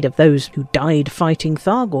was in aid of those who died fighting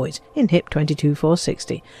Thargoids in HIP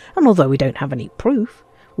 22460, and although we don't have any proof,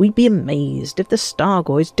 we'd be amazed if the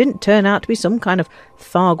Stargoids didn't turn out to be some kind of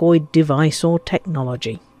Thargoid device or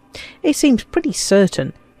technology. It seems pretty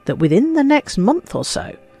certain that within the next month or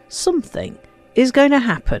so, something is going to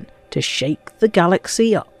happen to shake the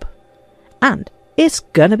galaxy up. And it's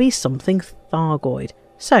gonna be something Thargoid.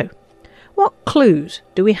 So, what clues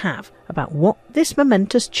do we have about what this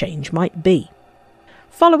momentous change might be?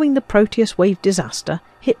 Following the Proteus Wave disaster,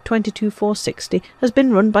 HIP 22460 has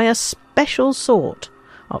been run by a special sort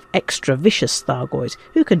of extra vicious Thargoids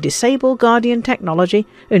who can disable Guardian technology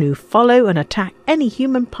and who follow and attack any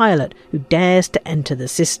human pilot who dares to enter the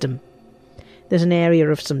system. There's an area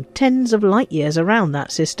of some tens of light years around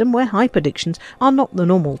that system where hyperdictions are not the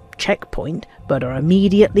normal checkpoint, but are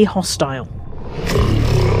immediately hostile.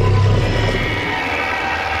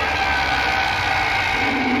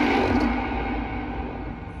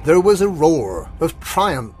 There was a roar of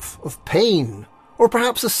triumph, of pain, or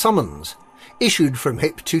perhaps a summons, issued from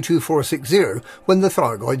HIP 22460 when the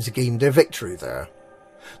Thargoids gained their victory there.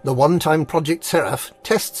 The one-time Project Seraph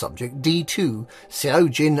test subject D2, Xiao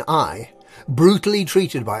Jin I, brutally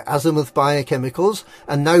treated by Azimuth Biochemicals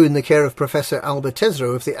and now in the care of Professor Albert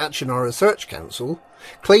Tesreau of the Achenar Research Council,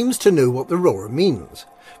 claims to know what the roar means,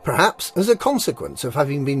 perhaps as a consequence of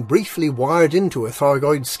having been briefly wired into a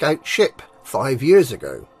Thargoid scout ship 5 years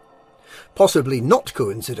ago. Possibly not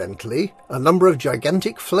coincidentally, a number of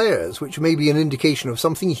gigantic flares, which may be an indication of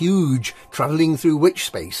something huge travelling through witch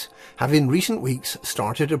space, have in recent weeks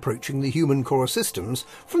started approaching the human core systems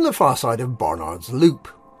from the far side of Barnard's Loop.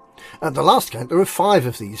 At the last count there are 5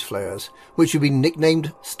 of these flares, which have been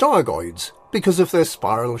nicknamed Stargoids because of their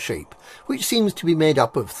spiral shape, which seems to be made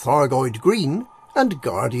up of Thargoid green and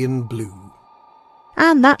Guardian blue.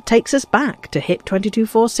 And that takes us back to HIP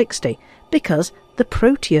 22460, because the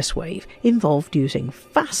Proteus wave involved using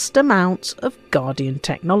vast amounts of Guardian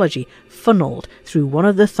technology funnelled through one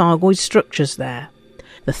of the Thargoid structures there.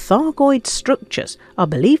 The Thargoid structures are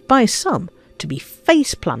believed by some to be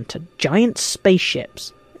face-planted giant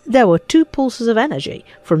spaceships. There were 2 pulses of energy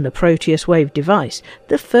from the Proteus wave device,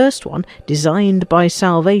 the first one designed by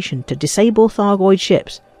Salvation to disable Thargoid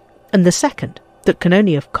ships, and the second that can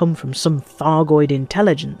only have come from some Thargoid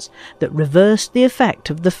intelligence that reversed the effect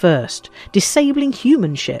of the first, disabling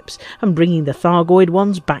human ships and bringing the Thargoid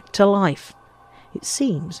ones back to life. It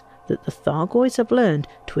seems that the Thargoids have learned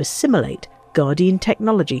to assimilate Guardian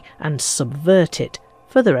technology and subvert it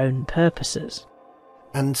for their own purposes.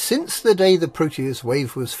 And since the day the Proteus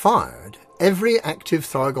wave was fired, every active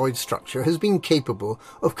Thargoid structure has been capable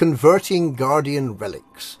of converting Guardian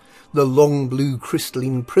relics, the long blue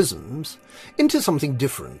crystalline prisms, into something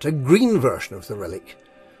different, a green version of the relic,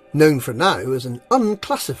 known for now as an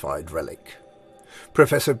unclassified relic.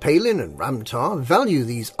 Professor Palin and Ramtar value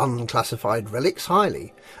these unclassified relics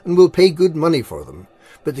highly, and will pay good money for them,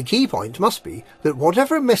 but the key point must be that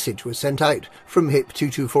whatever message was sent out from HIP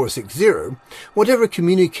 22460, whatever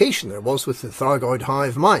communication there was with the Thargoid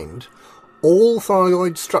hive mind, all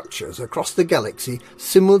Thargoid structures across the galaxy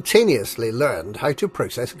simultaneously learned how to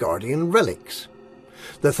process Guardian relics.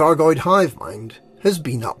 The Thargoid hive mind has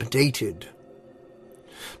been updated.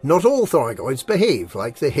 Not all Thargoids behave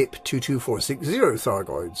like the HIP 22460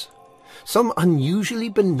 Thargoids. Some unusually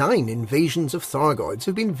benign invasions of Thargoids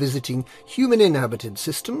have been visiting human-inhabited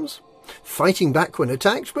systems, fighting back when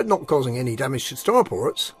attacked but not causing any damage to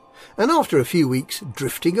starports, and after a few weeks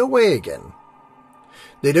drifting away again.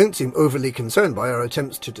 They don't seem overly concerned by our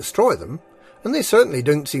attempts to destroy them, and they certainly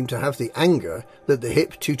don't seem to have the anger that the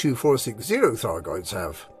HIP 22460 Thargoids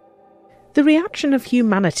have. The reaction of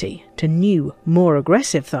humanity to new, more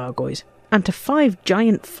aggressive Thargoids, and to 5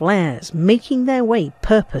 giant flares making their way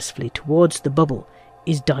purposefully towards the bubble,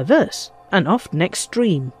 is diverse and often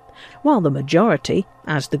extreme, while the majority,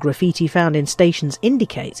 as the graffiti found in stations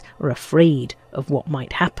indicates, are afraid of what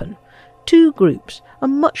might happen. 2 groups are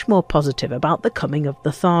much more positive about the coming of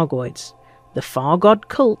the Thargoids. The Thargod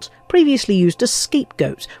cult, previously used as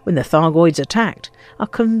scapegoats when the Thargoids attacked, are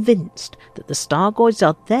convinced that the Stargoids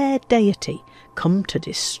are their deity, come to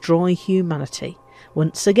destroy humanity.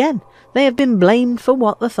 Once again, they have been blamed for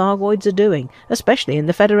what the Thargoids are doing, especially in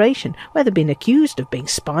the Federation, where they've been accused of being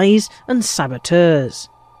spies and saboteurs.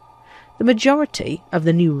 The majority of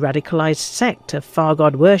the new radicalised sect of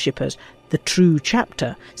Thargod worshippers, the True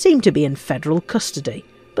Chapter, seem to be in federal custody,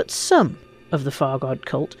 but some of the Thargod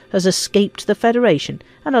cult has escaped the Federation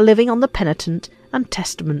and are living on the Penitent and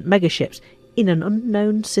Testament megaships in an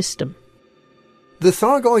unknown system. The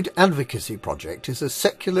Thargoid Advocacy Project is a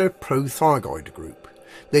secular pro-Thargoid group.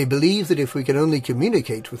 They believe that if we can only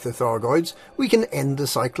communicate with the Thargoids, we can end the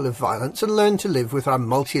cycle of violence and learn to live with our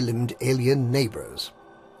multi-limbed alien neighbours.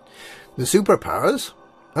 The superpowers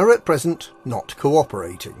are at present not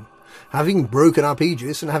cooperating. Having broken up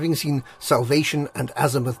Aegis and having seen Salvation and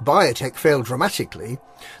Azimuth Biotech fail dramatically,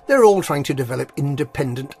 they're all trying to develop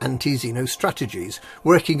independent anti-Xeno strategies,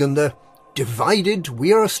 working on the divided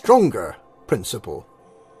we are stronger principle.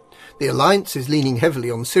 The Alliance is leaning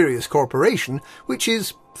heavily on Sirius Corporation, which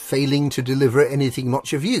is failing to deliver anything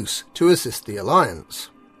much of use to assist the Alliance.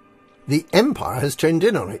 The Empire has turned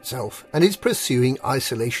in on itself and is pursuing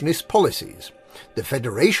isolationist policies. The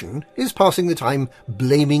Federation is passing the time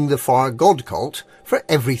blaming the Far God cult for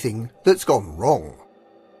everything that's gone wrong.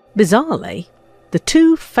 Bizarrely, the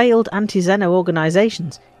 2 failed anti-Xeno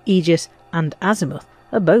organisations, Aegis and Azimuth,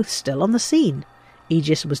 are both still on the scene.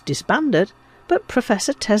 Aegis was disbanded, but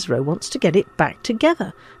Professor Tesreau wants to get it back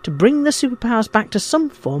together to bring the superpowers back to some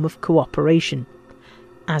form of cooperation.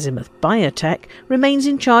 Azimuth Biotech remains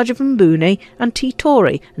in charge of Mbune and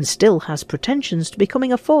Titori and still has pretensions to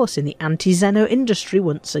becoming a force in the anti-Xeno industry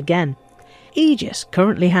once again. Aegis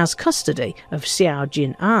currently has custody of Xiao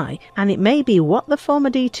Jin Ai, and it may be what the former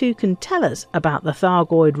D2 can tell us about the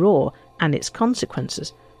Thargoid Roar and its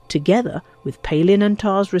consequences, together with Palin and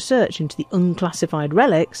Tar's research into the unclassified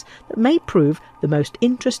relics that may prove the most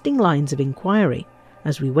interesting lines of inquiry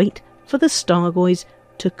as we wait for the Stargoids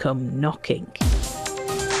to come knocking.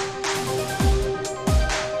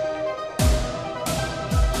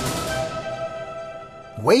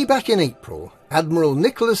 Way back in April, Admiral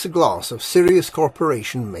Nicholas Glass of Sirius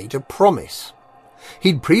Corporation made a promise.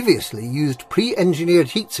 He'd previously used pre-engineered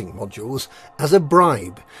heatsink modules as a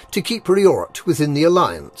bribe to keep Riort within the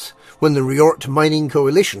Alliance, when the Riort Mining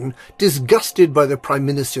Coalition, disgusted by the Prime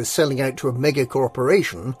Minister's selling out to a mega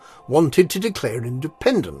corporation, wanted to declare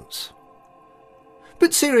independence.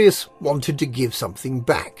 But Sirius wanted to give something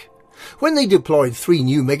back. When they deployed 3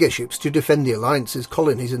 new megaships to defend the Alliance's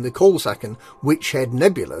colonies in the Coalsack and Witchhead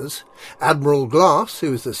nebulas, Admiral Glass, who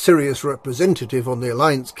was the Sirius representative on the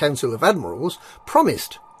Alliance Council of Admirals,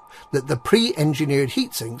 promised that the pre-engineered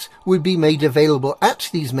heatsinks would be made available at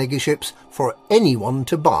these megaships for anyone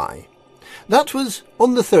to buy. That was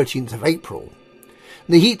on the 13th of April.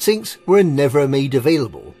 The heatsinks were never made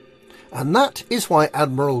available, and that is why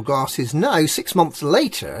Admiral Glass is now, 6 months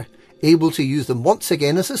later, able to use them once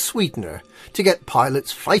again as a sweetener to get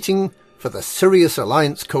pilots fighting for the Sirius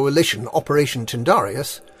Alliance Coalition Operation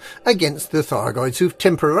Tindarius against the Thargoids who've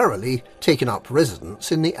temporarily taken up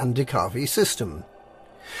residence in the Andikavi system.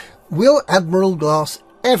 Will Admiral Glass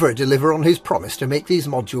ever deliver on his promise to make these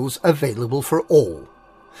modules available for all?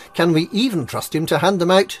 Can we even trust him to hand them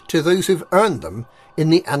out to those who've earned them in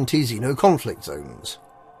the anti-Xeno conflict zones?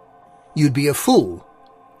 You'd be a fool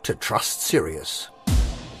to trust Sirius.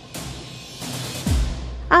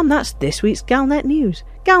 And that's this week's Galnet News.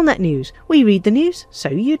 Galnet News, we read the news so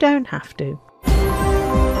you don't have to.